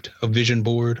saved, a vision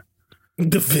board.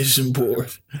 The vision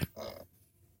board.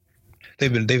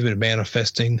 They've been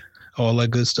manifesting all that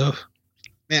good stuff.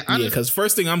 Man, because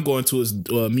first thing I'm going to is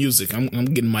music. I'm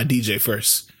getting my DJ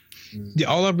first.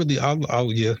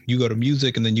 Yeah, you go to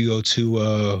music and then you go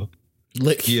to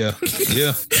Lick. Yeah.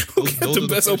 Those the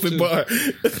best open bar.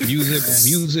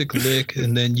 music, Lick,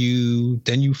 and then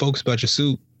you focus about your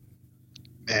suit.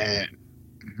 Man,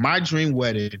 my dream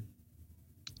wedding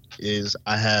is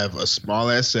I have a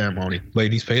small ass ceremony.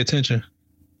 Ladies, pay attention.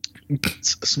 A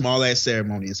small ass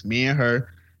ceremony. It's me and her,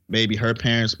 maybe her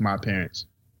parents, my parents.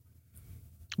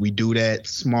 We do that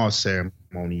small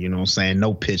ceremony, you know what I'm saying?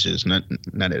 No pictures, none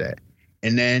of that.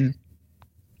 And then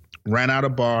rent out a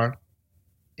bar,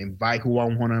 invite who I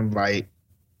want to invite,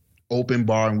 open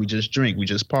bar, and we just drink, we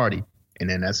just party. And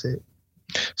then that's it.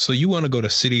 So you want to go to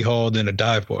City Hall, then a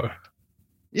dive bar?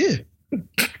 Yeah.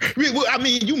 I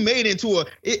mean, you made it into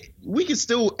we can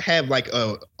still have like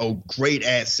a great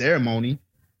ass ceremony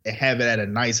and have it at a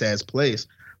nice ass place.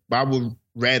 But I would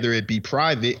rather it be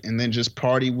private and then just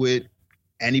party with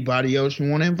anybody else you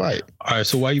want to invite. All right.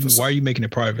 So why are you making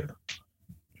it private?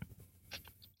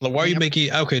 Like, why are you making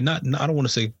it? Okay. I don't want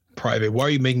to say private. Why are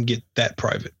you making it that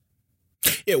private?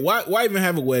 Yeah. Why even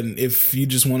have a wedding if you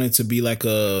just want it to be like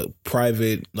a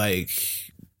private like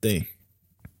thing?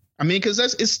 I mean, because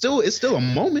it's still a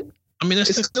moment. I mean,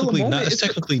 that's technically not. That's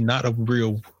technically not a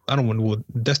real. I don't want to.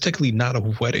 That's technically not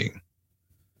a wedding.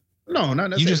 No,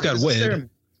 not you just got wed.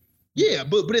 Yeah,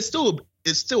 but it's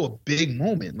still a big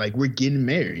moment. Like we're getting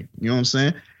married. You know what I'm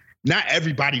saying? Not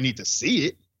everybody needs to see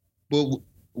it, but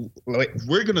like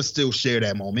we're gonna still share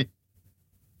that moment,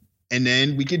 and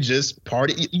then we can just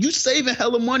party. You saving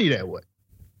hella money that way.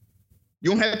 You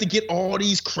don't have to get all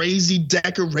these crazy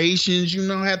decorations. You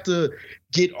don't have to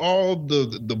get all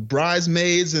the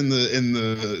bridesmaids and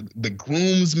the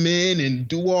groomsmen and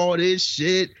do all this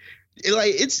shit.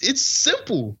 It's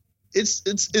simple.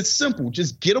 It's simple.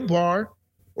 Just get a bar,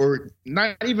 or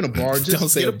not even a bar. Just don't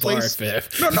say get a place. Bar,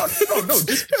 Fef. No.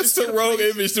 That's the wrong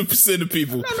image to send to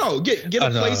people. No. Get a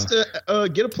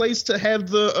place to have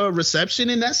the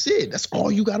reception, and that's it. That's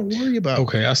all you got to worry about.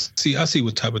 Okay, I see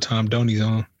what type of time Donnie's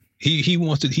on. He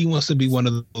wants to be one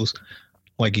of those,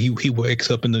 like he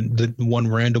wakes up in the one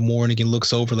random morning and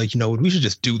looks over like, we should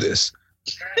just do this.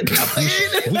 we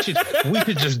should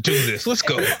just do this. Let's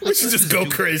go. We should just go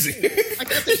crazy.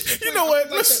 You know what?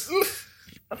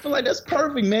 I feel like that's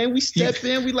perfect, man. We step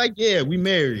in, we like, we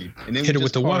married, and then hit it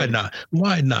with the why not?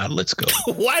 Why not? Let's go.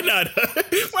 Why not?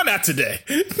 Why not today?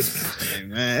 Hey,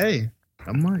 man,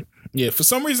 I might. Yeah, for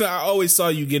some reason, I always saw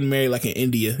you getting married like in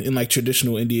India, in like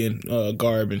traditional Indian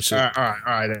garb and shit. All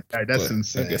right. That's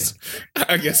insane.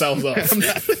 I guess I was off.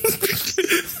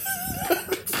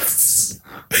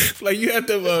 Like you have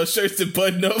the shirts that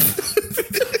button up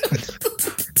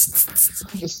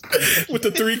with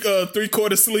the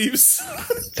 3/4 sleeves.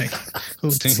 Who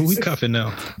we cuffing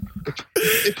now?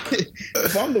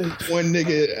 If I'm the one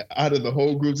nigga out of the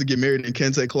whole group to get married in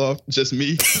kente cloth, just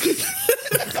me.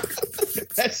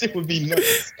 That shit would be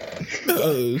nuts.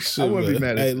 Oh shit! I wouldn't be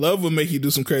mad at love would make you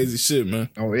do some crazy shit, man.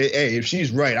 Oh, hey, if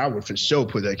she's right, I would for sure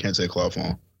put that kente cloth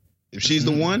on. If she's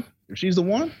the one,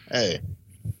 hey,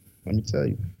 let me tell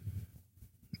you,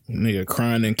 nigga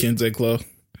crying in kente cloth,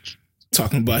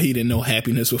 talking about he didn't know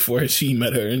happiness before she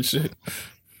met her and shit.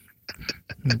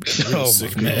 Real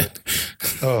sick, man.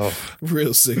 Oh,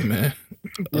 real sick, man.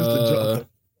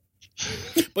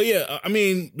 But yeah, I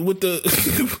mean, with the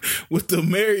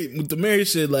married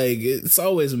shit, like it's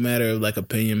always a matter of like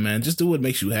opinion, man. Just do what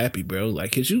makes you happy, bro.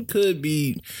 Like, cause you could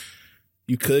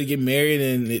get married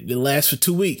and it lasts for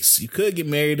 2 weeks. You could get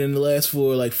married and it lasts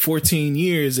for like 14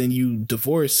 years, and you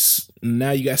divorce. And now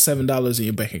you got $7 in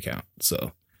your bank account.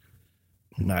 So,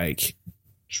 like,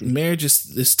 marriage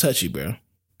is touchy, bro.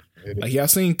 Like y'all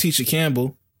seen Tisha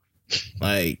Campbell.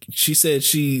 Like she said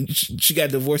she got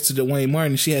divorced to Dwayne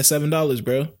Martin. She had $7,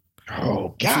 bro.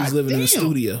 Oh God, she was living in the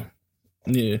studio.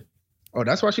 Yeah. Oh,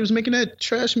 that's why she was making that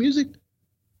trash music.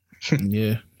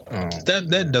 Yeah. Oh.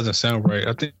 That doesn't sound right.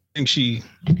 I think she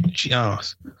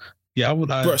yeah,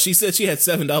 bro, she said she had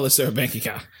 $7 to her bank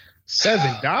account.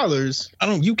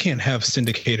 $7? You can't have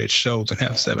syndicated shows and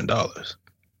have $7.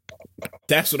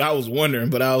 That's what I was wondering,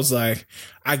 but I was like,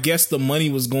 I guess the money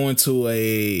was going to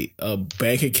a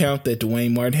bank account that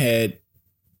Dwayne Martin had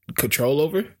control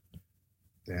over.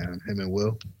 Damn, him and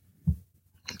Will.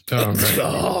 Oh,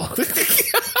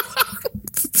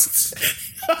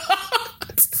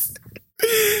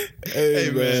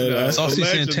 hey man, Saucy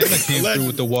Santana came through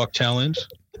with the walk challenge.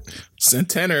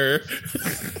 Santana,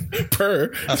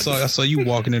 I saw you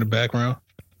walking in the background.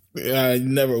 I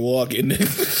never walk.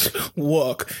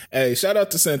 Hey, shout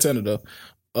out to Santana though.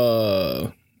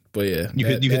 But yeah, you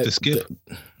hit the skip.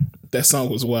 That song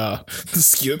was wild. The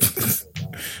skip.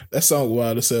 That song was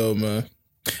wild as hell, man.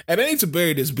 And they need to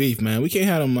bury this beef, man. We can't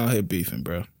have them out here beefing,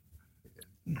 bro.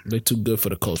 They're too good for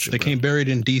the culture. They can't bury it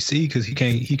in DC because he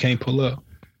can't pull up.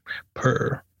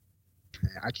 I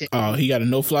can't. Oh, he got a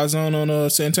no-fly zone on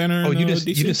Santana. Oh, you DC?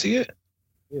 You didn't see it?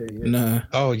 Yeah. Nah.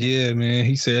 Oh yeah, man.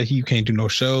 He said you can't do no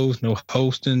shows, no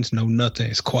hostings, no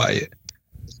nothing. It's quiet.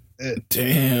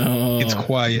 Damn. It's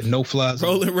quiet. No flies.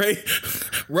 Rolling Ray,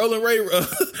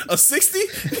 a 60.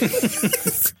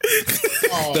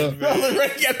 Rolling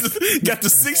Ray got the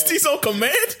 60s on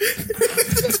command.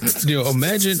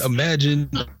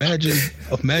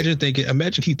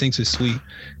 Imagine he thinks it's sweet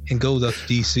and goes up to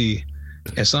DC.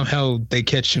 And somehow they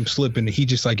catch him slipping, and he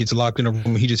just like gets locked in a room.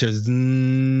 And he just hears,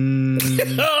 and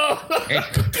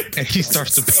he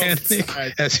starts to panic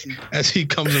as he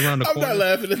comes around the corner. I'm not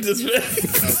laughing at this, man.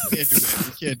 You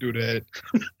can't do that.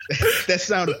 That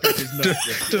sound effect is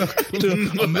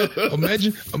nuts.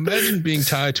 Imagine being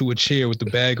tied to a chair with the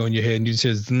bag on your head, and you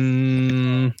just hear,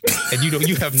 and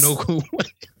you have no clue.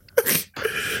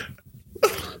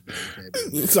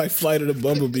 It's like Flight of the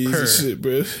Bumblebees and shit,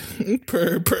 bro.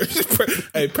 Purr.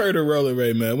 Hey, purr to Rolling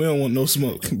Ray, man. We don't want no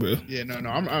smoke, bro. Yeah, no.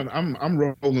 I'm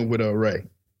rolling with Ray.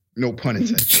 No pun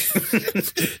intended.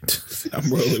 I'm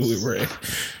rolling with Ray.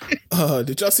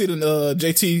 Did y'all see the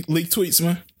JT leaked tweets,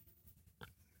 man?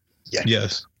 Yeah.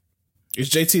 Yes. Is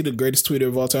JT the greatest tweeter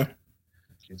of all time?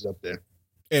 She's up there.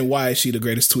 And why is she the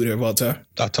greatest tweeter of all time?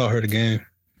 I taught her the game.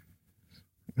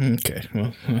 Okay,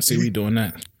 well, I see we doing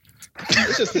that.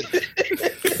 It's just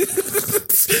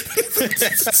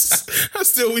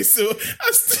we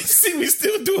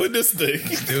still doing this thing.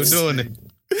 Still doing it.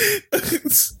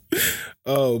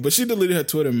 Oh, but she deleted her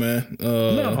Twitter, man.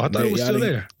 No, I thought it was still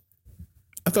there.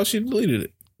 I thought she deleted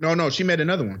it. No, she made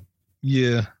another one.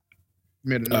 Yeah.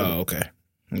 Oh, okay.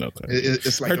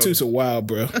 It's like her tweets are wild,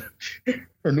 bro.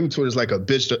 Her new Twitter is like a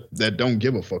bitch that don't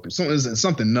give a fuck.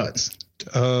 Something nuts.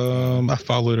 I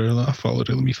followed her. Let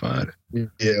me find it.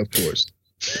 Yeah, of course.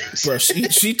 Bro,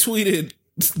 she tweeted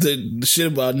the shit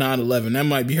about 9/11. That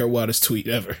might be her wildest tweet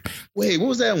ever. Wait, what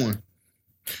was that one?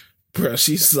 Bro,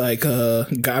 she's like,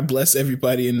 God bless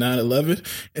everybody in 9/11.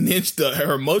 And then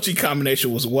her emoji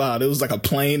combination was wild. It was like a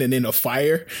plane and then a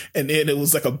fire. And then it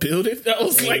was like a building. That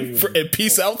was like a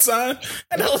peace out sign.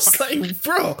 And I was like,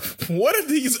 bro, what are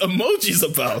these emojis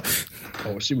about?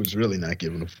 Oh, she was really not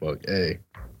giving a fuck. Hey.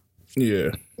 Yeah.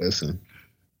 Listen.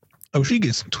 Oh, she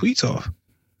gets some tweets off.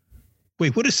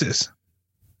 Wait, what is this?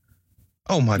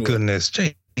 Oh my goodness,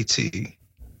 JT.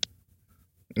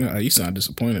 Yeah, you sound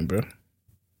disappointed, bro.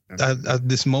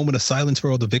 This moment of silence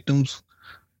for all the victims.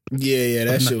 Yeah,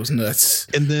 that shit was nuts.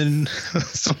 And then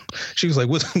she was like,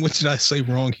 what did I say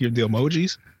wrong here? The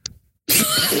emojis?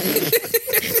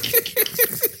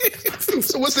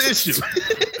 So what's the issue?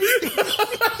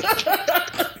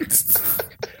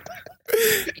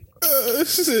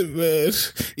 Shit, man.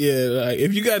 Yeah, like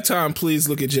if you got time, please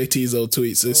look at JT's old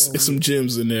tweets. It's some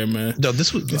gems in there, man. No,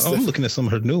 I'm looking at some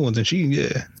of her new ones, and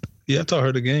I taught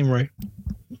her the game right.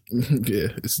 Yeah,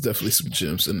 it's definitely some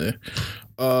gems in there.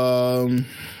 Y'all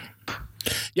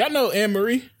know Anne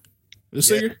Marie, the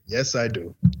singer? Yes, I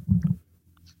do.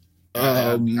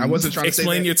 I wasn't trying to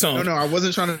explain your tone. No, I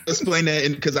wasn't trying to explain that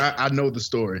because I know the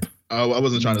story. I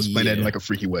wasn't trying to explain that in like a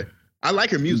freaky way. I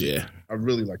like her music. Yeah, I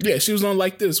really like her. Yeah, she was on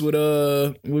Like This with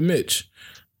Mitch.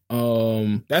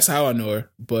 That's how I know her.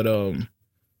 But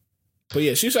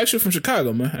yeah, she's actually from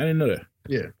Chicago, man. I didn't know that.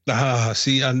 Yeah.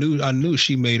 See, I knew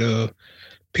she made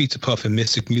Pizza Puff and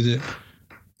Mystic music.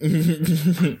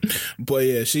 But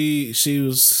yeah, she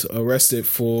was arrested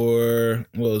for,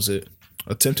 what was it?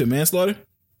 Attempted manslaughter?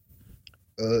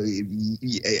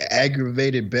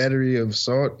 Aggravated battery of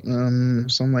assault,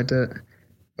 something like that.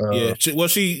 Yeah.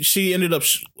 She ended up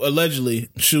allegedly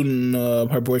shooting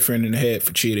her boyfriend in the head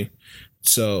for cheating.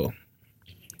 So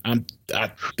I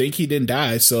think he didn't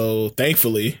die. So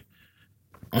thankfully,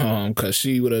 because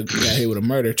she would have got hit with a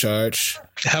murder charge.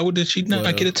 How did she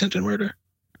not get attempted murder?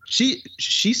 She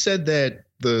said that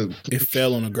it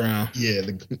fell on the ground. Yeah,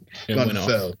 the gun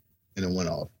fell and it went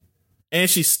off. And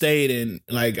she stayed, and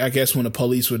like I guess when the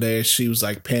police were there, she was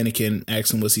like panicking,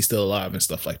 asking was he still alive and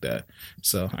stuff like that.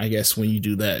 So I guess when you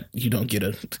do that, you don't get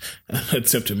an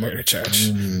attempted murder charge.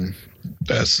 Mm-hmm.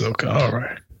 That's so all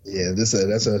right. Yeah, that's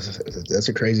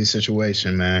a crazy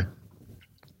situation, man.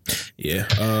 Yeah.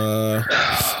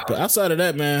 But outside of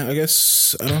that, man, I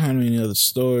guess I don't have any other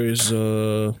stories.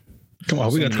 Come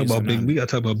on, we gotta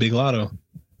talk about Big Lotto.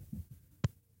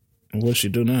 What'd she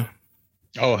do now?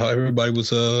 Oh, how everybody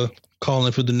was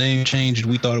calling for the name change.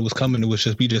 We thought it was coming. We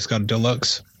just got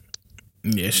deluxe.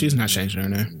 Yeah, she's not changing her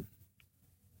name.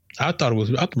 I really thought it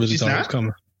was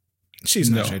coming. She's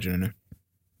not changing her name.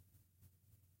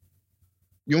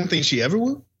 You don't think she ever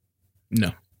will?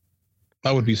 No.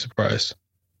 I would be surprised.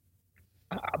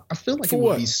 I feel like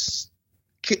would be,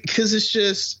 because it's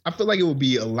just, I feel like it would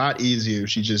be a lot easier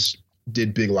if she just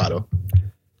did Big Lotto.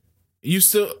 We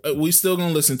still gonna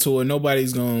listen to her.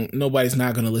 Nobody's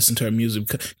not gonna listen to her music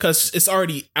because it's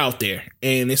already out there,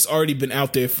 and it's already been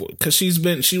out there because she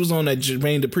was on that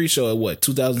Jermaine Dupri show at what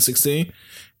 2016.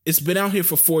 It's been out here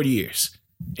for 40 years,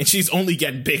 and she's only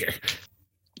getting bigger.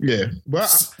 Yeah, but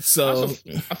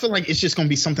I feel like it's just gonna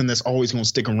be something that's always gonna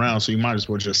stick around. So you might as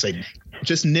well just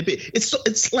nip it.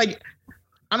 It's like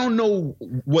I don't know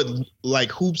what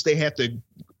like hoops they have to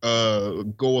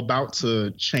go about to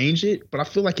change it, but I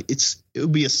feel like it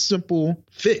would be a simple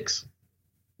fix.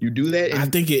 You do that. I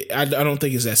don't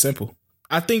think it's that simple.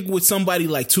 I think with somebody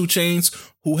like 2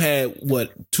 Chainz, who had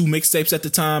 2 mixtapes at the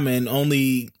time and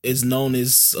only is known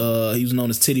as he was known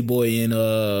as Titty Boy in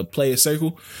Player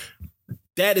Circle.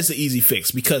 That is an easy fix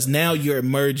because now you're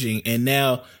emerging, and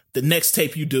now the next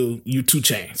tape you do, you 2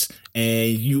 Chainz, and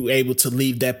you able to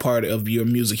leave that part of your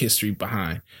music history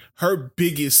behind. Her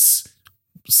biggest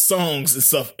songs and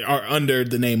stuff are under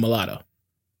the name Mulatto.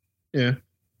 Yeah.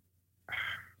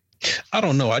 I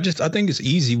don't know. I think it's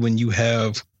easy when you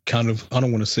have kind of, I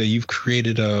don't want to say you've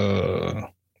created I'm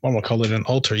going to call it an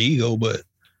alter ego, but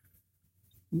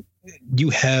you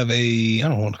have I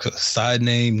don't want to call it a side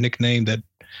name, nickname that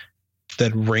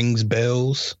rings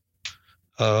bells.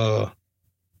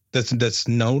 That's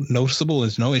noticeable.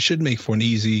 It should make for an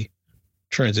easy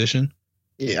transition.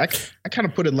 Yeah, I kind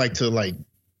of put it like to like,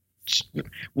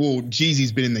 well,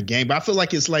 Jeezy's been in the game, but I feel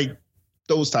like it's like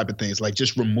those type of things, like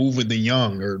just removing the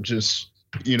young or just,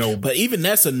 you know. But even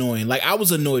that's annoying. Like I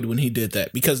was annoyed when he did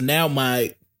that because now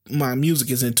my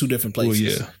music is in two different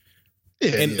places. Well,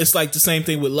 and it's like the same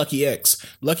thing with Lucky X.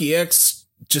 Lucky X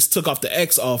just took off the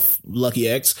X off Lucky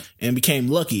X and became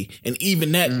Lucky, and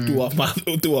even that threw off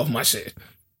my shit.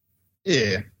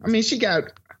 Yeah, I mean, she got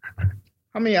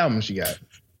how many albums she got?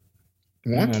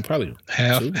 One, probably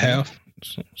half,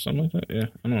 something like that. Yeah,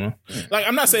 I don't know. Like,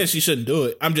 I'm not saying she shouldn't do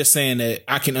it. I'm just saying that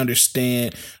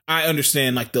I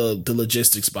understand like the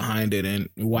logistics behind it and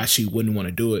why she wouldn't want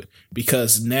to do it.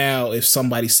 Because now, if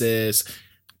somebody says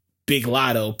Big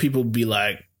Lotto, people would be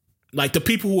like the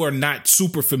people who are not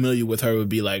super familiar with her would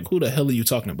be like, who the hell are you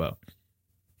talking about?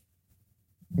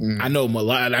 I know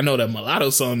that Mulatto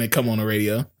song that come on the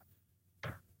radio,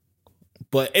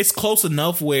 but it's close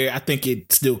enough where I think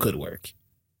it still could work.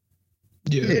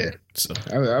 Yeah. So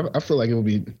I feel like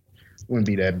wouldn't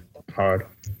be that hard.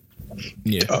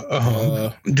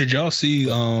 Yeah. Did y'all see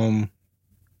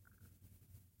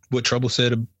what Trouble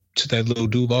said to that Lil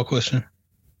Duval question?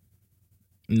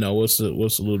 No, what's the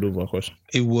Lil Duval question?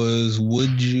 It was,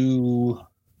 would you?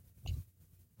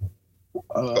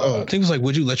 I think it was like,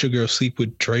 would you let your girl sleep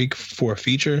with Drake for a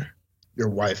feature? Your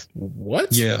wife?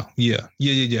 What? Yeah.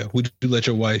 Would you let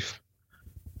your wife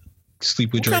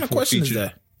sleep with Drake for a feature?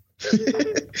 What kind of question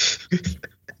is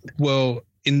that? Well,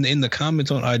 in the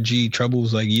comments on IG, Trouble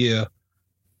was like, yeah,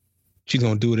 she's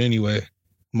gonna do it anyway.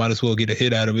 Might as well get a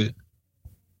hit out of it.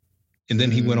 And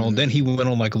then he went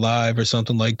on like live or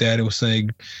something like that. It was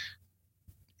saying,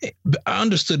 I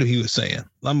understood what he was saying.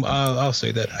 I'll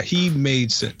say that he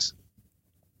made sense.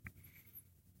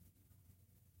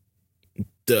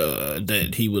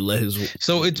 That he would let his.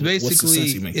 So it's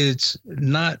basically, it's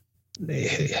not.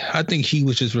 I think he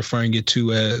was just referring it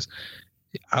to as,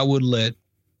 I would let.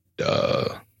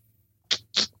 Let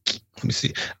me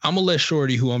see. I'm gonna let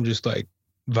Shorty, who I'm just like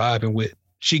vibing with,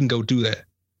 she can go do that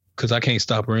because I can't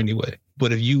stop her anyway.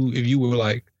 But if you were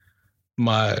like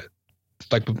my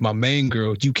main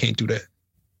girl, you can't do that.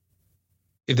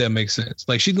 If that makes sense.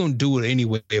 Like, she's gonna do it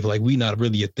anyway. If like we not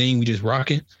really a thing, we just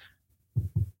rocking.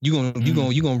 You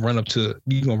gonna run up to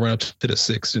the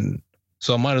 6, and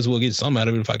so I might as well get some out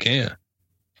of it if I can.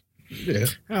 Yeah,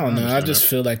 I don't know. I just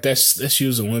feel like that's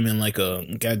using women like a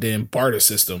goddamn barter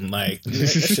system. Like,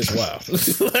 that's just wild.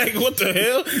 Like, what the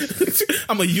hell?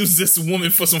 I'm gonna use this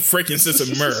woman for some frankincense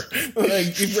and myrrh.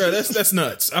 Like, bro, that's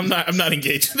nuts. I'm not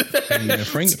engaged. Yeah,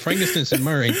 frankincense and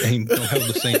myrrh don't have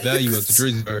the same value as the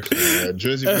Drizzy verse. Yeah,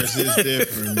 Drizzy verse is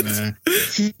different, man.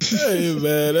 Hey,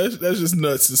 man, that's just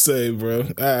nuts to say, bro.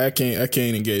 I can't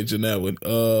engage in that one.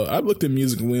 I've looked at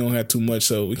music and we don't have too much,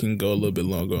 so we can go a little bit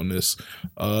longer on this.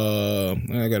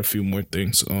 I got a few more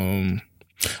things. I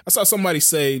saw somebody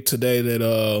say today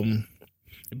that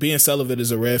being celibate is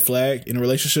a red flag in a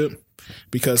relationship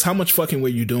because how much fucking were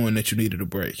you doing that you needed a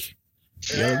break?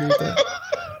 Y'all agree with that?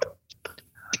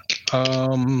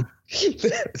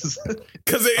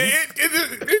 Because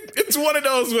it's one of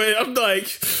those where I'm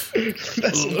like,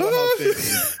 that's a wild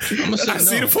thing. I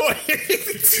see the point.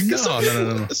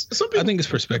 No. Some people I think it's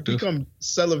perspective. become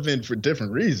celibate for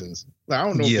different reasons. Like, I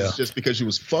don't know if it's just because you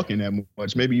was fucking that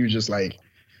much. Maybe you just like,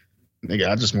 nigga,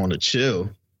 I just want to chill.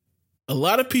 A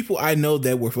lot of people I know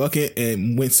that were fucking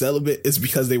and went celibate is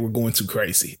because they were going too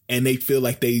crazy and they feel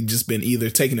like they just been either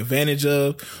taken advantage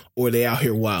of or they out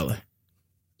here wilding.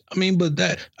 I mean, but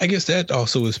I guess that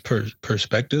also is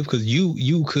perspective, because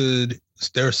you could.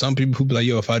 There are some people who be like,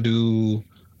 yo, if I do,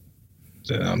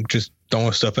 I'm just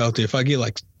throwing stuff out there. If I get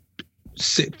like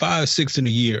 5, 6 in a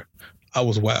year, I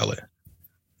was wilding.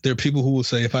 There are people who will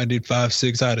say if I did 5,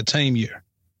 6, I had a tame year.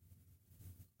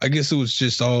 I guess it was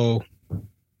just all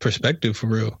perspective for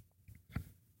real.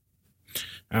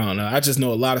 I don't know. I just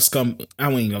know a lot of I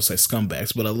ain't gonna say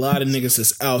scumbags, but a lot of niggas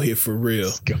that's out here for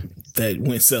real that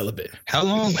went celibate. How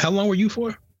long were you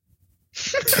for?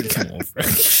 Come on, bro.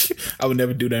 I would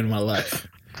never do that in my life.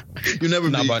 You never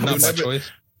not by choice.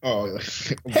 Oh,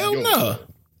 hell no.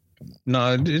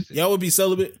 No, y'all would be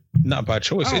celibate. Not by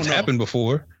choice. It's happened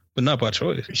before, but not by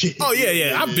choice. Oh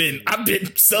yeah. I've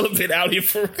been celibate out here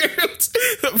for real.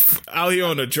 Out here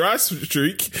on a dry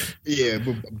streak. Yeah,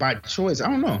 but by choice, I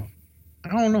don't know.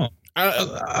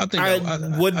 I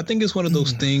think it's one of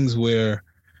those things where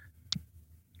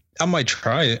I might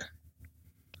try it,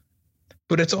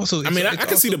 but it's also. I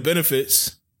can see the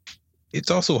benefits.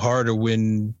 It's also harder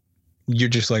when you're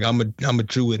just like, I'm a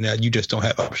do it now. You just don't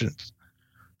have options.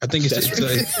 I think it's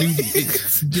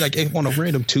like on a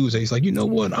random Tuesday. It's like, you know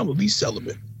what? I'm gonna be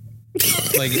celibate.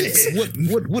 Like,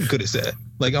 what good is that?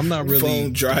 Like, I'm not really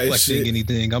reflecting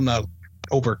anything. I'm not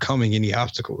overcoming any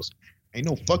obstacles. Ain't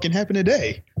no fucking happen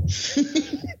today.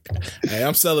 Hey,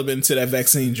 I'm celebrating to that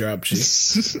vaccine drop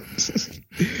shit.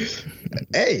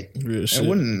 Hey, that's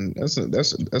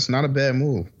not a bad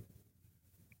move.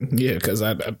 Yeah, because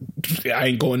I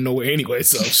ain't going nowhere anyway,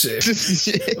 so shit.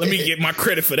 Let me get my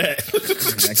credit for that.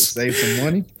 I can save some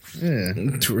money. Yeah,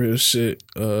 real shit.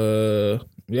 Yeah,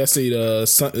 I see the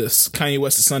Kanye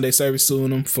West's Sunday service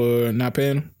suing him for not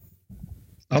paying him.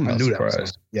 I knew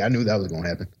surprised. I knew that was gonna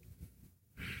happen.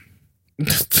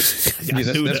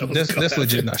 That's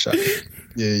legit not shocking.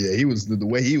 Yeah. He was the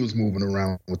way he was moving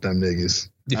around with them niggas.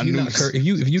 If you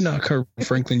not Kurt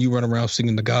Franklin, you run around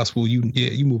singing the gospel. You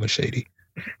moving shady.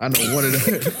 I know one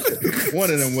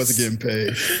of them wasn't getting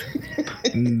paid.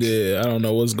 Yeah, I don't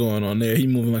know what's going on there. He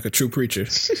moving like a true preacher.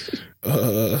 It's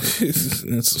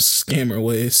scammer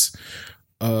ways.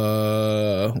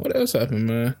 What else happened,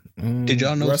 man? Did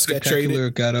y'all know Russ Spectacular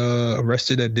got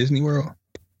arrested at Disney World?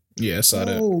 Yeah, I saw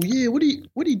that. Oh yeah, what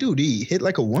did he do? Did he hit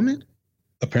like a woman?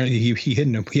 Apparently, he hit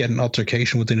him. He had an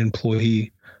altercation with an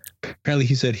employee. Apparently,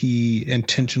 he said he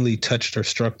intentionally touched or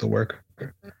struck the worker.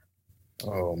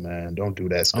 Oh man, don't do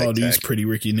that. Oh, these Pretty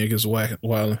Ricky niggas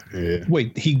wilding. Yeah.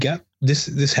 Wait, he got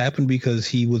this happened because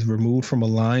he was removed from a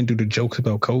line due to jokes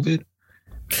about COVID?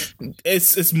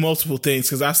 It's multiple things,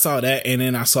 because I saw that and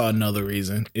then I saw another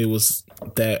reason. It was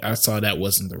that I saw that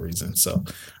wasn't the reason. So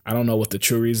I don't know what the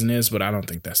true reason is, but I don't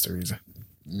think that's the reason.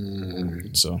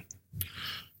 So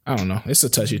I don't know. It's a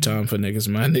touchy time for niggas,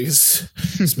 man.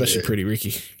 Niggas, especially Pretty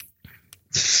Ricky.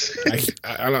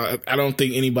 I don't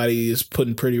think anybody is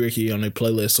putting Pretty Ricky on their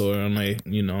playlist or on their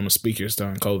on the speakers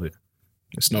during COVID.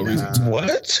 There's no reason to.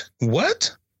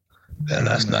 What?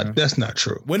 That's not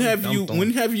true. When have you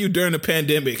during the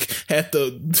pandemic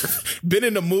been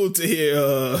in the mood to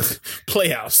hear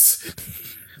Playhouse?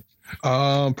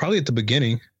 Probably at the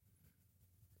beginning.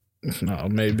 No,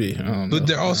 maybe. I don't know. But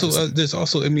there's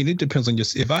also. I mean, it depends on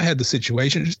just. If I had the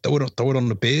situation, just throw it on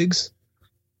the bigs.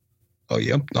 Oh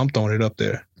yeah, I'm throwing it up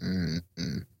there.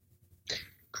 Mm-hmm.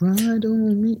 Cried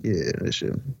on me, yeah, that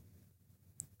shit.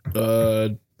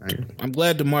 I'm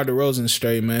glad DeMar DeRozan's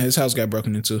straight, man. His house got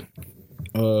broken into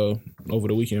over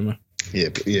the weekend, man. Yeah.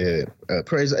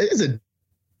 Praise. It's a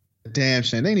damn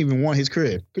shame. They didn't even want his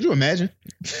crib. Could you imagine?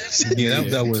 Yeah,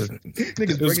 that was.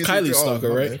 It was Kylie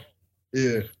Stalker, right?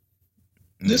 Yeah.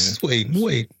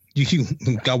 Wait. You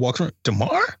got walked around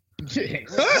DeMar?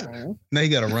 Huh? Now you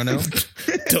got to run out.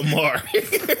 DeMar. I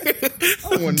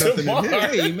don't want nothing in here.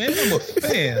 Hey man, I'm a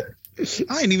fan.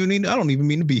 I don't even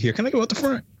mean to be here. Can I go out the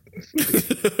front?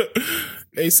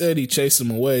 They said he chased him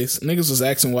away. Niggas was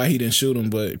asking why he didn't shoot him,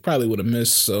 but he probably would have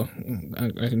missed. So I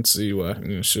can see why he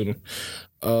didn't shoot him.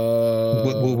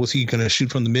 Was he gonna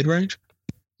shoot from the mid range?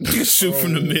 Shoot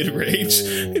from the mid range.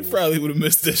 He probably would have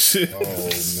missed that shit. Oh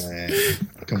man,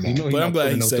 come on! But I'm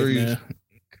glad he's safe, man.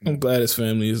 I'm glad his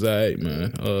family is alright,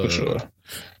 man. For sure.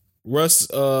 Russ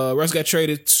got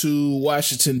traded to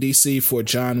Washington D.C. for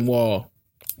John Wall.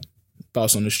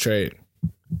 Thoughts on this trade?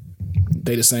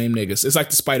 They the same niggas. It's like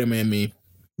the Spider-Man meme.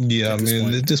 Yeah,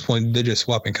 at this point, they're just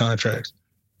swapping contracts.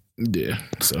 Yeah.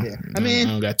 So I mean,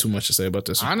 I don't got too much to say about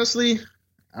this one. Honestly,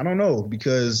 I don't know,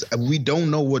 because we don't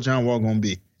know what John Wall gonna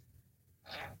be.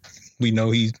 We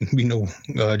know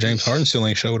James Harden still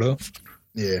ain't showed up.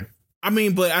 Yeah. I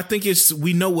mean, but I think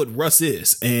we know what Russ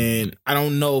is, and I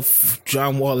don't know if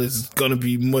John Wall is gonna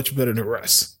be much better than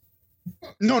Russ.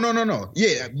 No.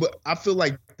 Yeah, but I feel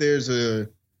like there's a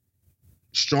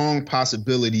strong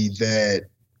possibility that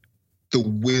the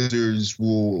Wizards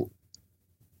will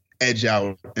edge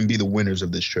out and be the winners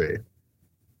of this trade,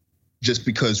 just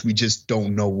because we just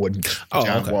don't know what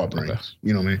John Wall brings. Okay.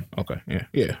 You know what I mean? Okay.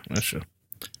 Yeah, that's true.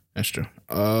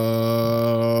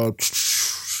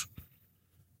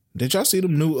 Did y'all see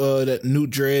them that new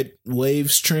dread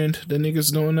waves trend that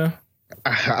niggas doing now?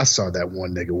 I saw that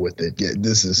one nigga with it. Yeah,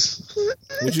 this is.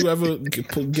 Would you ever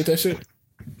get that shit?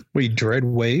 Wait, dread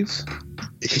waves?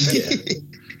 Yeah.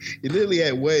 He literally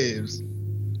had waves.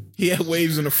 He had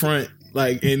waves in the front,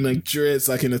 like in like dreads,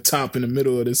 like in the top, in the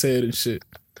middle of his head and shit.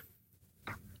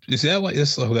 Is that like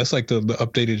that's like the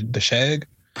updated the shag?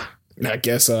 I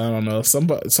guess I don't know.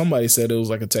 Somebody said it was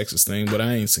like a Texas thing, but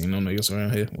I ain't seen no niggas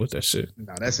around here with that shit.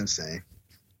 No, that's insane.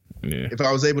 Yeah. If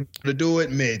I was able to do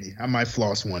it, maybe I might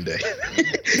floss one day.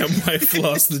 I might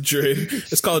floss the drave.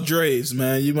 It's called draves,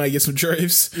 man. You might get some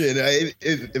draves. Yeah,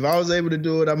 if I was able to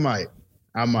do it, I might.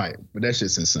 But that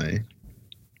shit's insane.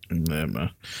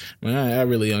 Man, I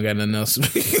really don't got nothing else.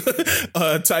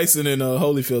 Tyson and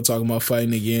Holyfield talking about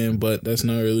fighting again, but that's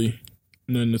not really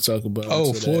Nothing to talk about.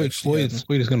 Oh, Floyd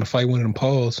is gonna fight one of them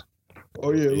Pauls.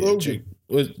 Oh yeah, Logan.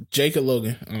 Jake or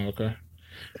Logan? Oh, okay.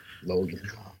 Logan.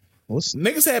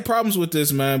 Niggas had problems with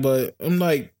this, man, but I'm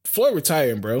like, Floyd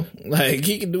retiring, bro. Like,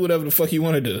 he can do whatever the fuck he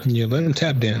want to do. Yeah, let him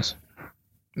tap dance.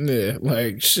 Yeah,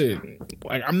 like, shit.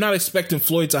 Like, I'm not expecting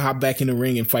Floyd to hop back in the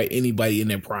ring and fight anybody in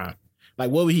their prime.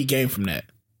 Like, what would he gain from that?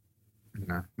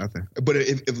 Nah, nothing. But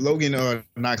if Logan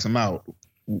knocks him out,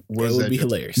 what would be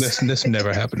hilarious. That's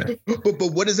never happening.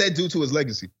 But what does that do to his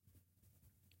legacy?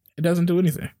 It doesn't do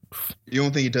anything. You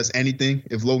don't think it does anything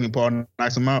if Logan Paul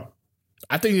knocks him out?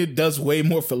 I think it does way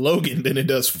more for Logan than it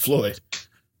does for Floyd.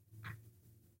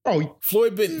 Oh,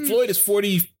 Floyd is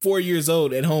 44 years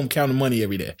old at home counting money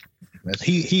every day.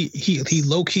 He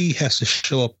low key has to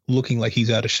show up looking like he's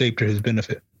out of shape to his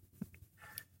benefit.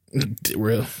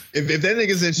 Real. If that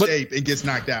nigga's in shape and gets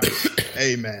knocked out,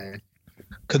 hey man.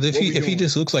 Because if he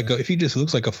just looks like a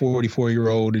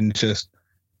 44-year-old and just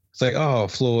it's like, oh,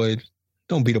 Floyd,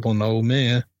 don't beat up on the old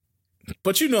man.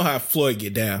 But you know how Floyd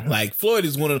get down. Like, Floyd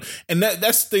is one of, and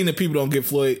that's the thing that people don't give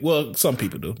Floyd. Well, some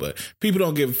people do, but people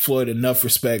don't give Floyd enough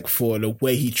respect for the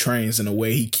way he trains and the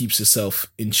way he keeps himself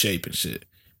in shape and shit.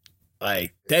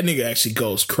 Like, that nigga actually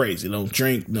goes crazy. Don't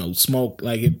drink, no smoke,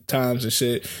 like at times and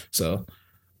shit. So,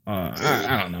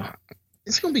 I don't know.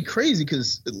 It's gonna be crazy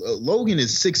because Logan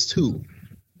is 6'2".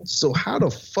 So how the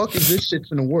fuck is this shit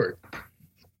gonna work?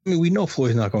 I mean, we know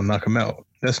Floyd's not gonna knock him out.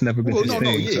 That's never been his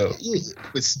thing. Yeah.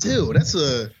 But still,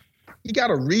 you got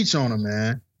to reach on him,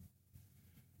 man.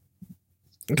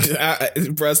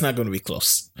 Bro, it's not going to be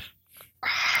close.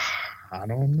 I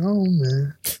don't know,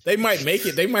 man. They might make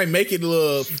it. They might make it a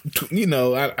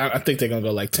little. I think they're gonna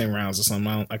go like 10 rounds or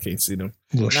something. I can't see them.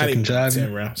 Not even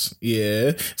 10 rounds.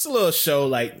 Yeah, it's a little show.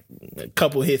 Like a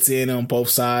couple hits in on both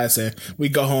sides, and we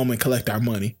go home and collect our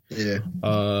money. Yeah.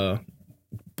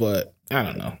 But I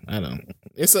don't know.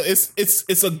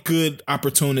 It's a good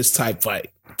opportunist type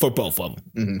fight for both of them.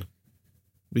 Mm-hmm.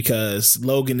 Because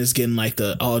Logan is getting like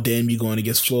oh damn, you going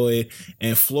against Floyd,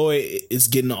 and Floyd is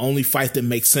getting the only fight that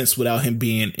makes sense without him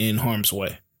being in harm's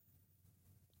way.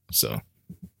 So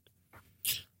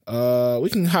we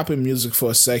can hop in music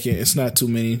for a second. It's not too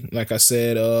many. Like I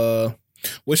said,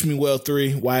 Wish Me Well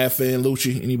 3, YFN and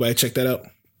Lucci. Anybody check that out?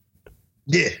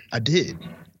 Yeah, I did.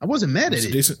 I wasn't mad at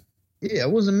it. Decent. Yeah, I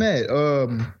wasn't mad.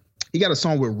 He got a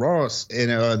song with Ross,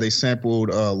 and they sampled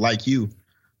 "Like You"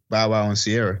 Bow Wow and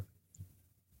Sierra.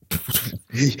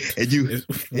 and you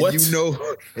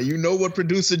know what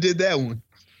producer did that one?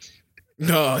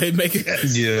 No, he make it.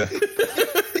 Yeah.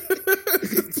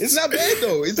 It's not bad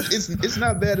though. It's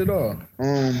not bad at all.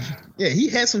 Yeah, he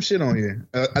had some shit on here.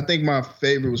 I think my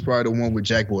favorite was probably the one with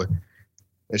Jack Boy.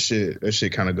 That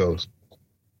shit kind of goes.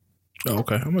 Oh,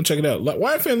 okay, I'm gonna check it out. Like,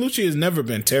 YFN Lucci has never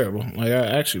been terrible. Like,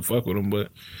 I actually fuck with him, but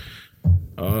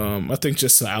I think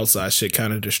just the outside shit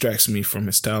kind of distracts me from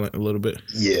his talent a little bit.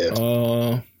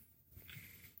 Yeah.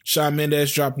 Shawn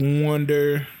Mendes dropped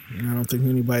Wonder. I don't think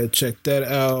anybody checked that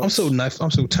out. I'm so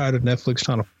tired of Netflix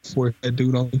trying to force that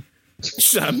dude on me.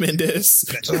 Shawn Mendes.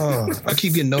 I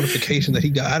keep getting notifications that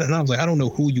he got, and I was like, I don't know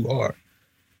who you are.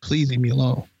 Please leave me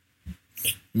alone.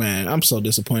 Man, I'm so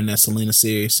disappointed in that Selena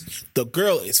series. The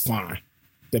girl is fine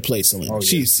that plays Selena. Oh,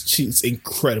 yeah. She's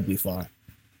incredibly fine.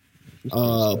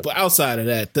 But outside of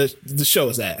that, the show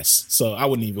is ass. So I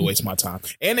wouldn't even waste my time.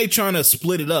 And they trying to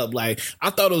split it up. Like, I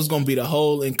thought it was gonna be the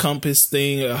whole Encompass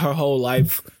thing, her whole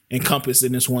life encompassed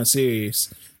in this one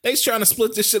series. They's trying to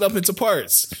split this shit up into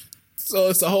parts. So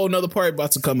it's a whole nother part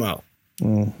about to come out.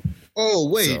 Oh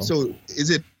wait, so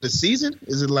is it the season?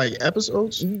 Is it like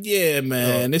episodes? Yeah,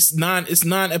 man. It's 9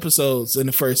 episodes in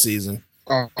the first season.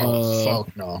 Fuck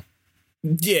no.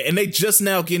 Yeah, and they just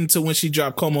now getting to when she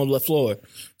dropped Como La Flor.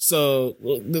 So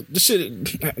the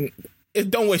shit,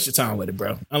 don't waste your time with it,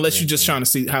 bro. Unless you're just trying to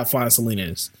see how fine Selena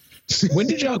is. When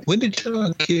did y'all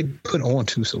get put on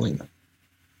to Selena?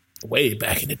 Way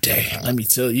back in the day, let me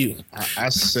tell you. I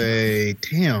say,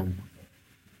 damn,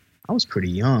 I was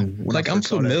pretty young. Like, I'm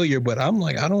familiar, but I'm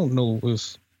like, I don't know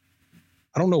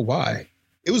why.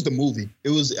 It was the movie.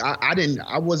 It was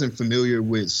I wasn't familiar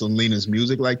with Selena's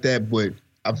music like that, but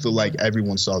I feel like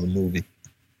everyone saw the movie.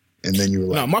 And then you were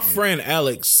like, no, my friend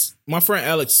Alex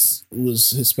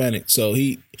was Hispanic, so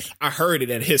I heard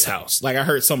it at his house. Like, I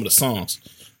heard some of the songs.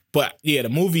 But yeah, the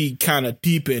movie kind of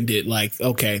deepened it. Like,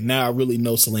 okay, now I really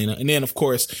know Selena. And then, of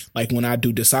course, like when I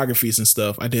do discographies and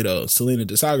stuff, I did a Selena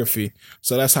discography.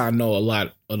 So that's how I know a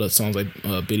lot of the songs, like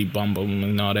Biddy Bum Bum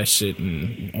and all that shit.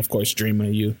 And of course, Dreaming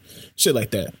of You, shit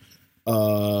like that.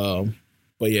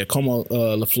 But yeah, Como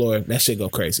La Flor, that shit go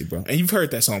crazy, bro. And you've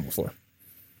heard that song before.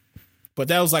 But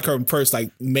that was like her first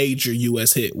like major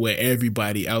US hit where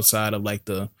everybody outside of like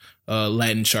the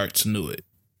Latin charts knew it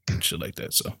and shit like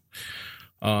that. So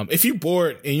if you're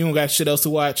bored and you don't got shit else to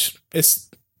watch,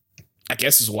 I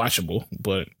guess it's watchable,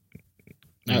 but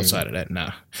outside of that,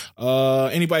 nah.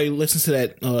 Anybody listen to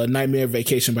that Nightmare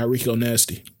Vacation by Rico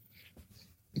Nasty?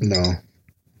 No.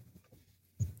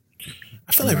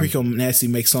 I feel like Rico Nasty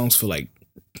makes songs for like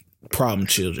problem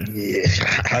children. Yeah.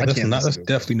 That's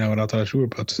definitely not what I thought you were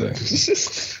about to say.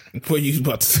 What you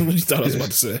thought I was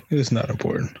about to say? It's not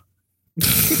important.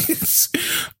 That's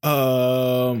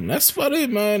about it,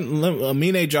 man.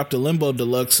 Amine dropped a Limbo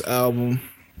Deluxe album.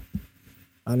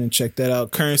 I didn't check that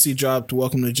out. Currency dropped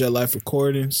Welcome to Jet Life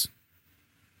Recordings.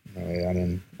 Oh, yeah, I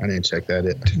didn't check that.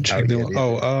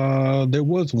 There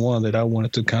was one that I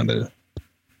wanted to kind of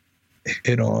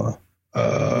hit on.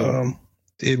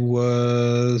 It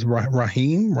was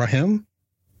Raheem.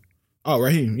 Oh,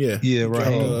 Raheem, yeah. Yeah,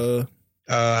 Raheem.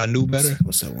 I Knew Better.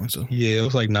 What's that one song? Yeah, it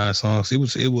was like 9 songs. It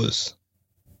was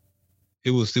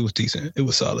decent. It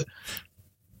was solid.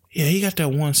 Yeah, he got that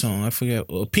one song. I forget.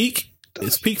 Peak?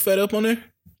 Is Peak Fed Up on there?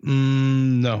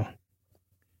 No.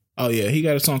 Oh yeah, he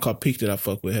got a song called Peak that I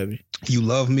fuck with heavy. You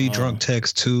Love Me, Drunk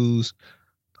Text 2s.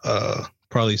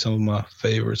 Probably some of my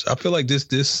favorites. I feel like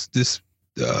this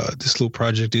little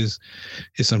project is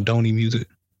some Donny music.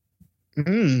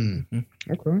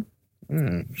 Okay.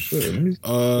 Shit.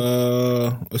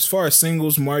 As far as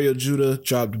singles, Mario Judah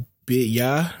dropped Bit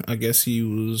Ya. I guess he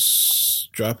was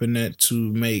dropping that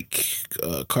to make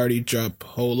Cardi drop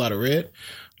Whole Lot of Red.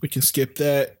 We can skip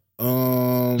that.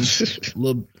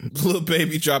 Little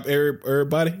Baby dropped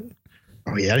Everybody.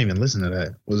 Oh yeah, I didn't even listen to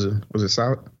that. Was it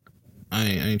solid? I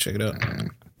ain't check it out.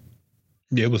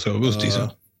 Yeah, it was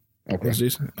decent. Okay. It was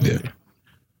decent. Okay.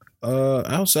 Yeah.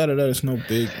 Outside of that, it's no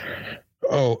big.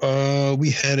 We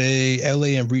had a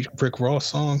LA and Rick Ross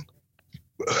song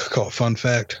called Fun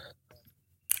Fact.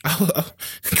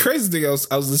 Crazy thing, I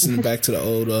was listening back to the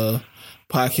old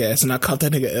podcast and I caught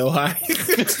that nigga L High.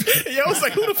 Yeah, I was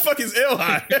like, who the fuck is L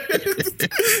High?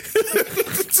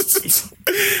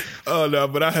 Oh no,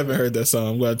 but I haven't heard that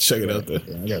song. I'm going to check it out though.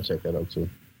 Yeah, I gotta check that out too.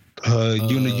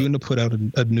 Yuna put out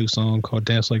a new song called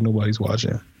Dance Like Nobody's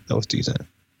Watching. That was decent.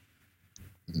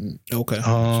 Okay.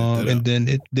 And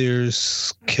then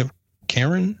there's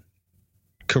Karun,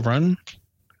 Karun,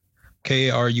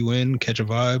 Catch a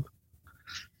Vibe.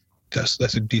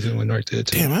 That's a decent one right there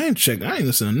too. Damn, I ain't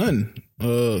listening to nothing.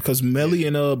 Cause Melly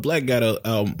and Black got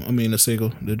a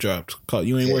single that dropped called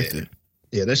You Ain't Worth It.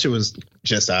 Yeah, that shit was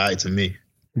just alright to me.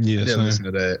 Yeah, I didn't listen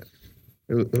to that.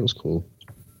 It was cool.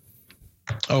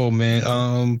 Oh man,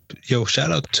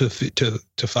 shout out to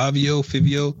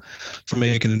Fivio for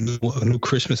making a new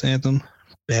Christmas anthem.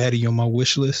 Baddie on my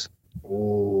wish list.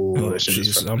 Oh,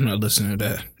 Jesus, I'm not listening to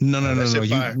that.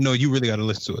 No. You really got to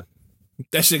listen to it.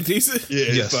 That shit decent?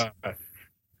 Yeah, yes. Fine.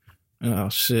 Oh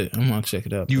shit, I'm gonna check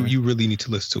it out. You really need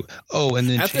to listen to it. Oh, and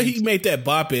then after he made that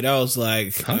Bop It, I was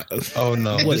like, huh? Oh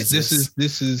no, what this is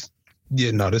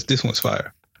yeah, no, this one's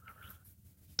fire.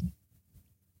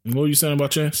 What were you saying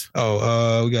about Chance?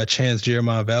 Oh, we got Chance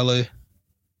Jeremiah Valet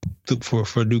for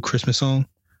a new Christmas song.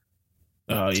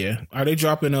 Oh yeah, are they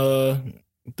dropping the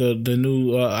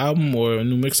new album or a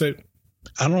new mixtape?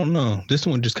 I don't know. This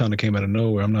one just kind of came out of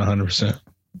nowhere. I'm not 100%.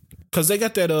 Cause they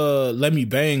got that Let Me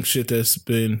Bang shit that's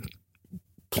been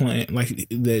playing, like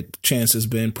that Chance has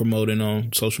been promoting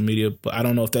on social media, but I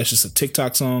don't know if that's just a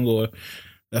TikTok song or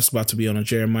that's about to be on a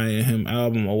Jeremiah and him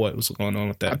album or what's going on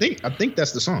with that. I think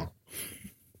that's the song.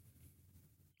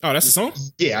 Oh, that's the song?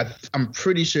 Yeah, I'm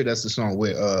pretty sure that's the song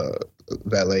with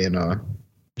Valet and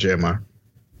Jeremiah.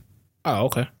 Oh,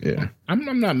 okay. Yeah.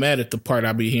 I'm not mad at the part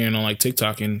I be hearing on like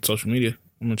TikTok and social media.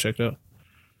 I'm gonna check it out.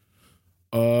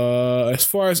 As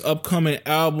far as upcoming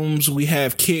albums, we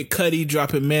have Kid Cudi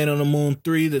dropping Man on the Moon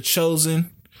 3, The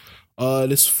Chosen,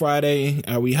 this Friday.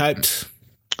 Are we hyped?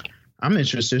 I'm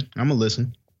interested. I'm gonna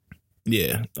listen.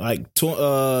 Yeah, like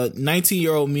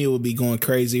 19-year-old me would be going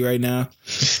crazy right now.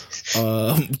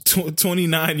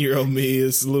 29-year-old me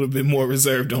is a little bit more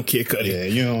reserved on Kid Cudi. Yeah,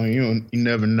 you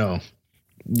never know.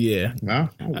 Yeah, no?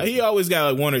 He always got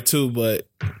like one or two, but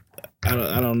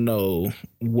I don't know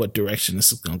what direction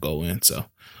this is gonna go in. So,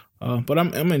 but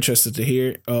I'm interested to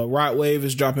hear. Rod Wave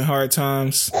is dropping Hard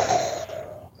Times.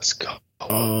 Let's go.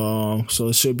 So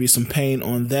it should be some pain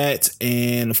on that,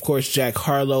 and of course Jack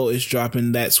Harlow is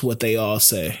dropping That's What They All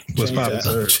Say.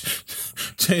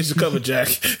 Change the cover, Jack.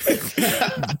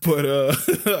 But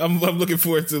I'm looking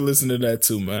forward to listening to that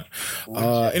too, man.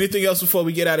 Anything else before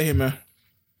we get out of here, man?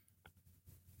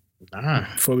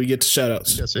 Nah. Before we get to shout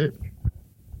outs. That's it.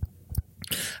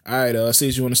 All right,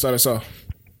 C's, you want to start us off?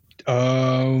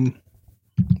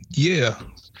 Yeah.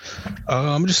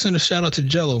 I'm just sending a shout out to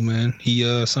Jello, man. He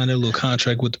signed a little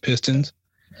contract with the Pistons.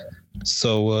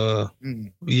 So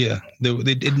yeah,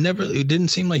 it didn't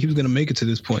seem like he was gonna make it to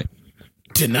this point.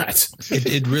 Did not.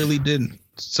 It really didn't.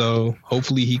 So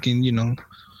hopefully he can,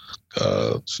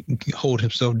 hold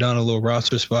himself down a little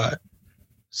roster spot.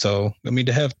 So I mean,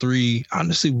 to have three,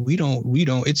 honestly, we don't.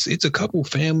 It's a couple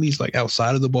families like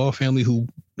outside of the Ball family who,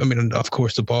 I mean, of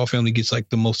course, the Ball family gets like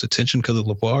the most attention because of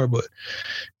LeVar, but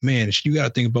man, you got to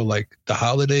think about like the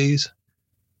Holidays.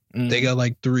 They got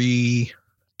like three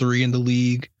in the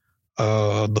league.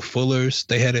 The Fullers,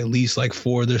 they had at least like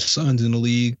 4 of their sons in the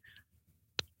league.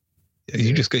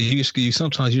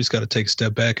 Sometimes you just got to take a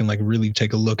step back and like really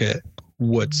take a look at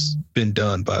what's been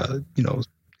done by,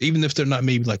 even if they're not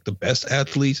maybe like the best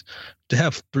athletes, to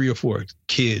have 3 or 4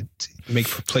 kids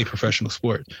play professional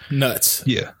sport. Nuts.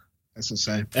 Yeah. That's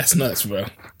insane. That's nuts, bro.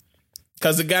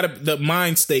 Because the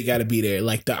mind state got to be there.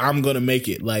 Like I'm going to make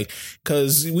it. Like,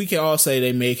 because we can all say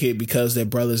they make it because their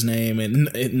brother's name. And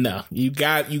no, you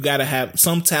got to have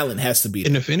some talent has to be there.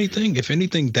 And if anything,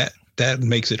 that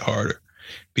makes it harder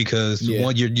because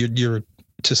one, you're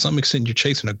to some extent, you're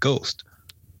chasing a ghost.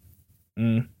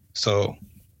 So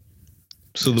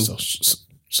salute.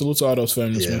 Salute to all those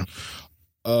families, man.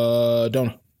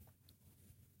 Donna.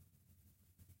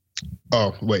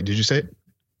 Oh, wait, did you say it?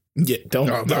 Yeah, don't.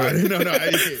 No. I didn't.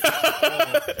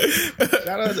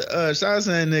 Shout out to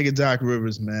that nigga Doc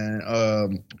Rivers, man.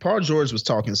 Paul George was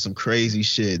talking some crazy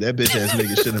shit. That bitch ass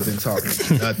nigga shouldn't have been talking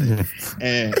nothing.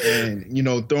 And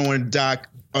throwing Doc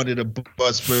under the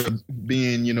bus for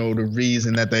being, the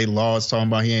reason that they lost, talking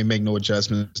about he ain't make no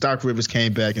adjustments. Doc Rivers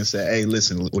came back and said, "Hey,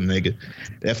 listen, little nigga,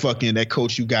 that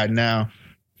coach you got now,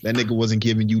 that nigga wasn't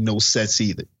giving you no sets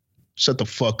either. Shut the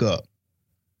fuck up."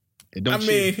 Don't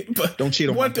cheat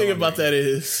on one thing about that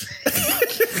is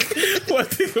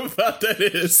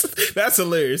that's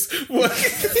hilarious.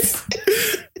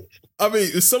 I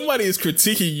mean, if somebody is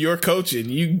critiquing your coaching,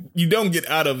 you don't get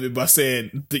out of it by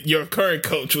saying that your current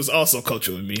coach was also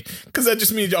coaching with me, because that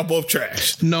just means y'all both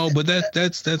trash. No, but that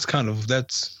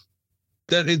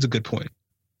is a good point.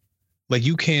 Like,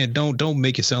 you can't don't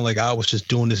make it sound like I was just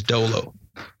doing this dolo,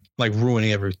 like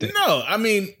ruining everything. No, I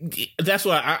mean, that's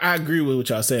why I agree with what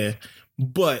y'all saying.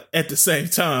 But at the same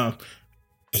time,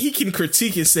 he can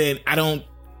critique it saying, I don't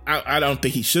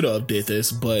think he should have did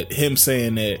this, but him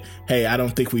saying that, hey, I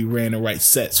don't think we ran the right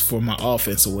sets for my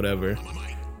offense or whatever,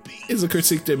 is a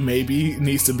critique that maybe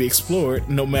needs to be explored,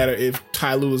 no matter if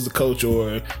Ty Lue is the coach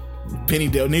or Benny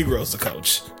Del Negro is the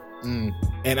coach.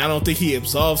 And I don't think he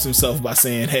absolves himself by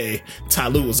saying, hey, Ty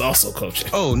Lue was also coaching.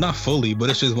 Oh, not fully, but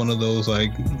it's just one of those,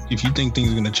 like, if you think things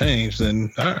are going to change,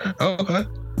 then all right, okay.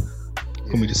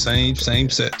 Gonna be the same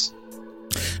sets.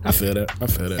 I feel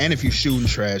that. And if you shooting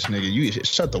trash, nigga, you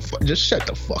shut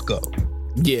the fuck up.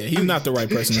 Yeah, he's not the right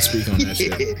person to speak on that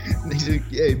shit.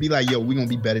 Yeah, be like, yo, we gonna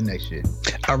be better next year.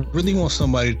 I really want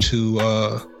somebody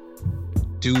to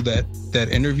do that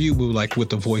interview with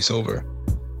the voiceover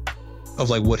of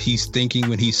like what he's thinking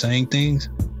when he's saying things.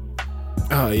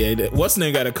 Oh yeah, what's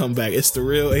name got to come back? It's the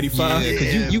real 85.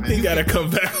 Yeah, you got to come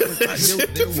back.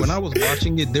 When I was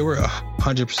watching it, there were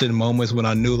 100% moments when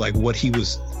I knew like what he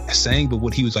was saying, but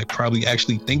what he was like probably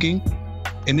actually thinking,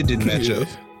 and it didn't match up.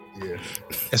 Yeah.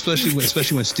 Especially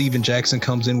when Steven Jackson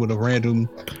comes in with a random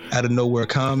out of nowhere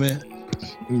comment.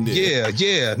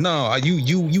 Yeah. No,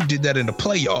 you did that in the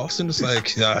playoffs, and it's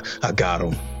like I got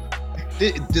him.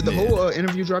 Did the whole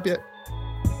interview drop yet?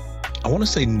 I want to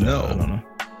say no. I don't know.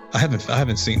 I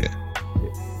haven't seen it.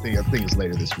 I think it's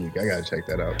later this week. I gotta check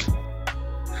that out.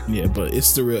 Yeah, but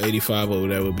it's the real 85 over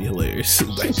there would be hilarious.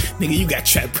 Like, nigga, you got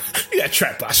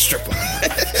trapped by a stripper.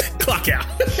 Clock out.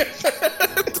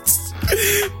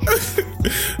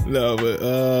 No,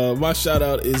 but my shout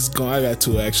out is going. I got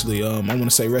two actually. I want to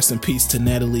say rest in peace to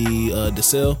Natalie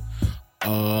Desselle.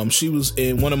 She was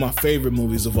in one of my favorite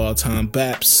movies of all time,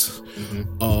 Baps.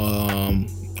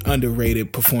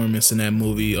 Underrated performance in that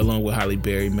movie along with Halle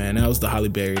Berry, man. That was the Halle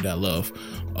Berry that I love.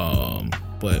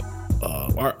 But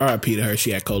RIP to her. She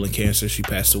had colon cancer. She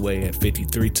passed away at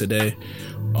 53 today.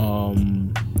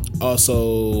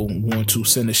 Also want to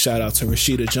send a shout out to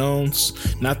Rashida Jones.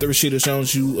 Not the Rashida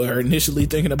Jones you are initially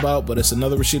thinking about, but it's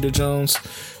another Rashida Jones.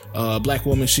 Black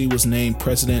woman. She was named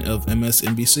president of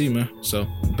MSNBC, man. So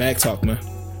bag talk, man.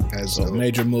 So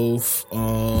major move.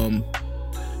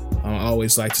 I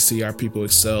always like to see our people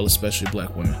excel, especially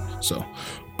black women. So,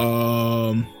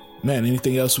 man,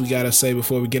 anything else we gotta say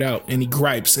before we get out? Any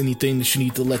gripes? Anything that you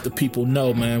need to let the people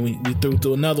know, man? We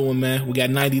threw another one, man. We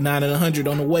got 99 and 100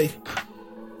 on the way.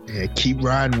 Yeah, keep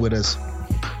riding with us,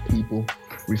 people.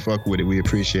 We fuck with it. We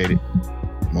appreciate it.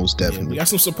 most definitely. We got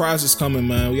some surprises coming,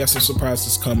 man.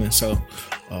 So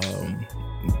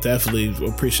definitely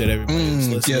appreciate everybody who's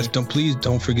listening. Yes, please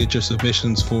don't forget your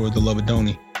submissions for the Love of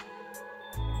Donny.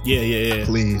 Yeah.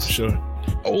 Please. Sure.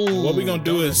 Oh, what we gonna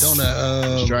do is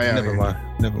never mind.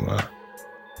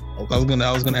 Okay. I was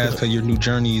gonna ask how your new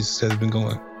journeys has been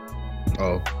going.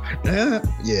 Oh,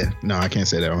 yeah. No, I can't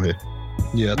say that on here.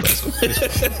 Yeah, I thought so.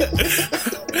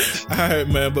 All right,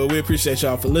 man. But we appreciate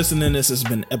y'all for listening. This has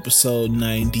been episode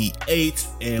 98,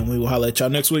 and we will holler at y'all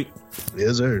next week.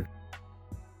 Yes, sir.